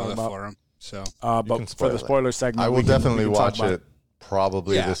what to we're gonna spoil talk it about. for him. So, can But for spoil the it. spoiler segment, I will we can definitely talk watch about it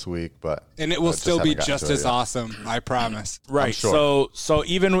probably Yeah. this week, but and it will just still be haven't gotten just to it as yet. awesome. I promise. Right. sure. So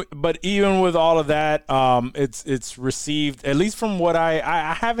even with all of that, it's received, at least from what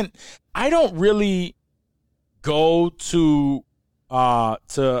I don't really go to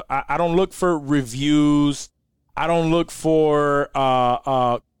I don't look for reviews. I don't look for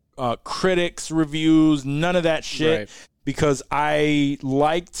critics reviews, none of that shit. Right. Because I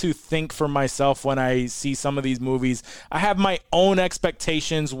like to think for myself when I see some of these movies. I have my own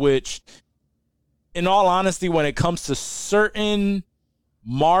expectations, which, in all honesty, when it comes to certain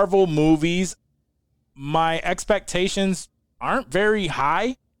Marvel movies, my expectations aren't very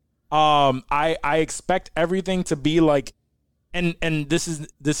high. I expect everything to be like, and this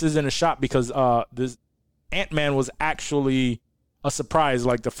isn't a shot because this Ant-Man was actually a surprise.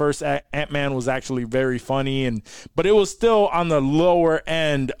 Like the first Ant-Man was actually very funny, but it was still on the lower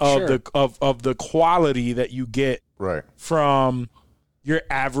end of Sure. of the quality that you get right. from your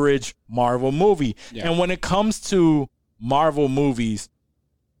average Marvel movie. Yeah. And when it comes to Marvel movies,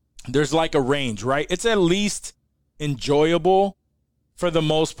 there's like a range, right? It's at least enjoyable for the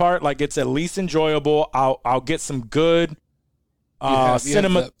most part. Like it's at least enjoyable. I'll get some good You have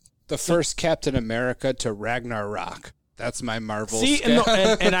cinema. the first Captain America to Ragnarok. That's my Marvel. See, scale.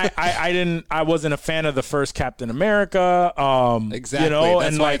 and I wasn't a fan of the first Captain America. Exactly. You know,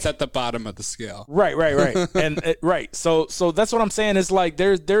 That's and why like it's at the bottom of the scale. right, and right. So that's what I'm saying. Is like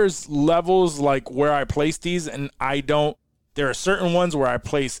there's levels like where I place these, and I don't. There are certain ones where I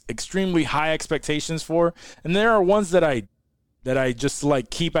place extremely high expectations for, and there are ones that I just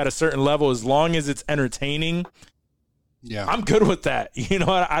like keep at a certain level as long as it's entertaining. Yeah. I'm good with that. You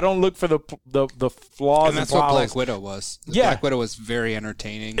know, I don't look for the flaws And that's what flaws. Black Widow was. Yeah. Black Widow was very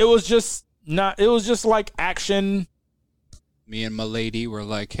entertaining. It was just like action. Me and my lady were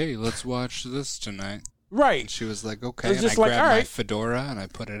like, hey, let's watch this tonight. Right. And she was like, okay. It was And just I like, grabbed all my right. fedora and I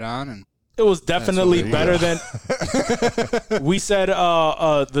put it on. And It was definitely what better than we said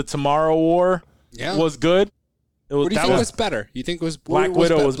the Tomorrow War yeah. was good. It was, What do you that think was was better? You think it was Black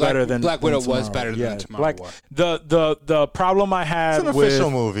Widow was better than Black Widow than was Tomorrow. better Yeah, than Tomorrow Black, War. the problem I had It's an with official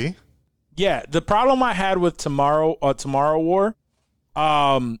movie. yeah, the problem I had with Tomorrow War,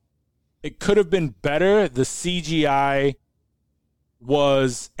 it could have been better. The CGI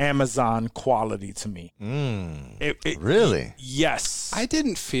was Amazon quality to me. Really? Yes, I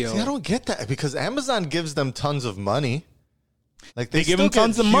didn't feel. See, I don't get that because Amazon gives them tons of money. Like They give still them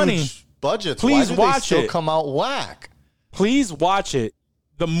tons get of money. huge budgets. Please Why do watch they still it. come out whack? Please watch it.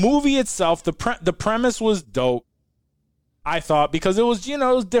 The movie itself, the premise was dope. I thought because it was, it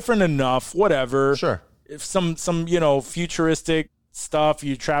was different enough. Whatever. Sure. If some futuristic stuff,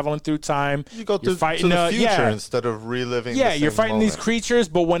 you're traveling through time. You go you're to fighting the future yeah, instead of reliving. yeah. the You're same fighting these moment. creatures,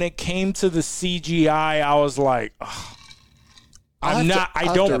 but when it came to the CGI, I was like, ugh. I'll I'm have not. to- I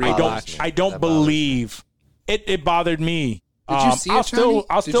I'll don't. have to I don't. rewatch. I don't That bothers believe it. It bothered me. Did you see it, I'll still. Johnny?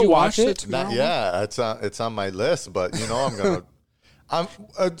 I'll Did still you watch watch it. the Tomorrow War? Yeah, it's on my list, but I'm gonna.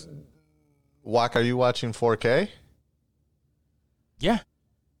 Wack, are you watching 4K? Yeah.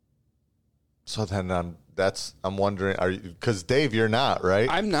 So then I'm wondering, are you? Because Dave, you're not right.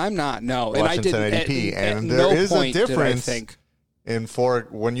 I'm not. No, and I Watching didn't. 1080p, at and no there is a point did I difference. think.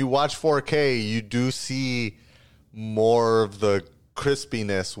 When you watch 4K, you do see more of the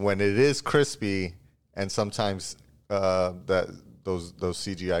crispiness when it is crispy, and sometimes those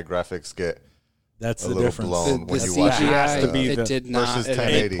CGI graphics get That's a the little difference. blown The when you watch it. has to CGI, be it the- did not versus at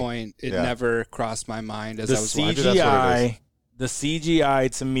any 1080. point. It Yeah. never crossed my mind as The I was watching. that's what it CGI. The CGI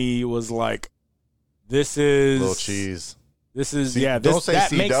to me was like, this is little cheese. This is See, yeah. don't This, say that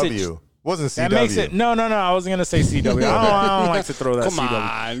CW. makes it. Wasn't CW. That makes it. No. I wasn't gonna say CW. I don't like to throw that.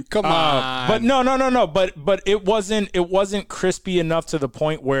 Come CW. on. But no. But it wasn't crispy enough to the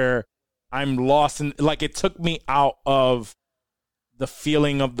point where I'm lost in. Like it took me out of the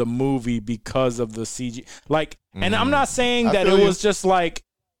feeling of the movie because of the CG. Like, and I'm not saying I that feel it you. was just like.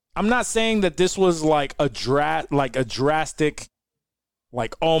 I'm not saying that this was like a drastic.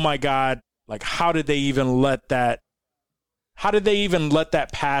 Like, oh my God! Like, how did they even let that? How did they even let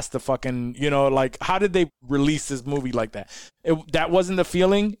that pass the fucking, like, how did they release this movie like that? That wasn't the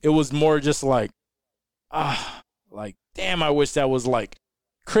feeling. It was more just like, like, damn, I wish that was like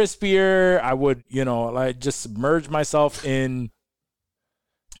crispier. I would, like just submerge myself in.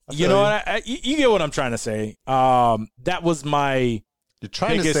 You know what? You get what I'm trying to say. That was my You're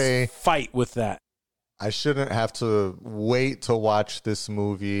trying biggest to say fight with that. I shouldn't have to wait to watch this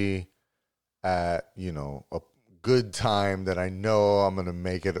movie at, a good time that I know I'm going to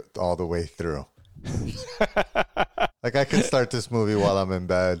make it all the way through. Like I can start this movie while I'm in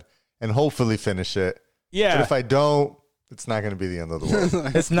bed and hopefully finish it. Yeah. But if I don't, it's not going to be the end of the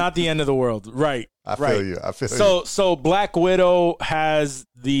world. It's not the end of the world. Right. I feel you. So Black Widow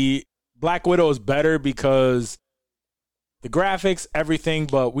Black Widow is better because the graphics, everything,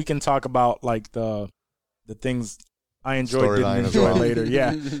 but we can talk about like the things I enjoyed, didn't enjoy later.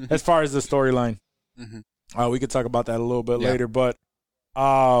 Yeah. As far as the storyline. We could talk about that a little bit later, but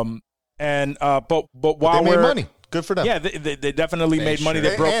while they made money. Good for them. Yeah, they definitely made money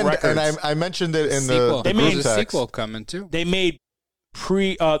that broke records. And I mentioned it in the They made group a text. sequel coming too. They made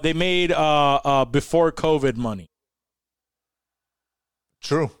before COVID money.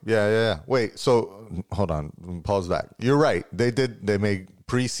 True. Yeah. Wait, so hold on. Pause back. You're right. They made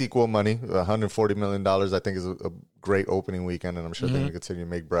pre-sequel money. $140 million, I think, is a great opening weekend, and I'm sure they're going to continue to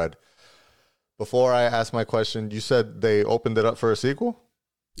make bread. Before I ask my question, you said they opened it up for a sequel?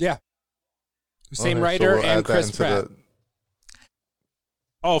 Yeah. Same Okay, writer we'll and add that Chris into Pratt.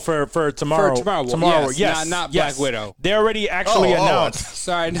 For tomorrow. For tomorrow. Tomorrow. Yes, Yes. not yes. Black Widow. They already actually announced.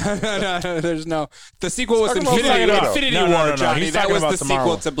 Sorry, no. There's no. The sequel was Talking about Infinity Black Widow. No, War, no. Johnny. He's That talking was about the tomorrow.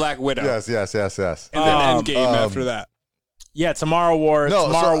 sequel to Black Widow. Yes. And then Endgame after that. Yeah, Tomorrow War. No,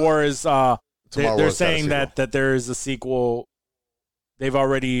 Tomorrow War is. Tomorrow They're War's got a saying sequel. that there is a sequel. They've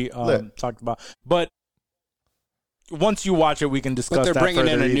already talked about, but once you watch it, we can discuss. But they're that bringing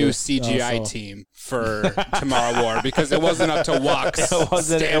in further a new either. CGI team for Tomorrow War because it wasn't up to Walk's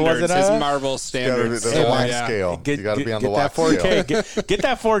wasn't standards, his up? Marvel standards. There's a wide Yeah. scale. You got to be on the that wide 4K. scale. Get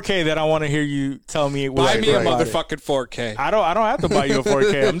that 4K that I want to hear you tell me. Buy me a Right. motherfucking 4K. I don't have to buy you a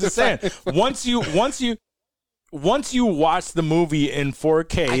 4K. I'm just saying. Once you watch the movie in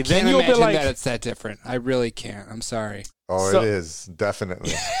 4K, I then can't you'll be imagine like, that it's that different. I really can't. I'm sorry. Oh, So- it is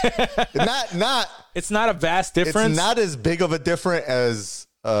definitely not. it's not a vast difference. It's not as big of a difference as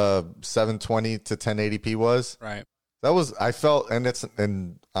 720 to 1080p was. Right. That was I felt,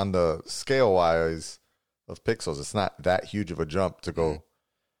 and on the scale wise of pixels, it's not that huge of a jump to go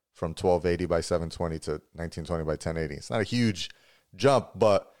from 1280 by 720 to 1920 by 1080. It's not a huge jump,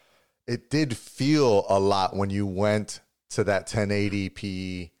 but it did feel a lot when you went to that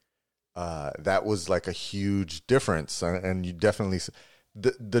 1080p. That was like a huge difference, and you definitely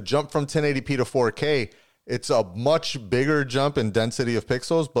the jump from 1080p to 4K. It's a much bigger jump in density of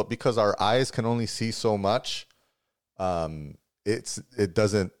pixels, but because our eyes can only see so much, it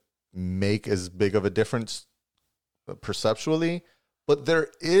doesn't make as big of a difference perceptually. But there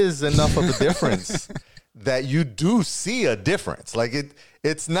is enough of a difference that you do see a difference. Like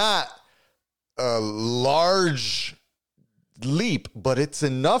it's not a large leap, but it's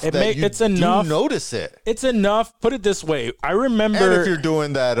enough you do notice it. It's enough. Put it this way. I remember. And if you're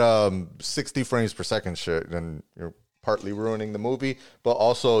doing that 60 frames per second shit, then you're partly ruining the movie, but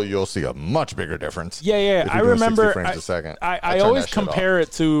also you'll see a much bigger difference. Yeah. if you're I doing remember. 60 frames a second. I always compare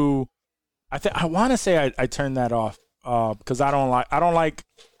it to. I want to say I turned that off because I don't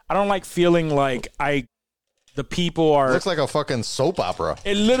like feeling like the people are. It looks like a fucking soap opera.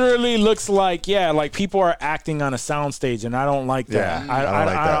 It literally looks like people are acting on a soundstage, and I don't like that. Yeah,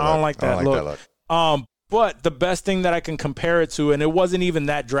 I don't like that look. But the best thing that I can compare it to, and it wasn't even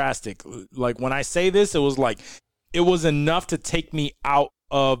that drastic. Like when I say this, it was like it was enough to take me out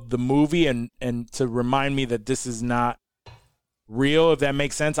of the movie and to remind me that this is not real, if that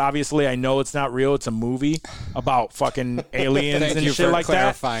makes sense. Obviously, I know it's not real. It's a movie about fucking aliens Thank and you shit for like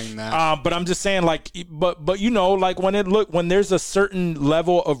clarifying that. But I'm just saying, like, but like when there's a certain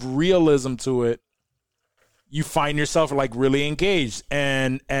level of realism to it, you find yourself like really engaged,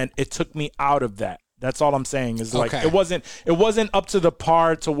 and it took me out of that. That's all I'm saying is like Okay. it wasn't up to the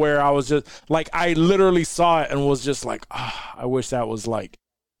par to where I was just like I literally saw it and was just like, I wish that was like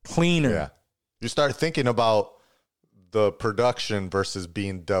cleaner. Yeah. You start thinking about the production versus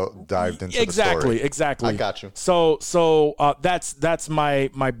being dived into the story. Exactly. I got you. So that's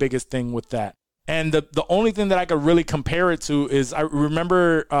my biggest thing with that. And the only thing that I could really compare it to is I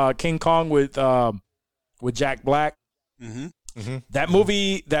remember King Kong with Jack Black. Mm-hmm. That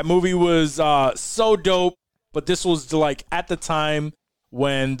movie was so dope, but this was like at the time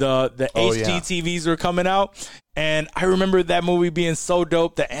when the HD TVs were coming out, and I remember that movie being so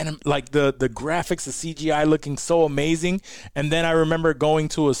dope, the graphics, the CGI looking so amazing, and then I remember going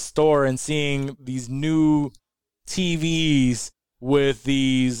to a store and seeing these new TVs with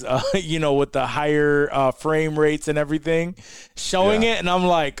these, with the higher frame rates and everything, showing it, and I'm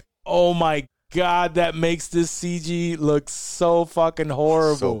like, oh my God, that makes this CG look so fucking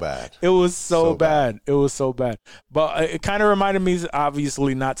horrible. So bad. It was so bad. It was so bad. But it kind of reminded me,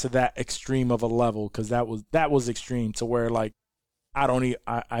 obviously not to that extreme of a level, because that was extreme to where like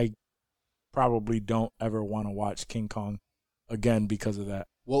I probably don't ever want to watch King Kong again because of that.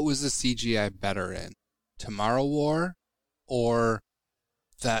 What was the CGI better in? Tomorrow War or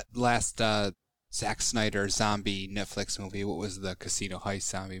that last Zack Snyder zombie Netflix movie? What was the Casino Heist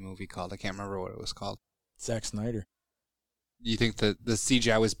zombie movie called? I can't remember what it was called. Zack Snyder. You think the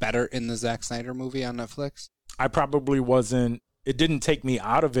CGI was better in the Zack Snyder movie on Netflix? I probably wasn't. It didn't take me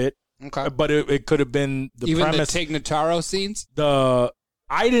out of it. Okay. But it could have been the Even premise. the Tig Notaro scenes?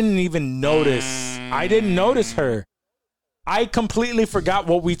 I didn't even notice. I didn't notice her. I completely forgot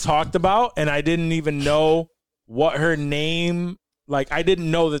what we talked about, and I didn't even know what her name. Like, I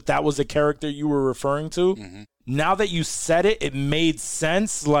didn't know that was the character you were referring to. Mm-hmm. Now that you said it, it made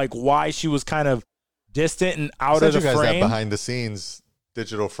sense. Like why she was kind of distant and out of the you guys frame. that behind the scenes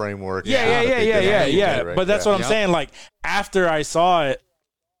digital framework. Yeah. Right? But that's what I'm Yep. saying. Like after I saw it,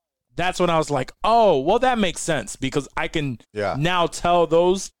 that's when I was like, oh, well, that makes sense because I can now tell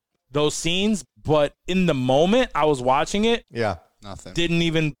those scenes. But in the moment I was watching it, Nothing. didn't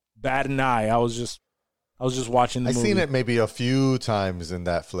even bat an eye. I was just watching the I've movie. seen it maybe a few times in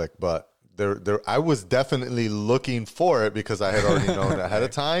that flick, but there I was definitely looking for it because I had already known ahead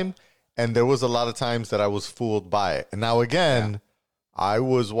of time, and there was a lot of times that I was fooled by it. And now again, I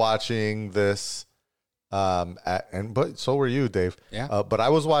was watching this, but so were you, Dave. Yeah. But I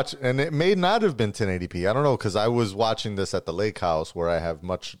was watching, and it may not have been 1080p. I don't know because I was watching this at the lake house where I have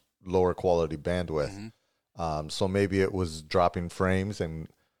much lower quality bandwidth. Mm-hmm. So maybe it was dropping frames and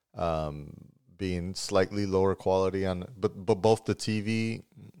being slightly lower quality on, but both the TV,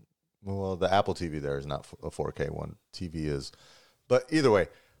 well, the Apple TV there is not a 4K one. TV is, but either way,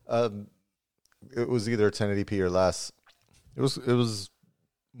 it was either 1080p or less. It was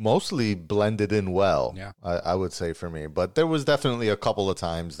mostly blended in well. Yeah. I would say for me, but there was definitely a couple of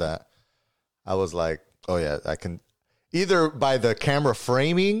times that I was like, oh yeah, I can either by the camera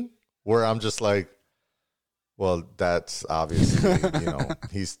framing where I'm just like, well, that's obviously,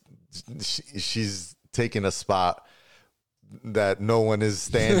 she's taking a spot that no one is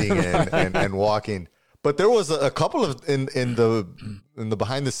standing in and walking. But there was a couple of in the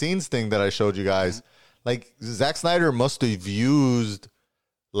behind the scenes thing that I showed you guys. Like Zack Snyder must have used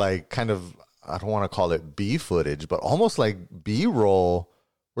like kind of, I don't want to call it B footage, but almost like B-roll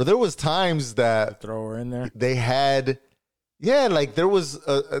where there was times that Throw her in there. they had, like there was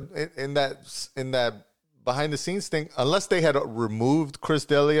in that behind the scenes thing, unless they had removed Chris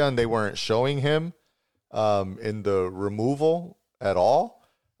D'Elia and they weren't showing him in the removal at all.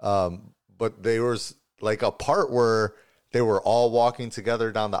 But there was like a part where they were all walking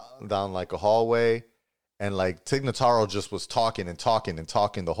together down like a hallway, and like Tig Notaro just was talking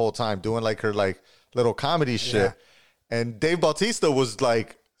the whole time, doing like her like little comedy shit. And Dave Bautista was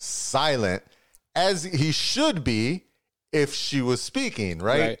like silent, as he should be if she was speaking,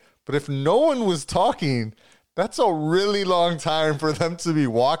 right? But if no one was talking, that's a really long time for them to be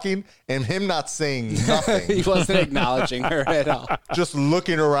walking and him not saying nothing. He wasn't acknowledging her at all. Just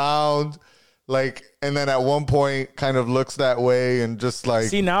looking around, like, and then at one point kind of looks that way and just like,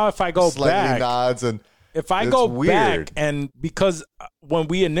 see, now if I go slightly back, nods, and if I it's go weird. back, and because when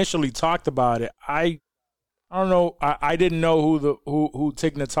we initially talked about it, I don't know, I didn't know who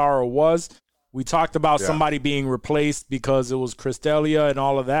Tig Notaro was. We talked about somebody being replaced because it was Chris D'Elia and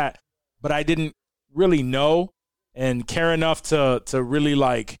all of that, but I didn't really know and care enough to really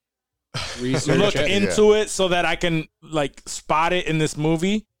like look into it so that I can like spot it in this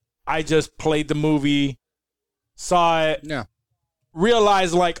movie. I just played the movie, saw it,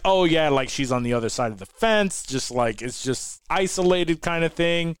 realized like, oh yeah, like she's on the other side of the fence, just like it's just isolated kind of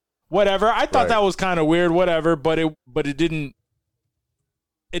thing. Whatever. I thought that was kind of weird, whatever, but it didn't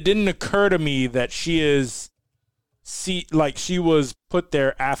occur to me that she was put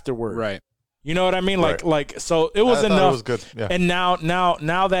there afterward. Right. You know what I mean? Like so it was I thought enough. it was good. Yeah. And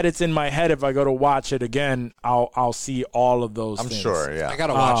now that it's in my head, if I go to watch it again, I'll see all of those I'm things. sure, yeah. I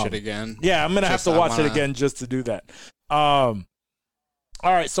gotta watch it again. Yeah, I'm gonna have to watch it again just to do that.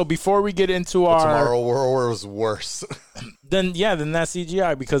 All right, so before we get into our Tomorrow War was worse. then that's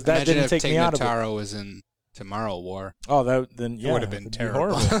CGI because that Imagine didn't if take Tig me out of it. Notaro was in Tomorrow War. Oh, that then yeah, would have been it'd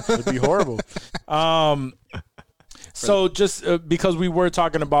terrible. Be horrible. It'd be horrible. So just because we were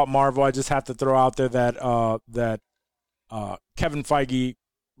talking about Marvel, I just have to throw out there that Kevin Feige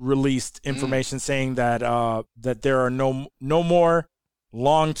released information saying that that there are no more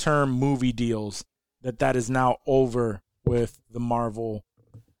long-term movie deals. That is now over with the Marvel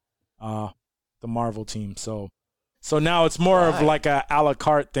team. So now it's more of like a la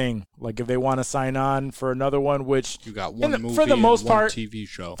carte thing. Like if they want to sign on for another one, which You got one movie for the most and one part, TV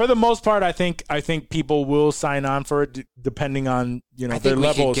show. For the most part, I think people will sign on for it depending on I their think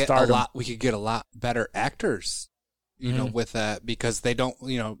level of stardom. we could get a lot better actors, with that because they don't,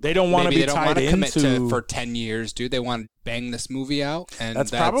 They don't wanna maybe be they don't tied wanna commit into- for 10 years, dude. They want to bang this movie out, and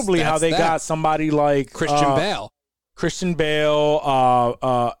That's probably how they got somebody like Christian Bale. Christian Bale,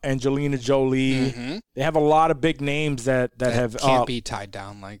 Angelina Jolie. They have a lot of big names that have can't be tied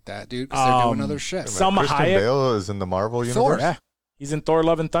down like that, dude, because they're doing other shit. Salma Christian Hayek. Bale is in the Marvel universe. Thor. Yeah, he's in Thor: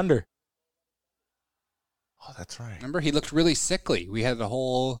 Love and Thunder. Oh, that's right. Remember, he looked really sickly. We had the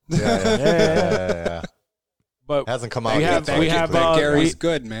whole. Yeah. But Hasn't come out we yet. have we have Gary's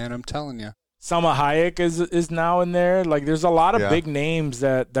good, man. I'm telling you. Salma Hayek is now in there. Like, there's a lot of Yeah. big names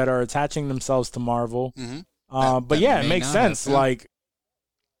that are attaching themselves to Marvel. But that yeah, it may makes not sense. have, yeah. Like,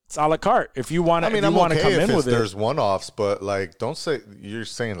 it's a la carte. If you want to, I mean, you I'm want to okay come if in with it. there's one-offs, but like, don't say you're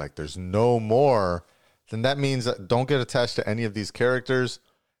saying like there's no more. Then that means that don't get attached to any of these characters.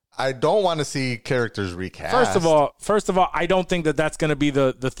 I don't want to see characters recast. First of all, I don't think that that's going to be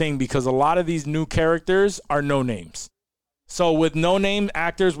the thing because a lot of these new characters are no names. So with no name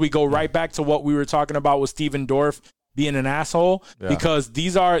actors, we go right back to what we were talking about with Steven Dorff being an asshole because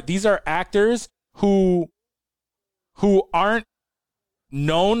these are actors who aren't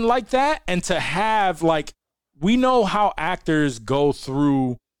known like that, and to have like, we know how actors go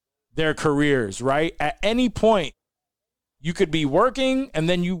through their careers, right? At any point you could be working and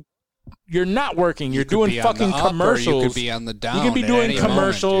then you're not working. You're could doing be on fucking the up or commercials. You could be on the down. You could be at doing any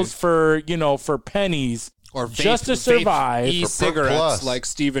commercials moment, for pennies or just to survive. E-cigarettes Plus. like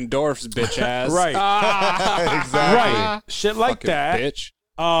Steven Dorff's bitch ass. Right. Exactly. Right. Shit like Fucking that. bitch.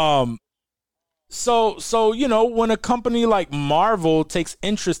 So when a company like Marvel takes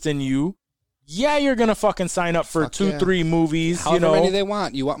interest in you, yeah, you're gonna fucking sign up for Fuck 2-3 yeah. movies. However many they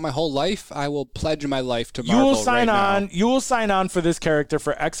want. You want my whole life? I will pledge my life to you Marvel will sign right on. now. You will sign on for this character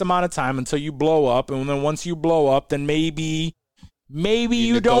for X amount of time until you blow up, and then once you blow up, then maybe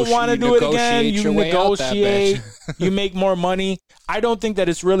you don't want to do it again. negotiate You your way out that negotiate. bitch. You make more money. I don't think that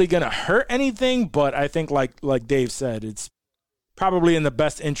it's really gonna hurt anything, but I think like Dave said, it's probably in the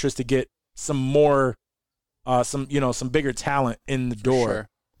best interest to get some more, some bigger talent in the door. Sure.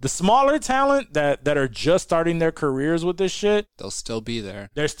 The smaller talent that are just starting their careers with this shit, They'll still be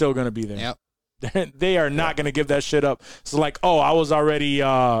there. they're still gonna be there. Yep. They are not gonna give that shit up. So like, oh, I was already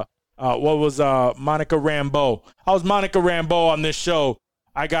what was Monica Rambeau? I was Monica Rambeau on this show.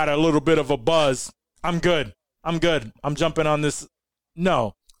 I got a little bit of a buzz. I'm good. I'm jumping on this.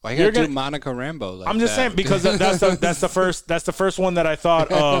 No. Why You're you gotta do gonna- Monica Rambeau like I'm just that? saying because that's the first one that I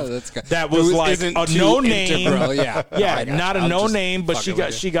thought of That's good. that was It like isn't a too no name. integral, yeah. Yeah, I gotcha. not a I'm no just name, but fucking with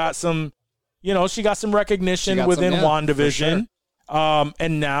you. she got some, she got some recognition She got within some, yeah, WandaVision.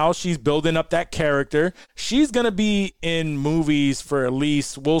 And now she's building up that character. She's gonna be in movies for at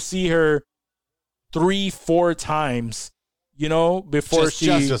least, we'll see her 3-4 times, before Just- she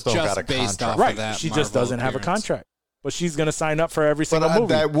just don't got a based contract. off right. of that She just Marvel doesn't have a appearance. contract, but she's gonna sign up for every But single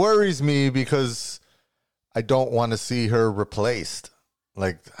movie. that worries me because I don't want to see her replaced.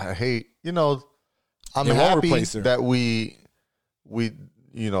 Like, I hate, I'm They won't happy replace her. that we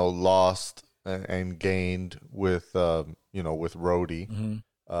lost and gained with, with Rhodey.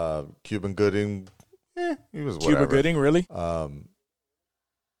 Cuban Gooding, he was whatever. Cuba Gooding, really?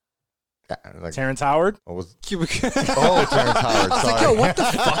 Like, Terrence Howard? what was, Cuba. Terrence Howard, I was like, sorry. yo, what the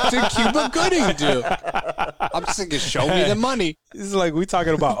fuck did Cuba Gooding do? I'm just thinking, show me the money. This is like we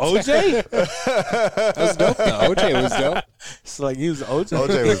talking about OJ. That was dope, though. OJ was dope. It's like he was OJ.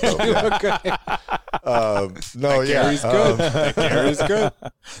 OJ was dope, yeah. No, yeah. Gary's good. Gary's good.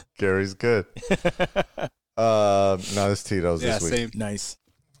 Gary's good. No, it's Tito's Yeah, this week. same. Nice.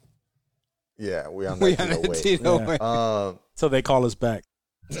 Yeah, we on that We Tito on a wave. Tito Yeah. way. So they call us back.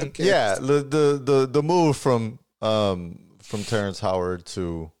 Okay. Yeah, the move from Terrence Howard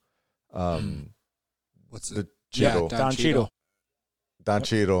to What's the it? Yeah, Cheeto, Don Cheadle. Don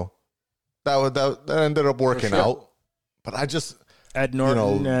Cheadle. That ended up working sure. out, but I just Ed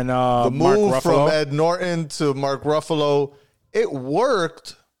Norton and the Mark move Ruffalo. from Ed Norton to Mark Ruffalo, it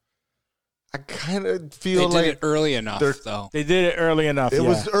worked. I kind of They feel did like it early enough, they're- though. They did it early enough. it yeah.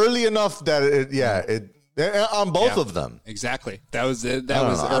 was early enough that it on both Yeah. of them. Exactly. That was it. That I don't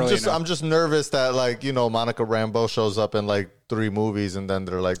was know. early enough. I'm just nervous that Monica Rambeau shows up in like 3 movies and then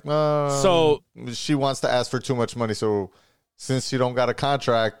they're like, So- she wants to ask for too much money, so since you don't got a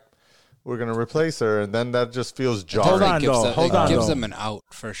contract, we're going to replace her. And then that just feels jarring. Hold on, though. It gives them an out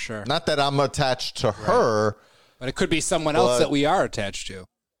for sure. Not that I'm attached to her. But it could be someone else that we are attached to.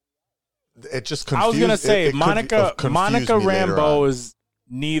 It just I was going to say, Monica Monica Rambeau is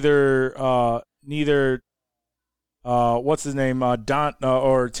neither what's his name, Don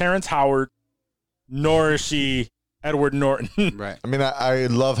or Terrence Howard, nor is she Edward Norton. Right. I mean, I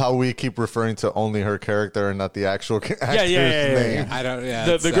love how we keep referring to only her character and not the actual actor's Yeah. name. I don't.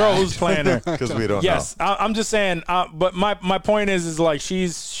 Yeah, the girl who's playing her. Because we don't Yes, I'm just saying. But my point is like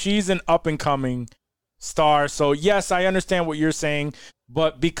she's an up and coming star. So yes, I understand what you're saying.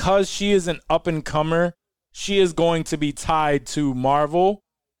 But because she is an up and comer, she is going to be tied to Marvel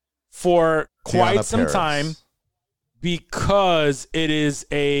for quite Tiana some Paris. time because it is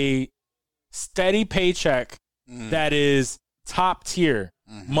a steady paycheck that is top tier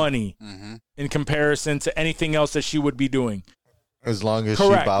money in comparison to anything else that she would be doing. As long as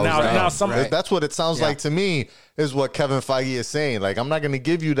Correct. she bows Now- down. now some- Right. That's what it sounds like to me, is what Kevin Feige is saying. Like, I'm not going to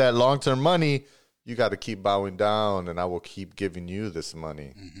give you that long-term money. You got to keep bowing down, and I will keep giving you this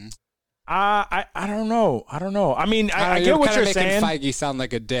money. I don't know. I mean, I get you're what kinda you're saying. making Feige sound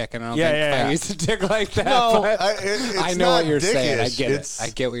like a dick, and I don't Yeah, think Feige's a dick like that. No, but it's I know not what you're saying. I dickish. get It's- it. I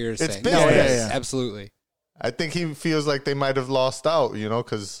get what you're it's saying. No, it business. is Yeah. absolutely. I think he feels like they might have lost out,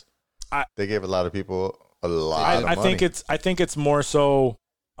 because they gave a lot of people a lot of I money. think it's more so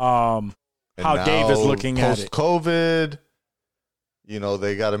And how Dave is now, looking at it. Post-COVID,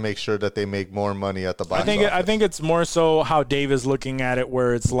 they got to make sure that they make more money at the box office. I think it's more so how Dave is looking at it,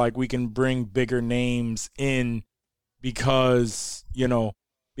 where it's like we can bring bigger names in because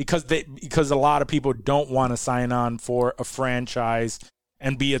a lot of people don't want to sign on for a franchise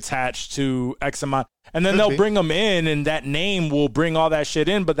and be attached to X amount, and then Could they'll be. bring them in, and that name will bring all that shit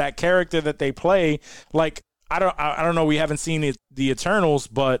in. But that character that they play, like I don't know, we haven't seen the Eternals,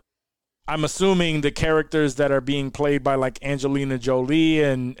 but I'm assuming the characters that are being played by like Angelina Jolie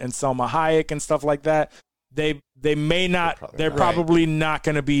and Selma Hayek and stuff like that, they may not. They're probably not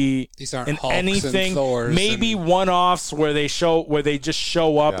going to be These aren't in Hulks and anything. Thors Maybe and- one-offs where they just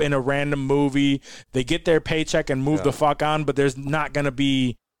show up Yeah. in a random movie. They get their paycheck and move the fuck on. But there's not going to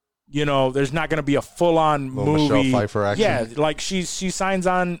be, there's not going to be a full-on Little movie. Michelle Pfeiffer action. Yeah, like she signs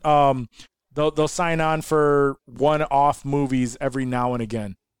on. They'll sign on for one-off movies every now and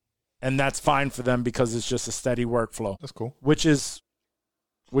again. And that's fine for them because it's just a steady workflow, That's cool. which is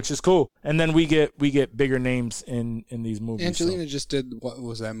cool. And then we get bigger names in these movies. Angelina just did, what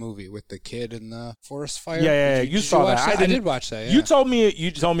was that movie with the kid in the forest fire? Yeah. Did You saw watch that. I did watch that. Yeah. You told me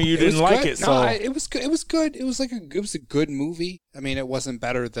you didn't was like good. it. No, So it was good. It was good. It was a good movie. I mean, it wasn't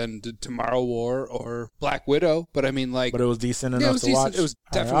better than Tomorrow War or Black Widow, but I mean, like, but it was decent yeah, enough it was to decent. watch. It was All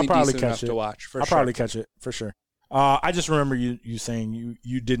right, definitely I'll probably decent catch enough it. to watch. For I'll sure. probably catch it for sure. I just remember you saying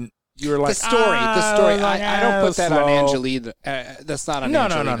you didn't. You were like The story. I don't put that on Angelina. That's not on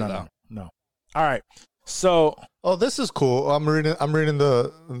Angelina. No. All right. So Oh, this is cool. I'm reading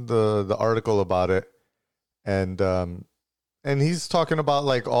the article about it, and he's talking about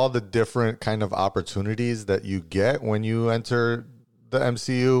like all the different kind of opportunities that you get when you enter the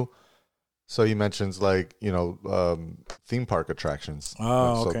MCU. So he mentions like theme park attractions.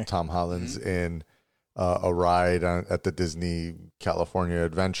 Oh, so okay. Tom Holland's in a ride at the Disney California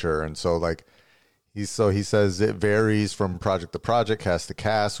Adventure, and so like. He says it varies from project to project, cast to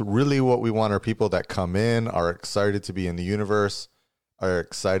cast. Really what we want are people that come in, are excited to be in the universe, are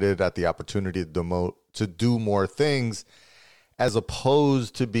excited at the opportunity to do more things, as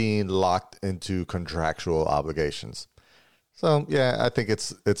opposed to being locked into contractual obligations. So, yeah, I think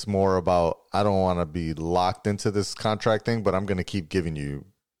it's more about, I don't want to be locked into this contract thing, but I'm going to keep giving you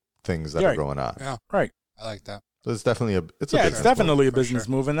things that Yeah. are going on. Yeah, right. I like that. So it's definitely a It's business definitely a for business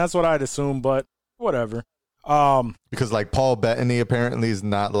sure. move, and that's what I'd assume. But whatever. Because like Paul Bettany apparently is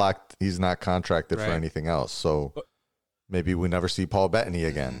not locked. He's not contracted for Right. anything else. So maybe we never see Paul Bettany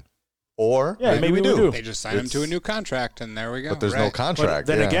again. Or Yeah, maybe we do. They just signed him to a It's- new contract, and there we go. But there's no Right. But contract.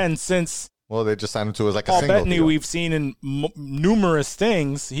 then yeah. again, since Well, they just signed him to as like a Paul single Bettany, deal. we've seen in numerous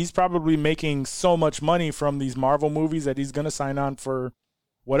things. He's probably making so much money from these Marvel movies that he's going to sign on for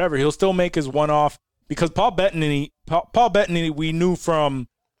whatever. He'll still make his one-off because Paul Bettany, we knew from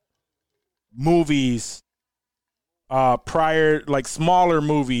movies prior, like smaller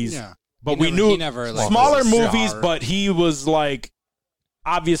movies. Yeah. But He we never- knew he never, like, smaller was a movies, star. but he was like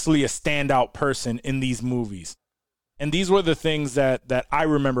obviously a standout person in these movies. And these were the things that I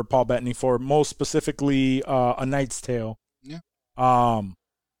remember Paul Bettany for, most specifically A Knight's Tale. Yeah.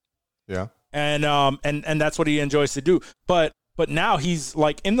 Yeah. And that's what he enjoys to do. But now he's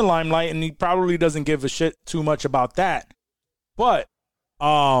like in the limelight, and he probably doesn't give a shit too much about that. But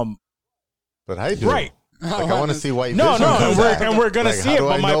But I do. right. Like, I want to see White No, Vision. no, and we're gonna Like, see how it. do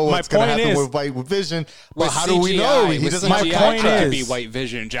But I my know what's gonna point happen is, with White Vision? But With how do we know? CGI, He with doesn't my have CGI, point it could is- be White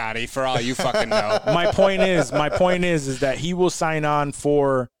Vision, Johnny, for all you fucking know. my point is that he will sign on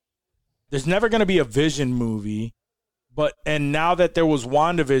for. There's never going to be a Vision movie, and now that there was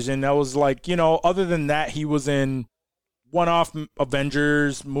WandaVision, that was like, other than that, he was in one-off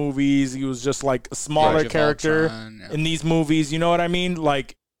Avengers movies. He was just like a smaller Age of character Ultron, yeah. in these movies. You know what I mean?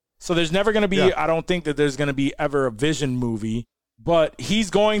 Like, so there's never going to be. Yeah. I don't think that there's going to be ever a Vision movie, but he's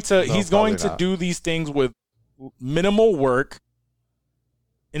going to probably not. do these things with minimal work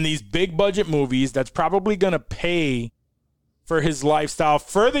in these big budget movies. That's probably going to pay for his lifestyle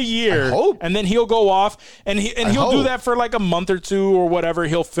for the year, I hope. and then he'll go off and he'll do hope. that for like a month or two or whatever.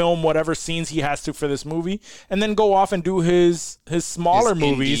 He'll film whatever scenes he has to for this movie, and then go off and do his smaller His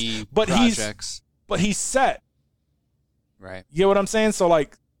movies. indie But projects. he's set. Right. You get what I'm saying? So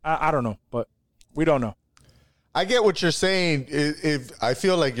like, I don't know, but we don't know. I get what you're saying. If I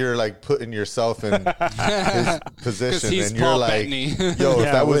feel like you're like putting yourself in his position, he's and you're Paul like, Bettany. "Yo, if Yeah,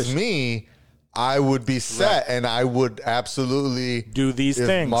 I that was wish. me, I would be set, and I would absolutely Do these if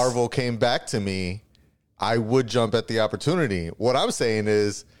things. Marvel came back to me, I would jump at the opportunity. What I'm saying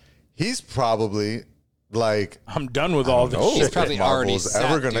is, he's probably like, I'm done with all this "Oh, shit. if probably already Marvel's set,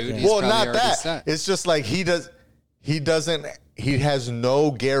 ever gonna." dude. He's Well, probably not already that. set. It's just like he doesn't. He has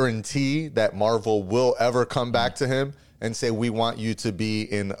no guarantee that Marvel will ever come back to him and say, "We want you to be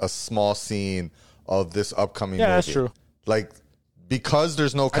in a small scene of this upcoming movie." Yeah, that's true. Like, because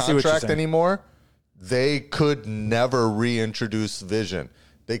there's no I see what you're contract saying. anymore, they could never reintroduce Vision.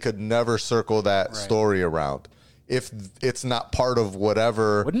 They could never circle that story around. If it's not part of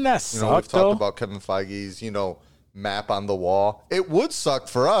whatever. Wouldn't that We've suck, talked though? about Kevin Feige's, map on the wall. It would suck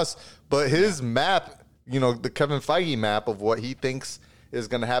for us, but his map, the Kevin Feige map of what he thinks is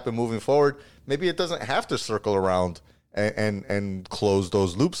going to happen moving forward, maybe it doesn't have to circle around and close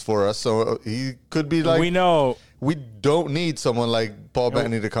those loops for us. So he could be like, We know. we don't need someone like Paul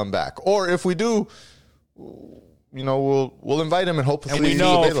Bettany to come back. Or if we do, we'll invite him and hopefully And we he's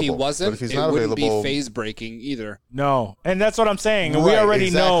know available. If he But wasn't, if he's it not wouldn't available, be phase breaking either. No, and that's what I'm saying. And we Right, already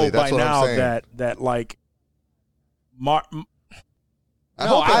exactly. know That's by what I'm now saying. that like, I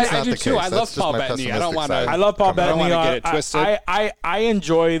No, hope that's I not do the too. case. I That's love just Paul my Bettany. I don't pessimistic wanna- side I love Paul coming out. Bettany. don't wanna get it twisted. I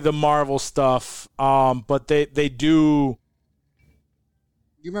enjoy the Marvel stuff, but they do.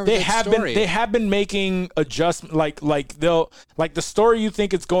 You remember They that have story? been been making adjustments like they'll like the story you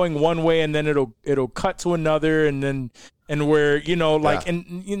think it's going one way and then it'll cut to another and where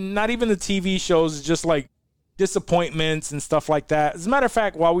and not even the TV shows, just like disappointments and stuff like that. As a matter of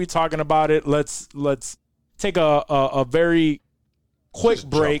fact, while we're talking about it, let's take a very quick Just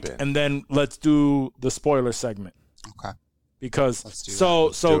jump break in. and then let's do the spoiler segment Okay. because Let's do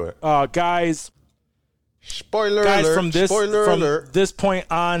do it. guys. Spoiler Guys, alert. from Spoiler alert. this point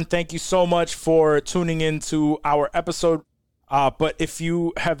on, thank you so much for tuning into our episode. But if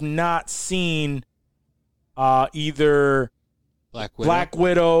you have not seen either Black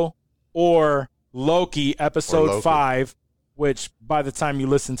Widow. or Loki episode Loki. 5, which by the time you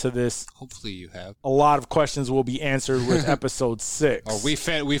listen to this, Hopefully you have. a lot of questions will be answered with episode 6. Or we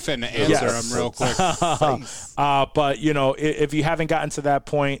finna answer Yes. them real quick. But if you haven't gotten to that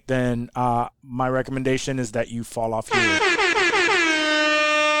point, then my recommendation is that you fall off here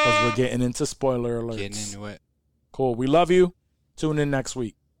because we're getting into spoiler alerts. Getting into it. Cool. We love you. Tune in next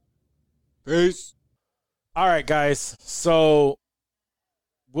week. Peace. All right, guys. So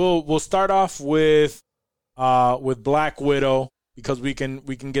we'll start off with Black Widow because we can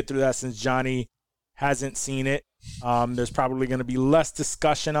get through that since Johnny hasn't seen it. There's probably going to be less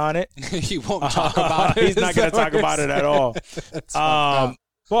discussion on it. He won't talk about it. He's not going to talk about it at all.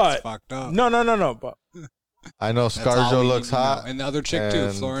 But Fucked up. no. But I know That's all ScarJo we looks need to know. hot. And the other chick too,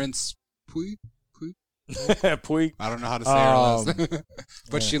 and- Florence Pugh. Puig. I don't know how to say her last,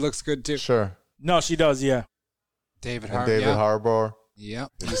 but she looks good too. Sure. No, she does. Yeah. David And Harbour. David Harbour.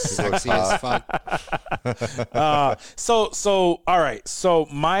 Yep. He's sexy as fuck. So all right. So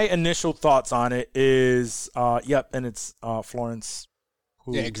my initial thoughts on it is, and it's Florence.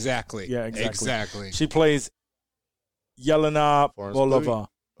 Who, Yeah, exactly. Yeah, exactly. Exactly. She plays Yelena Florence Belova.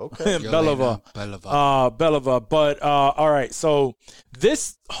 Okay. Belova. Belova. Belova. But all right. So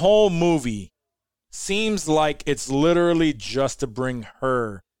this whole movie seems like it's literally just to bring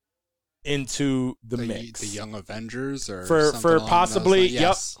her into the mix. The Young Avengers, or for something along possibly those lines.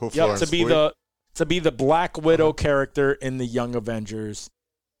 Yes. Who, yep Florence to be the Black Widow character in the Young Avengers.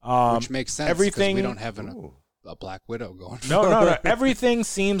 Which makes sense. 'cause everything- we don't have Ooh. a Black Widow going. No. Everything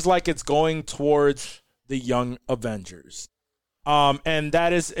seems like it's going towards the Young Avengers. And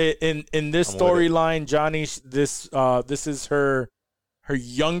that is in this storyline, Johnny. This is her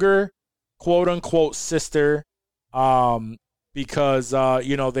younger quote unquote sister, because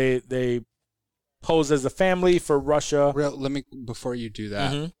they pose as a family for Russia. Let me before you do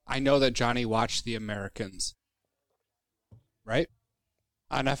that. I know that Johnny watched The Americans, right?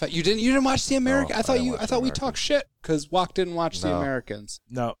 And I thought you didn't watch The Americans. I thought we talked shit because Walk didn't watch The Americans.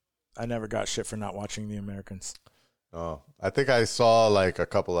 No, I never got shit for not watching The Americans. Oh, I think I saw like a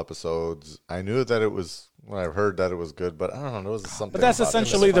couple episodes. I knew that it was. Well, I've heard that it was good, but I don't know. There was something. But that's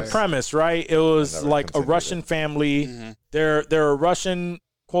essentially the premise, right? It was like a Russian family. Mm-hmm. They're a Russian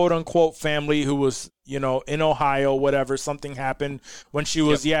quote unquote family who was in Ohio. Whatever, something happened when she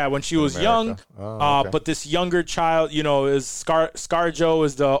was young. Okay. But this younger child, is ScarJo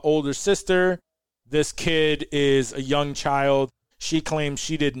is the older sister. This kid is a young child. She claims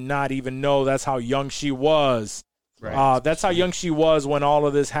she did not even know that's how young she was. Right. That's how young she was when all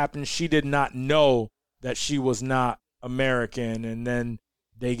of this happened. She did not know that she was not American, and then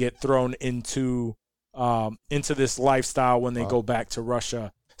they get thrown into this lifestyle when they go back to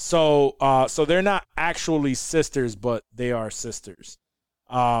Russia. So they're not actually sisters, but they are sisters.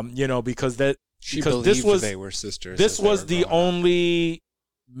 Because they were sisters. This was the only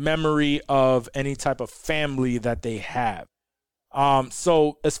memory of any type of family that they have.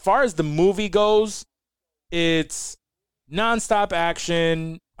 So as far as the movie goes, it's nonstop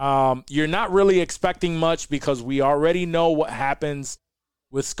action. You're not really expecting much because we already know what happens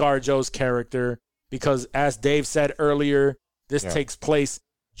with ScarJo's character. Because as Dave said earlier, this takes place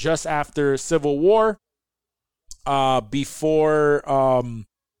just after Civil War, before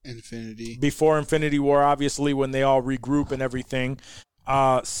Infinity War, obviously, when they all regroup and everything.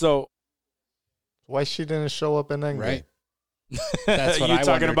 So why she didn't show up in Endgame? Right. That's what you I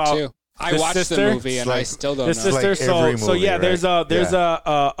talking about too. I watched sister? the movie and I still don't know. The sister, there's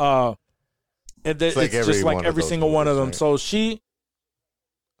it's just like every single one of them. Right? So she,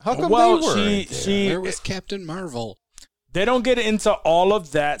 how come they where was Captain Marvel? They don't get into all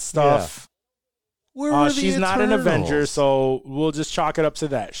of that stuff. Yeah. Where were the she's not an Avenger, so we'll just chalk it up to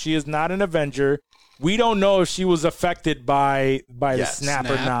that. She is not an Avenger. We don't know if she was affected by the snap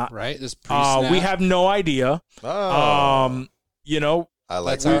or not. Right? This pre-snap. We have no idea. Oh. I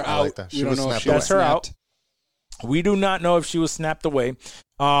like that. I like that. We don't know if she that's her snapped. Out. We do not know if she was snapped away.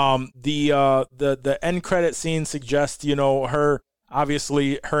 The end credit scene suggests, her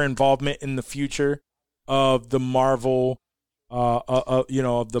involvement in the future of the Marvel, of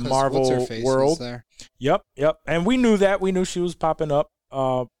the Marvel world. There. Yep. And we knew that. We knew she was popping up.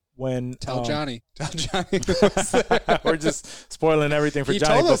 When Tell Johnny. We're just spoiling everything for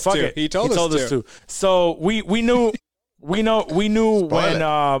Johnny. But fuck it. He told us to. So we knew. We knew when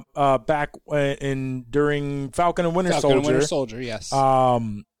back during Falcon and Winter Soldier. Yes.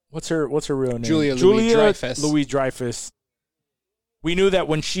 What's her real name? Julia Louis-Dreyfus. We knew that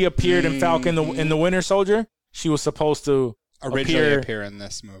when she appeared in Falcon in the Winter Soldier, she was supposed to originally appear in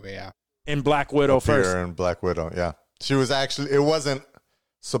this movie. Yeah. In Black Widow first. In Black Widow. Yeah. She was actually. It wasn't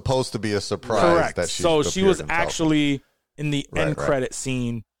supposed to be a surprise. Correct. That she. So she was actually in the end credit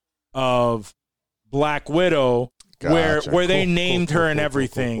scene of Black Widow. Gotcha. Where they named her and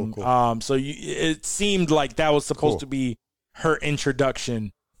everything. Cool. So it seemed like that was supposed to be her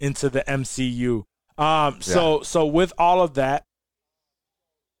introduction into the MCU. So with all of that,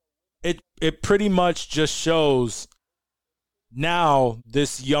 it pretty much just shows now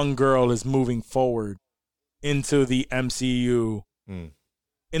this young girl is moving forward into the MCU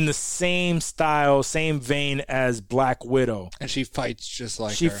in the same style, same vein as Black Widow. And she fights just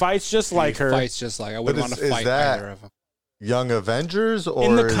like her. She fights just like her. I wouldn't want to fight either of them. Young Avengers, or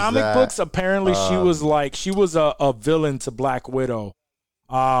in the comic books, apparently she was a villain to Black Widow.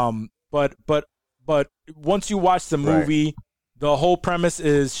 But once you watch the movie, the whole premise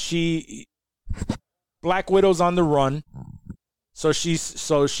is Black Widow's on the run. So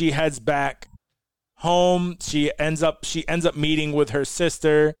she heads back home. She ends up meeting with her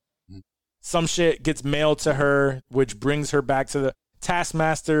sister. Some shit gets mailed to her, which brings her back to the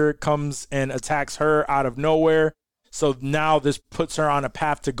Taskmaster comes and attacks her out of nowhere. So now this puts her on a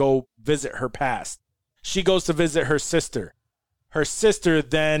path to go visit her past. She goes to visit her sister. Her sister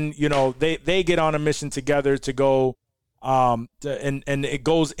then, they get on a mission together to go, and it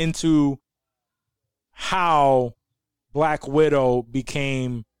goes into how Black Widow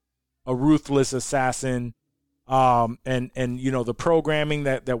became a ruthless assassin, and the programming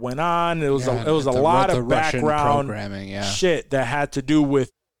that went on. It was a lot of background shit that had to do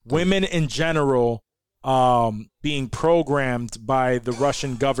with women in general being programmed by the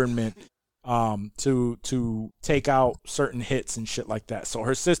Russian government to take out certain hits and shit like that. So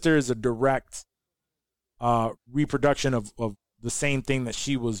her sister is a direct reproduction of the same thing that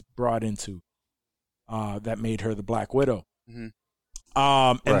she was brought into, that made her the Black Widow. Mm-hmm.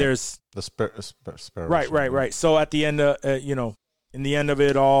 And Right. there's The sparrow. right. So at the end of in the end of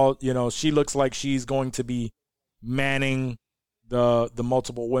it all, she looks like she's going to be manning the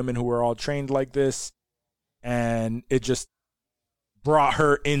multiple women who are all trained like this, and it just brought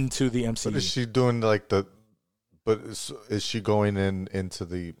her into the MCU. But is she doing like the? But is she going into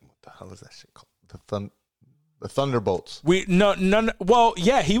the? What the hell is that shit called? The Thunderbolts. Well,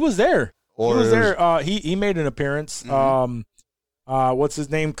 yeah, he was there. Or he was is- there. He made an appearance. Mhm. What's his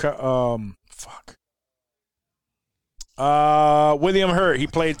name? William Hurt. He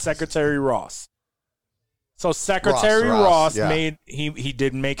played Secretary Ross. So Secretary Ross yeah. made he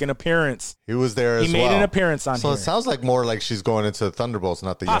did make an appearance. He was there as He well. made an appearance on So here. it sounds like more like she's going into Thunderbolts,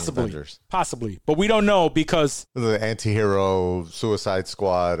 not the Young Avengers. Possibly, but we don't know because The anti-hero Suicide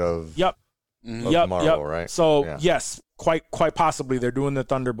Squad of yep, Marvel, right? So Yeah. yes, quite possibly they're doing the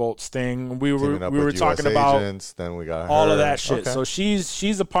Thunderbolts thing. We Teaming up were with talking US about agents, then we got all her. of that shit. Okay. So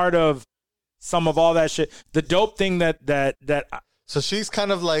she's a part of some of all that shit. The dope thing that So she's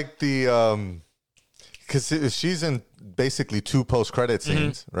kind of like the because she's in basically 2 post-credit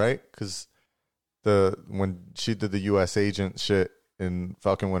scenes, right? Because when she did the U.S. agent shit in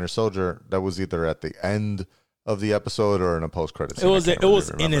Falcon Winter Soldier, that was either at the end of the episode or in a post-credit scene. it was I can't it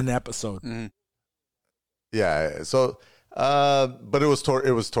was really in remember. an episode. Yeah. So, but it was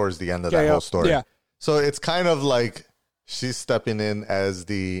towards the end of that Yeah, whole story. yeah. So it's kind of like she's stepping in as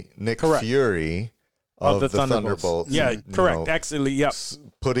the Nick Correct. Fury of the Thunderbolts. Yeah, you correct. know, Actually, yep.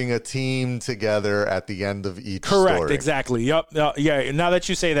 putting a team together at the end of each Correct, story. exactly. Yep. Yeah, now that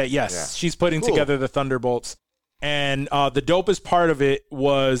you say that, yes, Yeah. she's putting Cool. together the Thunderbolts. And the dopest part of it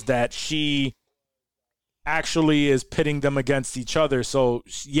was that she actually is pitting them against each other. So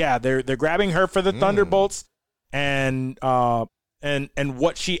yeah, they're grabbing her for the Thunderbolts, and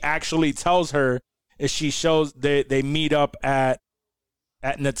what she actually tells her is she shows they meet up at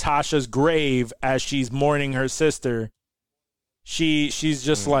Natasha's grave as she's mourning her sister. She's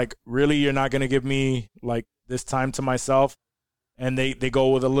just like, really, you're not gonna give me like this time to myself? And they go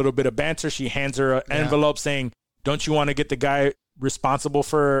with a little bit of banter. She hands her an envelope saying, don't you want to get the guy responsible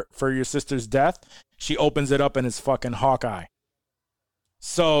for your sister's death? She opens it up and it's fucking Hawkeye.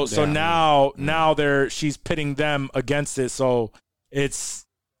 So now she's pitting them against it. So it's,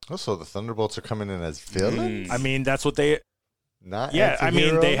 Oh, so the Thunderbolts are coming in as villains? I mean, that's what they, Not yeah, I mean,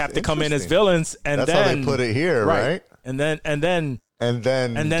 they anti-heroes? have to come in as Interesting. villains, and That's then how they put it here, right? And then And then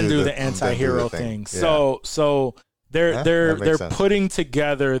do the anti-hero thing. Yeah. So they're Yeah, they're that makes they're sense. putting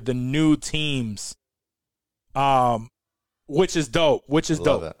together the new teams, which is dope.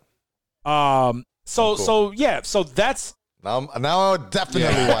 Love it. So Cool. so that's Now I'm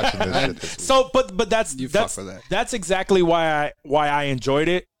definitely watching this shit this week. so but that's You fuck that's with that. that's exactly why I enjoyed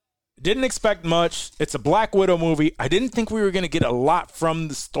it. Didn't expect much. It's a Black Widow movie. I didn't think we were going to get a lot from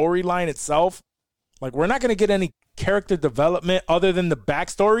the storyline itself. Like, we're not going to get any character development other than the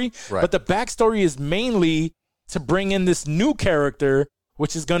backstory. Right. But the backstory is mainly to bring in this new character,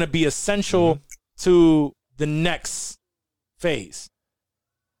 which is going to be essential to the next phase.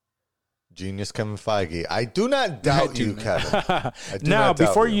 Genius Kevin Feige. I do not doubt you, Kevin. I do Now, not doubt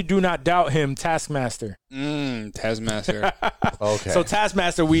before you. you do not doubt him, Taskmaster. Taskmaster. Okay. So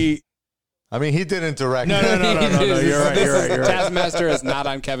Taskmaster, I mean, he didn't direct No, it. you're right, you're right. Taskmaster is not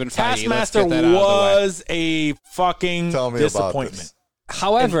on Kevin Feige. Let's Taskmaster get that out of the way. was a fucking Tell me disappointment. about this.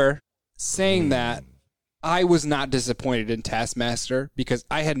 However, saying that, I was not disappointed in Taskmaster because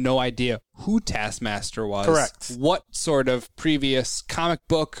I had no idea who Taskmaster was. Correct. What sort of previous comic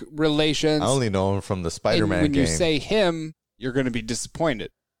book relations. I only know him from the and Spider-Man when game. you say him, you're going to be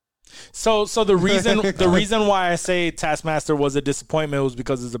disappointed. So the reason why I say Taskmaster was a disappointment was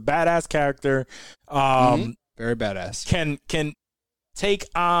because it's a badass character. Very badass. Can take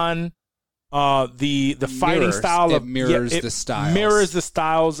on the fighting style of mirrors it the styles. mirrors the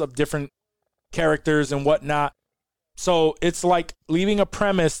styles of different characters and whatnot. So it's like leaving a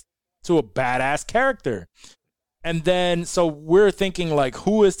premise to a badass character. And then so we're thinking like,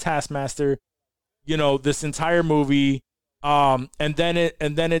 who is Taskmaster? You know, this entire movie. And then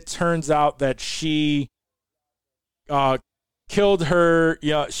it turns out that she killed her.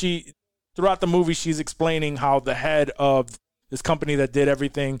 Yeah, she throughout the movie she's explaining how the head of this company that did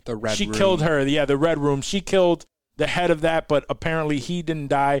everything, The Red she Room. killed her. Yeah, the Red Room. She killed the head of that, but apparently he didn't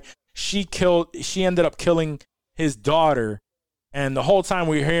die. She ended up killing his daughter, and the whole time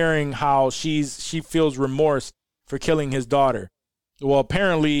we're hearing how she feels remorse for killing his daughter. Well,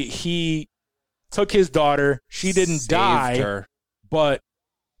 apparently he took his daughter. She didn't Saved die, her. but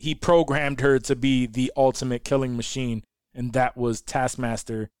he programmed her to be the ultimate killing machine, and that was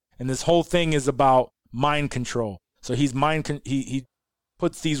Taskmaster. And this whole thing is about mind control. So he's he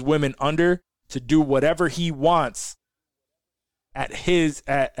puts these women under to do whatever he wants at his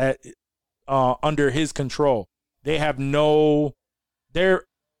under his control. They're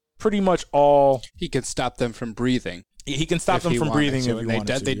pretty much all. He can stop them from breathing. He can stop them from breathing if he wanted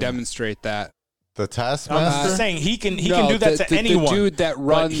to. They yeah. demonstrate that. The I'm Taskmaster. just saying he can do that to anyone. The dude that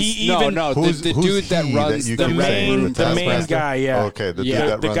runs. Who's the dude that he runs that you the keep saying? main. the main Taskmaster? guy. Yeah. Okay. The Yeah.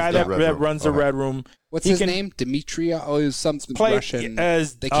 dude The guy that runs the Okay. Red Room. What's He his can name? Demetria? Oh, it was something Play Russian.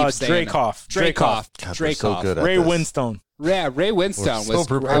 as They keep saying Dreykov. Dreykov. God, they're so Dreykov. good at Ray this. Winstone. Yeah, Ray Winstone We're so was.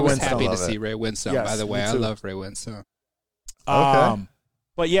 prepared I was with happy all to of see it. Ray Winstone. Yes, by the way, me I too. love Ray Winstone. Okay.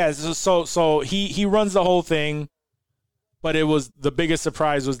 But yeah, so he runs the whole thing. But it was the biggest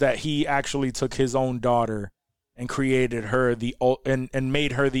surprise was that he actually took his own daughter and created her and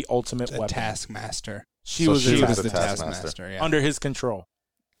made her the ultimate The weapon. Taskmaster. She So was she the was the Taskmaster. Taskmaster. Yeah. under his control.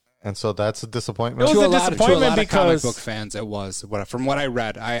 And so that's a disappointment. It was to a a lot disappointment of comic because book fans, it was. From what I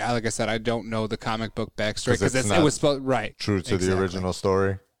read, I like I said, I don't know the comic book backstory 'Cause because it's it not was supposed right. True to the Exactly. original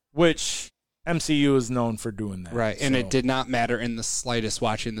story. which MCU is known for doing that. Right, and So- it did not matter in the slightest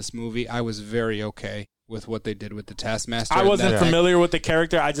watching this movie. I was very okay with what they did with the Taskmaster. I wasn't That- familiar with the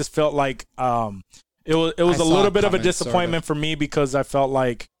character. I just felt like it was I a saw little it bit of a coming, disappointment for me because I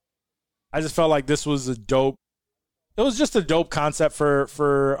just felt like this was a dope. It was just a dope concept for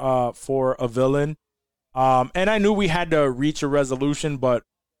a villain, and I knew we had to reach a resolution, but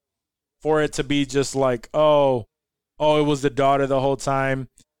for it to be just like it was the daughter the whole time,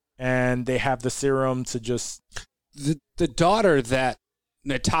 and they have the serum to just the daughter that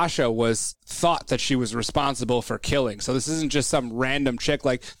Natasha was thought that she was responsible for killing. So this isn't just some random chick.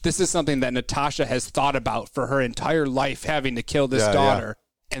 Like, this is something that Natasha has thought about for her entire life, having to kill this Yeah, daughter.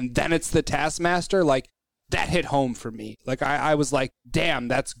 And then it's the Taskmaster. Like, that hit home for me. Like, I was like, damn,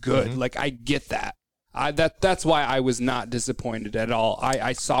 that's good. Like, I get that. That's why I was not disappointed at all.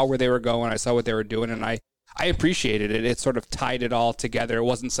 I saw where they were going. I saw what they were doing, and I appreciated it. It sort of tied it all together. It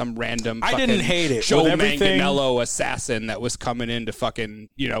wasn't some random I didn't hate it. Joe With everything- Manganiello assassin that was coming in to fucking,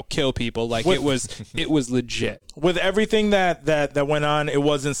 kill people. Like, it was legit. with everything that went on, it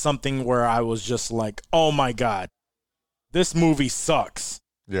wasn't something where I was just like, oh my God, this movie sucks.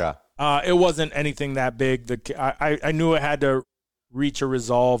 Yeah. It wasn't anything that big. I knew it had to reach a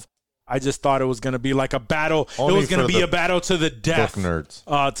resolve. I just thought it was going to be like a battle. Only it was going for to be the a battle to the death Book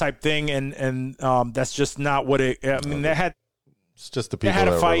nerds. type thing. And that's just not what it, I mean, they had It's just the they people had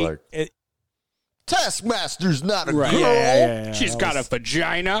that a fight. were like, Taskmaster's not a Right. girl. Yeah. She's That got was- a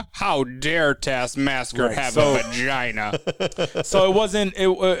vagina. How dare Taskmaster Right, have so- a vagina? So it wasn't,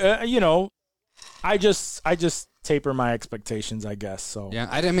 I just taper my expectations, I guess. So Yeah,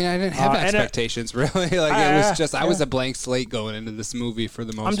 I didn't have and expectations really. Like, it was just, I was a blank slate going into this movie for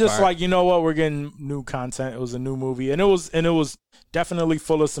the most part. I'm just like, you know what? We're getting new content. It was a new movie, and it was definitely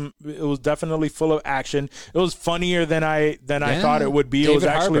full of action. It was funnier than I thought it would be. It was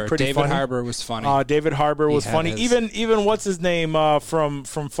actually pretty David funny. Harbour was funny. David Harbour was had funny. his- Even what's his name from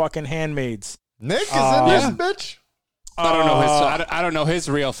fucking Handmaids. Nick is in this Yeah. bitch? I don't know his. I don't know his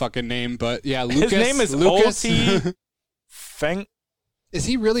real fucking name, but yeah, Lucas. His name is Lucas. O.T. Feng. Is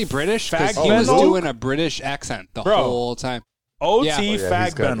he really British? Because he Fag was Bendel? doing a British accent the Bro. whole time. O.T. Yeah. Oh, yeah,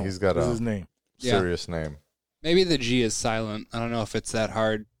 Fagbennel he's got is a- his name. Yeah. Serious name. Maybe the G is silent. I don't know if it's that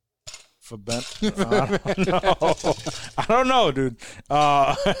hard. For Ben, I don't know. I don't know, dude.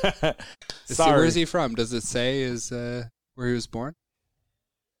 Sorry. Where is he from? Does it say where he was born?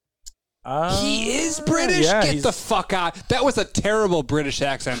 He is British? Yeah, Get he's- the fuck out. That was a terrible British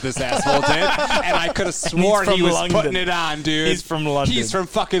accent this asshole did. And I could have sworn from he was London. putting it on, dude. He's from London. He's from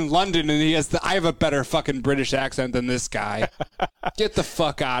fucking London, and he has I have a better fucking British accent than this guy. Get the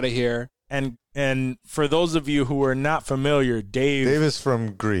fuck out of here. And for those of you who are not familiar, Dave Davis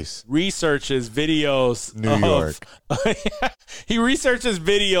from Greece. researches videos New of, York. he researches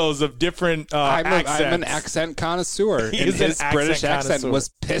videos of different accents. I'm an accent connoisseur. He and is an his accent British accent connoisseur. was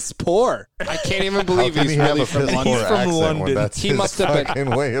piss poor. I can't even How believe can he's he have really a from piss London. poor He's from accent London. when that's He his must have been- fucking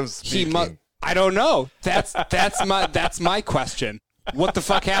way of He speaking? I don't know. That's my question. What the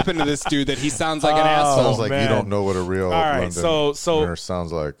fuck happened to this dude that he sounds like an asshole? Sounds like man. you don't know what a real right, London so- nurse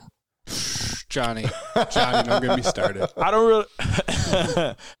sounds like. Johnny, don't get me started. I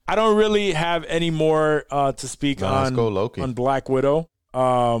don't really have any more to speak No, let's on go Loki. on Black Widow.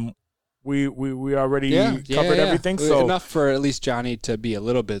 We already covered everything. So enough for at least Johnny to be a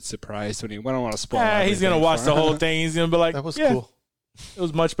little bit surprised when he. I don't want to spoil. he's gonna everything watch for the him. whole thing. He's gonna be like, That was yeah, cool. It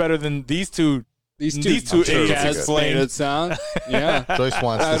was much better than these two These These two two idiots idiots explain. made it sound. Yeah. Joyce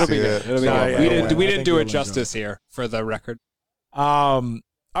wants to It'll see be good. it. It'll be No, good. yeah, We don't didn't worry. I do think it you'll enjoy justice here, for the record. All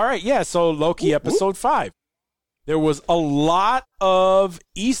right, yeah. So Loki episode 5. There was a lot of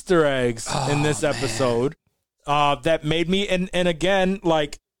Easter eggs in this episode that made me, and again,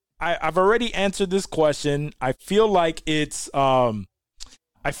 like I've already answered this question. I feel like it's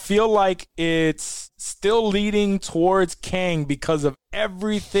still leading towards Kang because of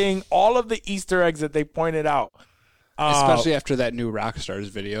everything, all of the Easter eggs that they pointed out. Especially after that new Rockstars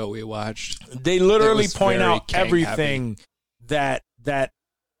video we watched. They literally was point very out Kang everything that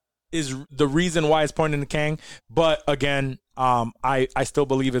is the reason why it's pointing to Kang. But again, I still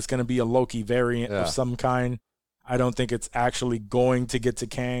believe it's going to be a Loki variant of some kind. I don't think it's actually going to get to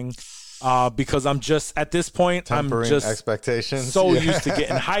Kang because I'm just at this point Tempering I'm just expectations. so used to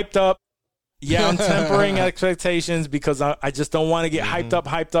getting hyped up. Yeah, I'm tempering expectations because I just don't want to get hyped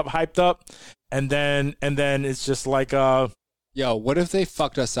up, and then it's just like Yo, what if they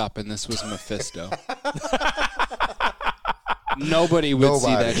fucked us up and this was Mephisto? Nobody would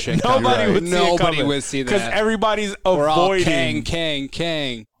see that shit. Nobody would see it Nobody coming. would see that. Because everybody's We're all avoiding.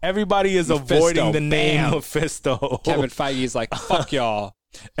 Kang. Everybody is Mephisto, avoiding the name bam. Mephisto. Kevin Feige's like, fuck y'all.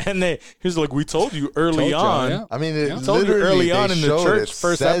 And he's like, we told you early Told on. y'all, yeah. I mean, it Told you literally early on they in the showed church it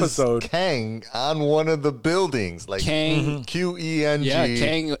first says episode. Kang on one of the buildings, like Kang. QENG. Yeah,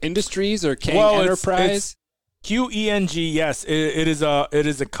 Kang Industries or Kang Well, Enterprise. it's QENG. Yes, it is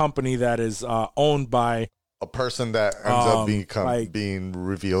a company that is owned by. A person that ends up like- being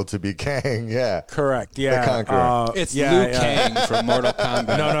revealed to be Kang. Yeah, Correct. Yeah. Conqueror. It's yeah, Liu yeah. Kang from Mortal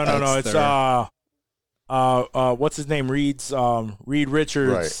Kombat. No. That's It's their- what's his name? Reed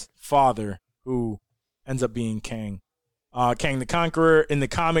Richards' father, who ends up being Kang. Kang the Conqueror in the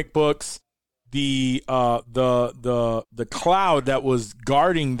comic books. The cloud that was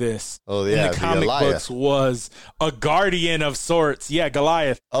guarding this Oh, in yeah, the the comic Goliath. books was a guardian of sorts. Yeah,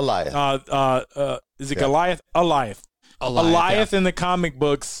 Goliath. Elias. Is it Goliath? Goliath in the comic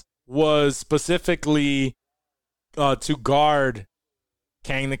books was specifically to guard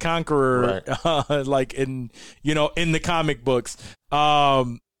Kang the Conqueror, like in the comic books.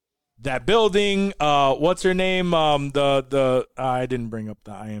 That building, what's her name? I didn't bring up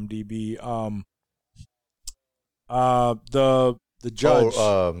the IMDb. The judge.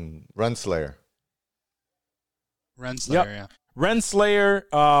 Renslayer. Renslayer, Yep. yeah. Renslayer.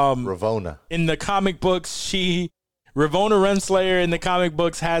 Ravonna. In the comic books, Ravonna Renslayer in the comic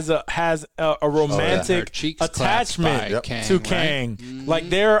books has a Her romantic cheeks attachment clasped by to Kang, Kang. right? Like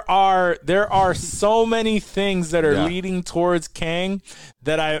there are so many things that are Yeah. leading towards Kang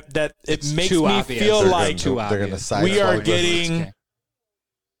that It's it makes too me obvious. feel They're like too they're going to obvious. side we are swipe this. getting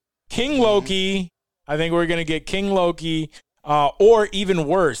King Loki. I think we're gonna get King Loki. Or even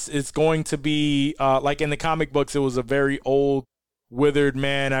worse, it's going to be like in the comic books. It was a very old, withered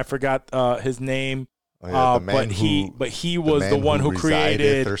man. I forgot his name. Oh, yeah, the man but he was the one who resided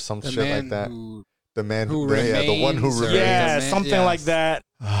created. or some The shit man like that. who- The man who the one who remains, or- remains. Yeah, man, something yes. like that.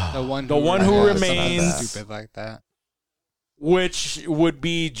 The one The one who something remains. stupid like that. Which would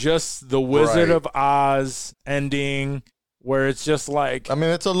be just the Wizard Right. of Oz ending, where it's just like, I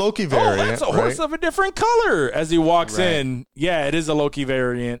mean, it's a Loki oh, variant. that's a horse right? of a different color as he walks Right. in. Yeah, it is a Loki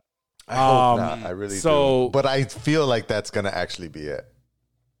variant. I hope not. I really so- do. But I feel like that's going to actually be it.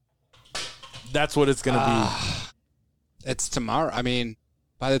 That's what it's going to It's tomorrow. I mean,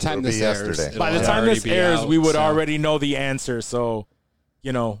 by the time It'll this be airs, yesterday. it'll be. By the time already this be airs, out, we would so- already know the answer. So,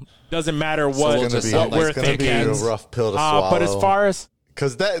 doesn't matter we'll what just what let we're it It's going to be a thinking. rough pill to swallow. But as far as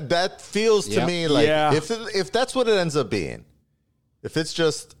Because that feels to Yep. me like Yeah. if that's what it ends up being, if it's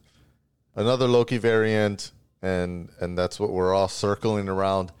just another Loki variant and that's what we're all circling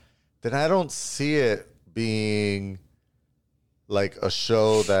around, then I don't see it being like a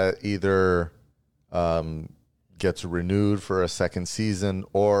show that either gets renewed for a second season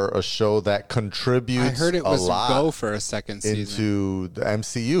or a show that contributes I heard it was a lot go for a second season. into the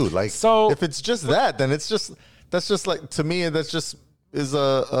MCU. Like, So- if it's just that, then that's just like, to me, that's just is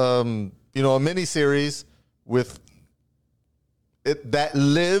a a mini series with it that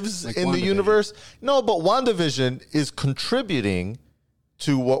lives Like in the WandaVision. universe. No, but WandaVision is contributing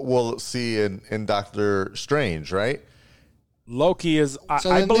to what we'll see in Doctor Strange, right? Loki is,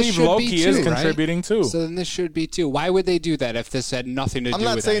 So I then this believe should be Loki is too, right? contributing too. So then this should be too. Why would they do that if this had nothing to do I'm with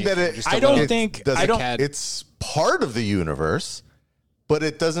not saying that anything? it. Just a I don't little- think- doesn't- I don't- It's part of the universe, but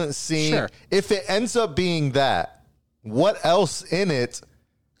it doesn't seem. Sure. If it ends up being that, what else in it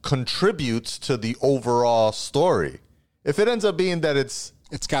contributes to the overall story? If it ends up being that it's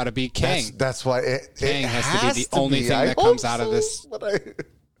It's got to be Kang. that's why Kang it has to be the to only thing I that hope comes out of so, this. but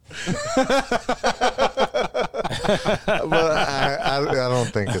But I don't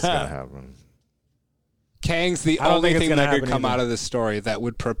think it's gonna happen. Kang's the I don't only think it's thing gonna that could happen come either. out of this story that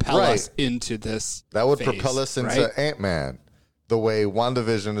would propel Right. us into this. That would phase, propel us into right? Ant-Man, the way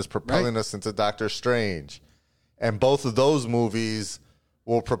WandaVision is propelling us into Doctor Strange. And both of those movies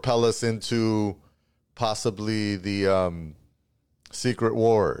will propel us into possibly the Secret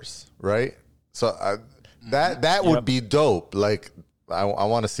Wars, right? So that would be dope. Like, I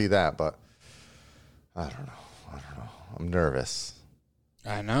want to see that, but I don't know. I'm nervous.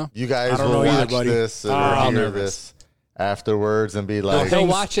 I know. You guys don't will know either, watch buddy. this We're or all hear nervous. this afterwards and be No, like, he'll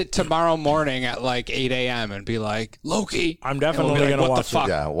watch it tomorrow morning at like 8 a.m. and be like, Loki. I'm And definitely we'll be like, gonna what watch the fuck?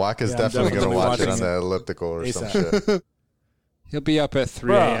 yeah, Walk is Yeah, I'm definitely going to definitely watch it on watching the elliptical or some ASAP. shit. He'll be up at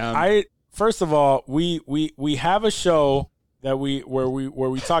 3 Bruh, a.m. First of all, we have a show that where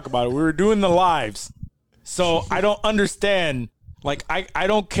we talk about it. We were doing the lives, so I don't understand. Like I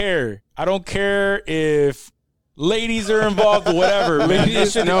don't care. I don't care if ladies are involved or whatever. Man.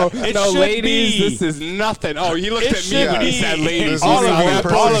 It should, it should ladies, be. this is nothing. Oh, he looked It at me should when he be. said There's ladies. all only of one you,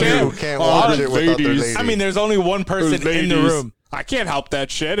 person all of who you. can't All watch the it with other ladies. ladies. I mean, there's only one person in the room. I can't help that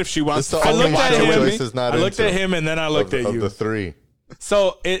shit if she wants It's the to. I only looked at one him. Joyce is not I looked into at him, and then I looked at of you. the three.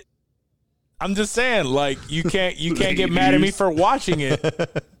 So I'm just saying, like you can't get mad at me for watching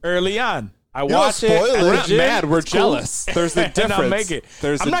it early on. I watch it. spoil at it. the We're not gym, mad, we're it's cool, jealous. There's a and I'll difference. make it.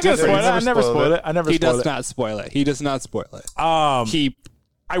 There's I'm a not gonna spoil difference. it. I never spoil it. I never He spoil does it. not spoil it. He does not spoil it. He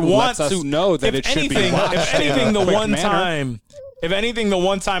I want lets us to know that if it should be anything, watched If in anything, a the quick one manner. time, if anything, the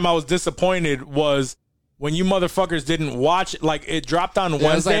one time I was disappointed was when you motherfuckers didn't watch it. Like it dropped on it was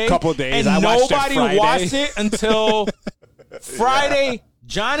like Wednesday, a couple days. and I watched it nobody Friday. watched it until Friday.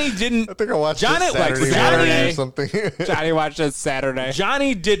 Johnny didn't. I think I watched Johnny, it like, Saturday Saturday- morning or something. Johnny watched it Saturday.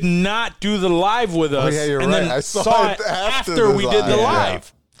 Johnny did not do the live with us. yeah, you're and right. then I saw it after the we did the live.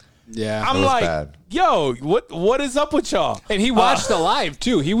 live. Yeah. I'm was like, bad. yo, what is up with y'all? And he watched the live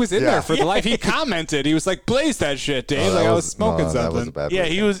too. He was in Yeah. there for the live. He commented. He was like, "Blaze that shit, Dave." Oh, like that I was smoking no, something. That was a bad Yeah,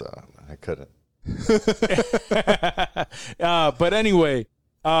 weekend, he was- so I couldn't. But anyway,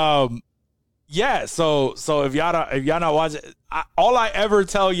 yeah. So if y'all not watch it, all I ever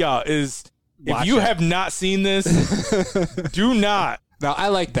tell y'all is Watch if you it. have not seen this, do not I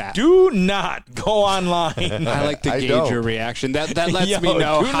like that. go online. I like to I gauge don't. your reaction. That lets Yo, me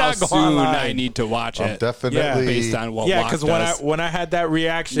know do how not go soon online. I need to watch I'm it. definitely based on what Yeah, Walk because does. when I had that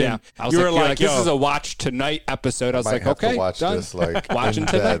reaction, Yeah, I was you like, were you're like, this yo, is a watch tonight episode. I was might like, have okay, to watch done. this like Watching in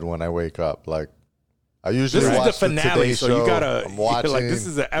tonight. bed when I wake up. Like I usually this is watch the finale, Today so Show. you gotta I'm watching like this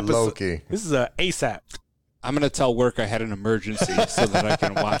is an episode. Loki. This is a ASAP. I'm gonna tell work I had an emergency so that I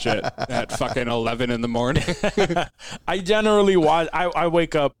can watch it at fucking 11 in the morning. I generally watch. I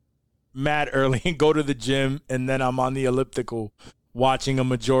wake up mad early and go to the gym, and then I'm on the elliptical watching a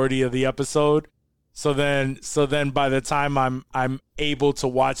majority of the episode. So then by the time I'm able to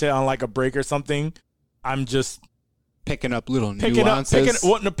watch it on like a break or something, I'm just Picking up little picking nuances.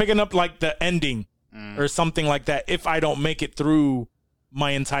 picking up like the ending or something like that. If I don't make it through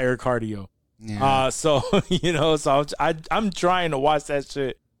my entire cardio. Yeah. So so I'm trying to watch that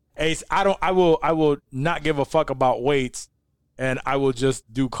shit. Ace, I will not give a fuck about weights, and I will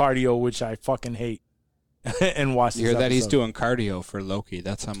just do cardio, which I fucking hate, and watch. You hear this that he's episode. doing cardio for Loki.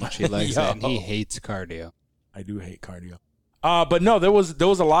 That's how much he likes Yo. it. And he hates cardio. I do hate cardio. But no, there was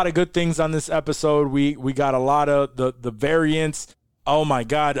a lot of good things on this episode. We got a lot of the variants. Oh my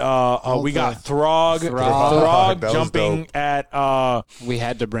god. We got Throg That was jumping dope. at We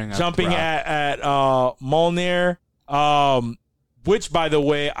had to bring up jumping Brock. at Mjolnir. Which, by the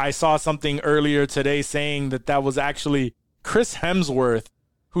way, I saw something earlier today saying that was actually Chris Hemsworth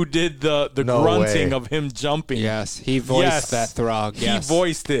who did the No grunting way. of him jumping. Yes, he voiced Yes. that Throg. Yes. He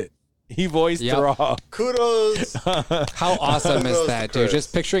voiced it. He voiced Yep. Throg. Kudos. How awesome is Kudos that, to dude? Chris.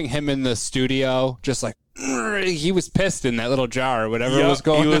 Just picturing him in the studio, just like he was pissed in that little jar or whatever Yep, was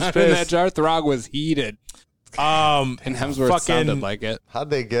going he was on in pissed. that jar. Throg was heated, and Hemsworth fucking- sounded like it. How'd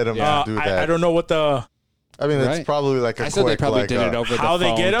they get him Yeah. to do that? I don't know what the I mean, Right. it's probably like a I said quick, they probably like, did it over how the they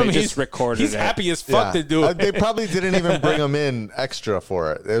phone. get him. They He's just recorded He's it. happy as fuck to do it. They probably didn't even bring him in extra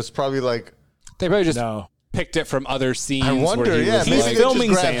for it. It was probably like, They probably just No. picked it from other scenes. I wonder, where he yeah, was maybe like, they filming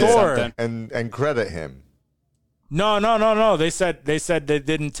just grabbed Thor. it and credit him. No. They said they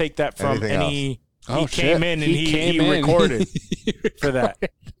didn't take that from Anything any. Oh, he shit. came in and he came in. recorded for that.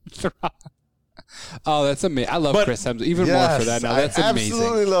 Oh, that's amazing. I love But- Chris Hemsworth even more for that. Now that's I amazing.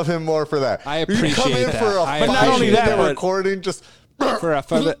 absolutely love him more for that. I You come appreciate in that. for a I But not only five-minute that, but- recording, just For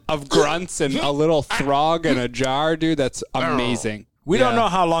a of grunts and a little Throg and a jar, dude. That's amazing. We don't know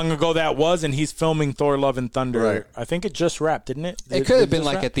how long ago that was, and he's filming Thor: Love and Thunder. Right. I think it just wrapped, didn't it? It could have been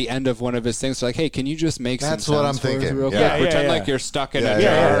like at the end of one of his things, like, hey, can you just make That's some what I'm sounds for us thinking. real Yeah. quick? Pretend like you're stuck in a jar.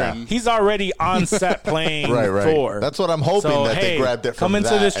 yeah. And He's already on set playing Thor. That's what I'm hoping, So, that hey, they grabbed it from come into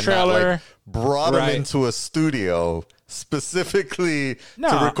that this and not, trailer. like, brought him Right. into a studio specifically No,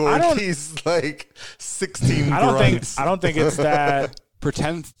 to I record don't- these like 16 I grunts. don't think it's that.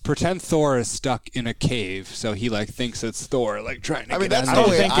 pretend Thor is stuck in a cave, so he like thinks it's Thor, like trying to I mean, get that's out the of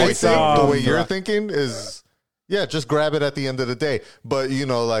way think I it's, think. The way um, you're thinking is, yeah, just grab it at the end of the day. But you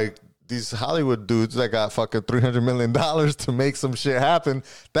know, like these Hollywood dudes that got fucking $300 million to make some shit happen.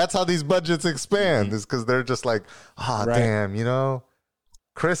 That's how these budgets expand. Is because they're just like, Right. damn, you know,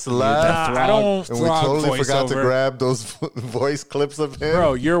 Chris left. I don't. And we Frog totally forgot to voiceover. grab those voice clips of him.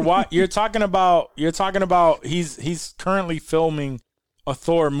 Bro, you're talking about he's currently filming a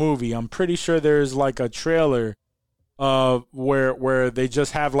Thor movie. I'm pretty sure there's like a trailer where they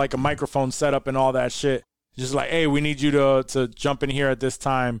just have like a microphone set up and all that shit. Just like, hey, we need you to jump in here at this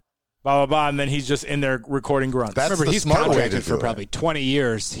time, blah blah blah, and then he's just in there recording grunts. That's Remember, the he's smart way to contracted do for it. probably 20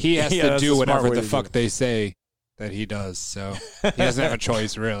 years. He has Yeah, to that's do the smart whatever way the to fuck do it. they say that he does. So he doesn't have a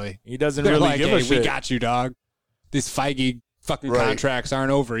choice, really. He doesn't They're really like, give hey, a shit. we got you, dog. These Feige fucking Right. contracts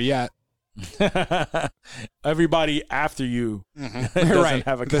aren't over yet. Everybody after you doesn't Right.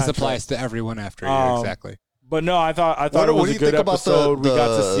 have a This contract. applies to everyone after you. Um, Exactly. But no, I thought What it was do a you good think about episode. We got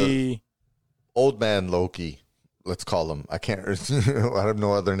to the- see. Old man Loki, let's call him. I can't. I have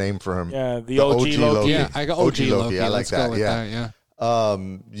no other name for him. Yeah, the OG Loki. Yeah, I got OG Loki. I like Let's that. go with Yeah. that. Yeah.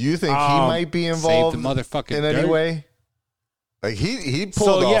 You think he might be Save involved the motherfucking in any dirt. way? Like he pulled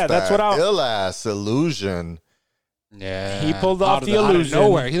So, off yeah, that's that what ill ass illusion. Yeah. He pulled off Out the out of illusion.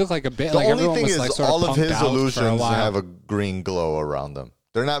 nowhere. He looked like a bit. The like only everyone thing was is, like sort of all of punked his out for a illusions while. have a green glow around them.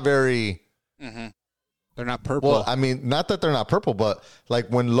 They're not very. They're not purple. Well, I mean, not that they're not purple, but like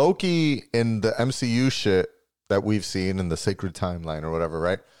when Loki in the MCU shit that we've seen in the Sacred Timeline or whatever,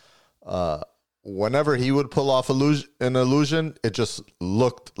 right? Whenever he would pull off an illusion, it just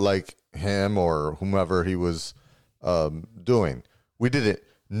looked like him or whomever he was doing. We didn't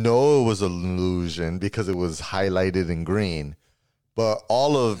know it was an illusion because it was highlighted in green. But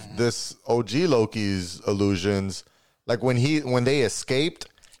all of this OG Loki's illusions, like when they escaped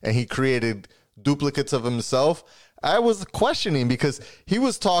and he created duplicates of himself, I was questioning because he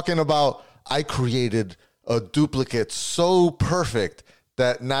was talking about, I created a duplicate so perfect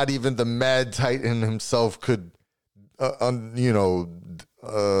that not even the Mad Titan himself could,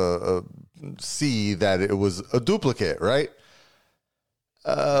 see that it was a duplicate, right?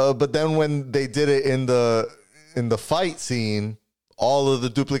 But then when they did it in the fight scene, all of the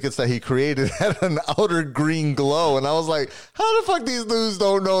duplicates that he created had an outer green glow, and I was like, "How the fuck these dudes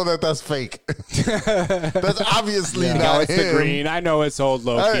don't know that that's fake? That's obviously I know not it's him." the green. I know it's old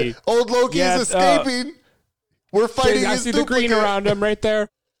Loki. Hey, old Loki Yeah, is escaping. We're fighting I his see the duplicate. green around him right there.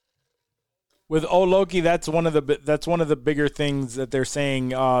 With old Loki, that's one of the bigger things that they're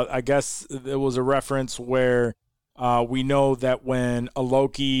saying. I guess it was a reference where we know that when a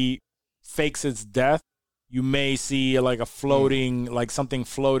Loki fakes its death, you may see like a floating, like something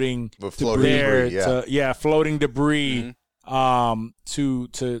floating With floating there, debris, yeah. floating debris, to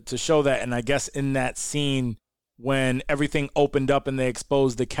show that. And I guess in that scene when everything opened up and they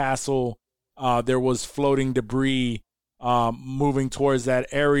exposed the castle, there was floating debris moving towards that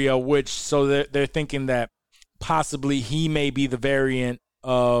area, which so they're thinking that possibly he may be the variant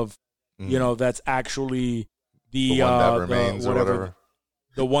of, that's actually the one that remains or whatever. whatever.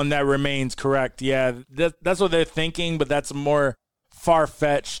 The one that remains, correct. Yeah, that's what they're thinking, but that's a more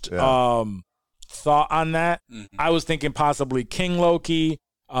far-fetched thought on that. I was thinking possibly King Loki,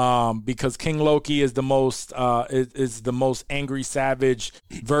 because King Loki is the most is the most angry, savage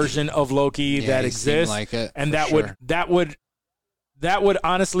version of Loki that he seemed exists, like it, and for that sure. would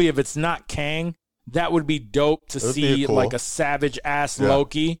honestly, if it's not Kang, that would be dope to That'd see be cool. like a savage ass Yeah.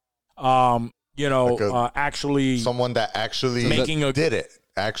 Loki. Like Actually someone that actually did it,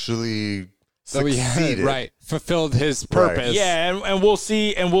 actually So he succeeded. right fulfilled his purpose. Yeah, and we'll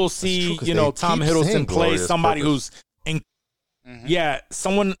see, true, 'cause Tom they keep saying Hiddleston plays glorious somebody purpose. who's,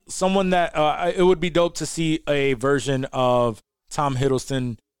 someone that it would be dope to see a version of Tom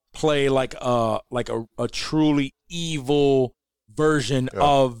Hiddleston play like a truly evil version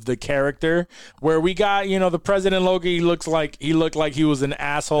of the character, where we got the President Loki looked like he was an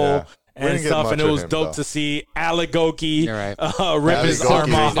asshole. Yeah. We And didn't get stuff, much and it of was him, dope though. to see Aligoki You're right. rip his Aligoki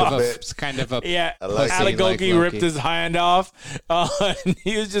arm was off. a bit- It's kind of a Yeah, I like Aligoki like Loki. ripped his hand off, and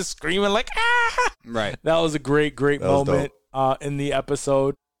he was just screaming like, ah! right. That was a great was moment in the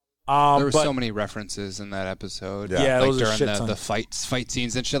episode. There were but so many references in that episode. Yeah, like those are during shit the tons. fight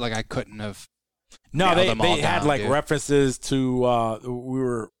scenes and shit. Like I couldn't have. no, nailed they them all had down, like dude. references to. We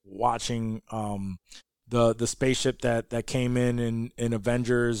were watching the spaceship that came in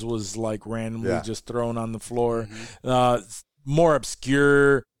Avengers was like randomly just thrown on the floor. More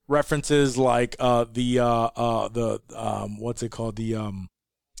obscure references like the what's it called,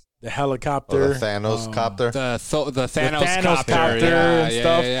 the helicopter, the Thanos copter. The Thanos, the Thanos copter, copter yeah, and yeah,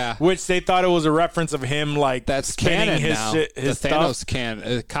 stuff, yeah. which they thought it was a reference of him like That's spinning canon his now. shit, his the stuff.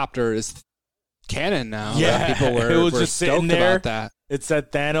 Thanos copter is canon now. Yeah, people were, it was were just sitting stoked there. about that. It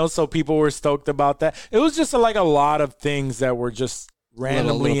said Thanos, so people were stoked about that. It was just like a lot of things that were just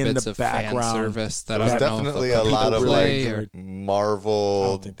randomly little in bits the of fan background. service that There's I don't know if definitely the a lot of people play like or- I Marvel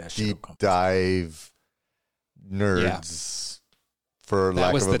don't think that shit will deep come. dive nerds, for that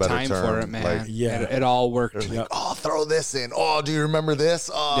lack was of a the better time term. for it, man. Like, Yeah. it all worked. there's like, oh, throw this in. Oh, do you remember this?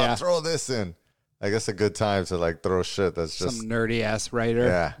 Oh, Yeah. throw this in. I guess a good time to like throw shit that's just Some nerdy ass writer.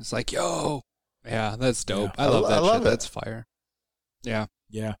 Yeah. It's like, yo, yeah, that's dope. Yeah. I love that I love shit. it. That's fire. Yeah.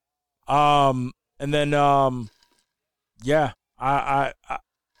 Yeah. And then yeah, I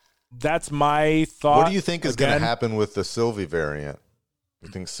that's my thought. What do you think is going to Again, happen with the Sylvie variant? You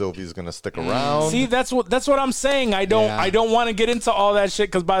think Sylvie's going to stick around? See, that's what I'm saying. I don't want to get into all that shit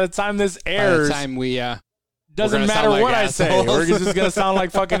because by the time this By airs, the time we doesn't we're gonna matter sound like what I say. assholes. We're just gonna sound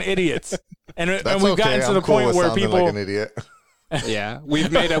like fucking idiots. And That's we've okay. gotten to I'm the cool point with where sounding people like an idiot. yeah, we've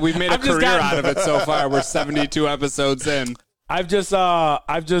made a I've just career gotten- out of it so far. We're 72 episodes in. I've just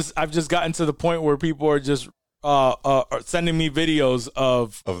gotten to the point where people are just sending me videos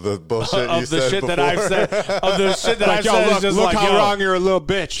of Of the bullshit you of the said shit before. that I've said, of the shit that I've Yo, said. look, Is just look like, how yo, wrong you're a little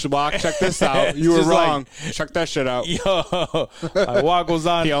bitch. Walk, check this out. You were Just like- wrong. Check that shit out. Yo, Walk was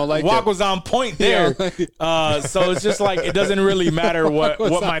on. He don't like Walk it. was on point there. So it's just like it doesn't really matter what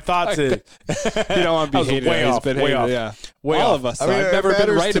my thoughts is. You don't want to I was be hated. way He's off, been way hated. off. Yeah, Way all off. of us. I mean, I've it never been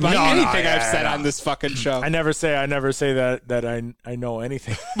matters right to about me. No, anything no, I've said no. on this fucking show. I never say that I know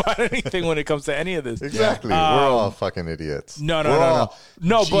anything about anything when it comes to any of this. Exactly. We're all fucking idiots. No, We're all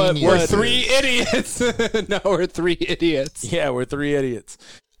but geniuses. We're three idiots. No, we're three idiots. Yeah, we're three idiots.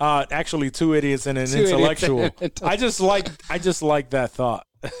 Actually, two idiots and an Two idiots intellectual. and an intellectual. I just like that thought.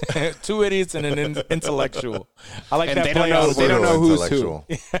 Two idiots and an intellectual. I like And that they play don't know. on They don't words. know who's who.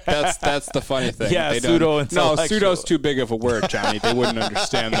 Pseudo-intellectual. That's the funny thing. Yeah, they don't. pseudo-intellectual. No, pseudo's too big of a word, Johnny. They wouldn't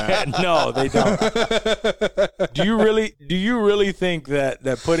understand that. No, they don't. Do you really think that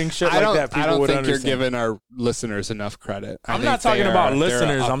putting shit like that people I don't would think understand? you're giving our listeners enough credit. I'm not talking about they're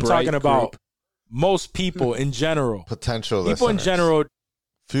listeners. a I'm bright talking about group. most people in general. Potential People in listeners. general,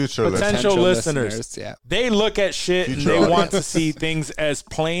 Future potential listeners. listeners. Yeah. they look at shit and Future they audience. want to see things as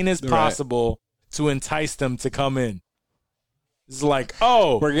plain as possible to entice them to come in. It's like,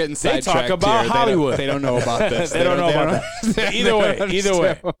 oh, We're getting they sidetracked talk about here. Hollywood. They don't know about this. They don't know about that. that.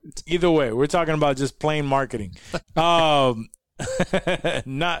 Either way, we're talking about just plain marketing.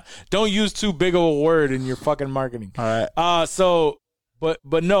 Don't use too big of a word in your fucking marketing. All right.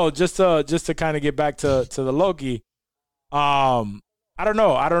 But no, just to kind of get back to the Loki. I don't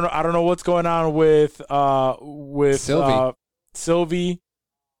know what's going on with Sylvie. Sylvie.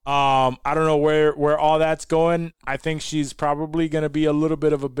 I don't know where all that's going. I think she's probably going to be a little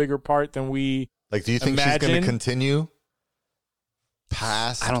bit of a bigger part than we. Like, do you think she's going Imagine- to continue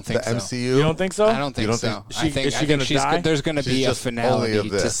past I don't think the so. MCU? You don't think so? I don't think don't so. think- is she gonna die? There's going to She's be a just only finality of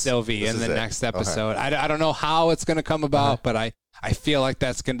to this. Sylvie This in the is it. next Okay. episode. I don't know how it's going to come about, but I feel like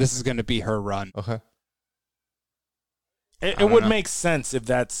this is going to be her run. Okay. It don't would know. make sense if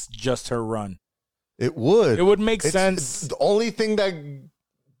that's just her run. It would. It would make It's- sense. The only thing that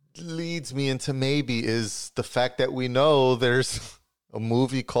leads me into maybe is the fact that we know there's a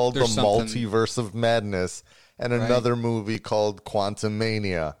movie called There's The something- Multiverse of Madness and Right. another movie called Quantum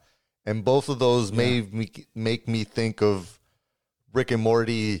Mania. And both of those make me think of Rick and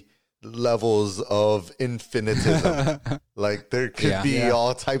Morty levels of infinitism. Like there could be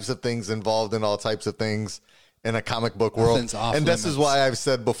all types of things involved in all types of things in a comic book world. Nothing's off And this is limits. why I've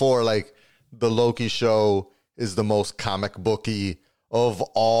said before, like the Loki show is the most comic booky of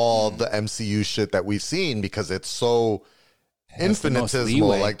all the MCU shit that we've seen because it's so Has the most infinitesimal.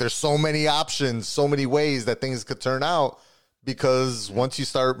 leeway. Like there's so many options, so many ways that things could turn out because once you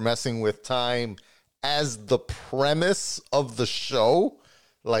start messing with time as the premise of the show,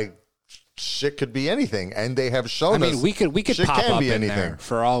 like shit could be anything. And they have shown I us mean, we could shit pop can up be in anything. there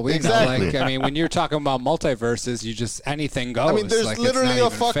for all we Exactly. know. Like, I mean, when you're talking about multiverses, you just anything goes. I mean, there's Like, it's literally not a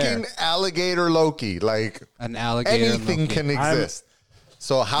even fucking fair. alligator Loki. Like An alligator. anything Loki. can exist.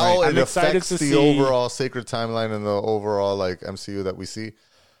 So how Right. it I'm excited affects to the see- overall sacred timeline and the overall like MCU that we see,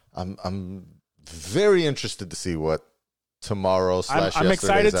 I'm very interested to see what tomorrow / I'm yesterday's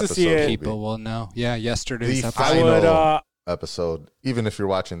excited to see episode it. will be. People will know. Yeah, yesterday's The episode final episode, even if you're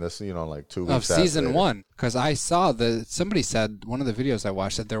watching this, like 2 weeks of season after. 1, because I saw somebody said, one of the videos I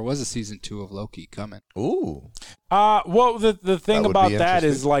watched, that there was a season 2 of Loki coming. Ooh. Well, the thing That would about be that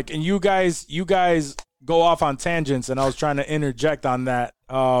is interesting. like, and you guys go off on tangents, and I was trying to interject on that.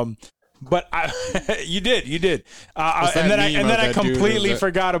 But you did, and then I completely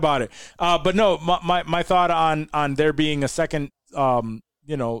forgot about it. But no, my thought on there being a second,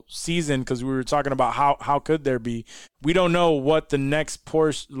 season, because we were talking about how could there be? We don't know what the next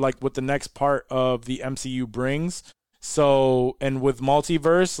portion, like what the next part of the MCU brings. So, and with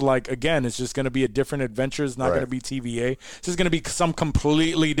multiverse, like again, it's just going to be a different adventure. It's not going to be TVA. It's just going to be some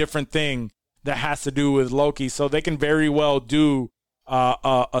completely different thing that has to do with Loki. So they can very well do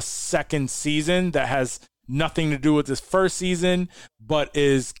a second season that has nothing to do with this first season, but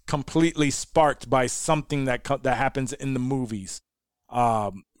is completely sparked by something that happens in the movies.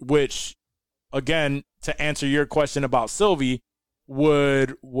 Which, again, to answer your question about Sylvie,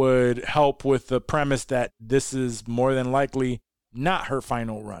 would help with the premise that this is more than likely not her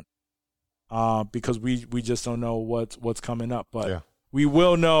final run. Because we just don't know what's coming up, but we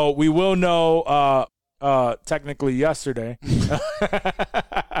will know technically yesterday.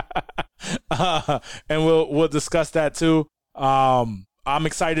 And we'll discuss that too. I'm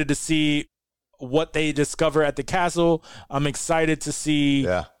excited to see what they discover at the castle. I'm excited to see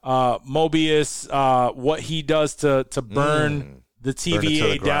Mobius, what he does to burn the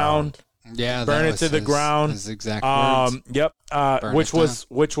TVA down. Yeah, burn it to the ground. His exact words. Yep.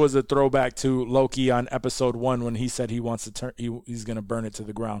 Which was a throwback to Loki on episode 1 when he said he wants to turn. He's going to burn it to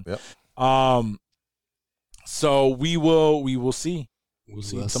the ground. Yep. So we will see. We'll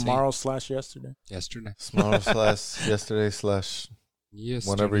see tomorrow / yesterday. Tomorrow / yesterday /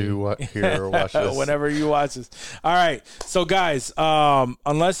 whenever you hear or watch this. Whenever you watch this. All right. So guys,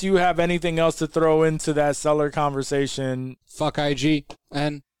 unless you have anything else to throw into that seller conversation, fuck IG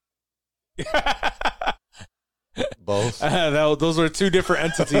and both. Those were two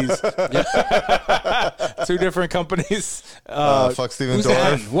different entities. Two different companies. Fuck Steven who's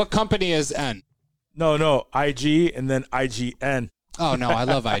Dorff. N? What company is N? No, IG and then IGN. Oh, no, I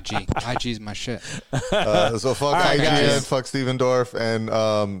love IG. IG's my shit. So fuck right, IGN, guys. fuck Steven Dorff, and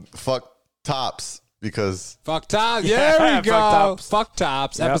fuck Tops, because Fuck Tops. There we Fuck go. Tops. Fuck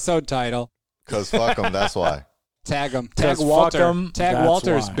Tops. Yep. Episode title. fuck them, that's why. Tag him. Tag 'Cause fuck Walter. 'em, Tag that's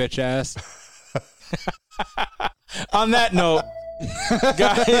Walter's why. bitch ass. On that note,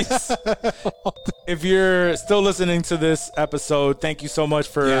 guys, if you're still listening to this episode, thank you so much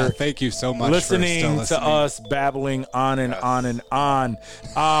for thank you so much listening for still to us babbling on and on and on.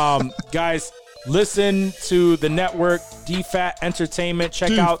 Guys, listen to the network, DFAT Entertainment.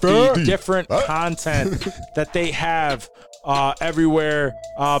 Check out the different content that they have everywhere.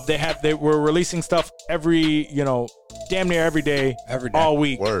 They were releasing stuff damn near every day, all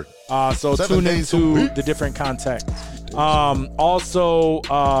week. Word. So 7 tune days a into week. the different content. Also,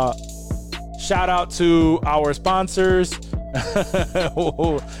 shout out to our sponsors.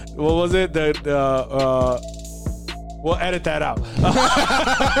 What was it? We'll edit that out.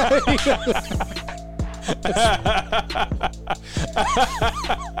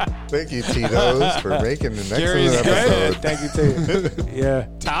 Thank you, Tito's, for making an Gary's excellent good. episode. Thank you, Tate. Yeah.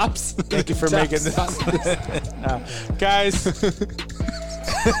 Tops. Thank you for making this. Guys,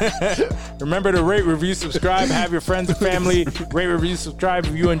 remember to rate, review, subscribe. Have your friends and family rate, review, subscribe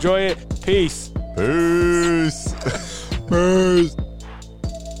if you enjoy it. Peace. Peace. Peace.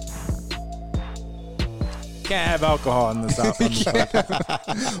 Can't have alcohol on this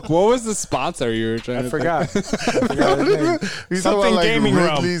podcast. What was the sponsor you were trying I to forgot. He's Something talking about Gaming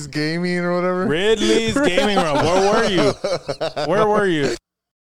Realm. Ridley's Gaming or whatever. Ridley's Gaming Room. Where were you?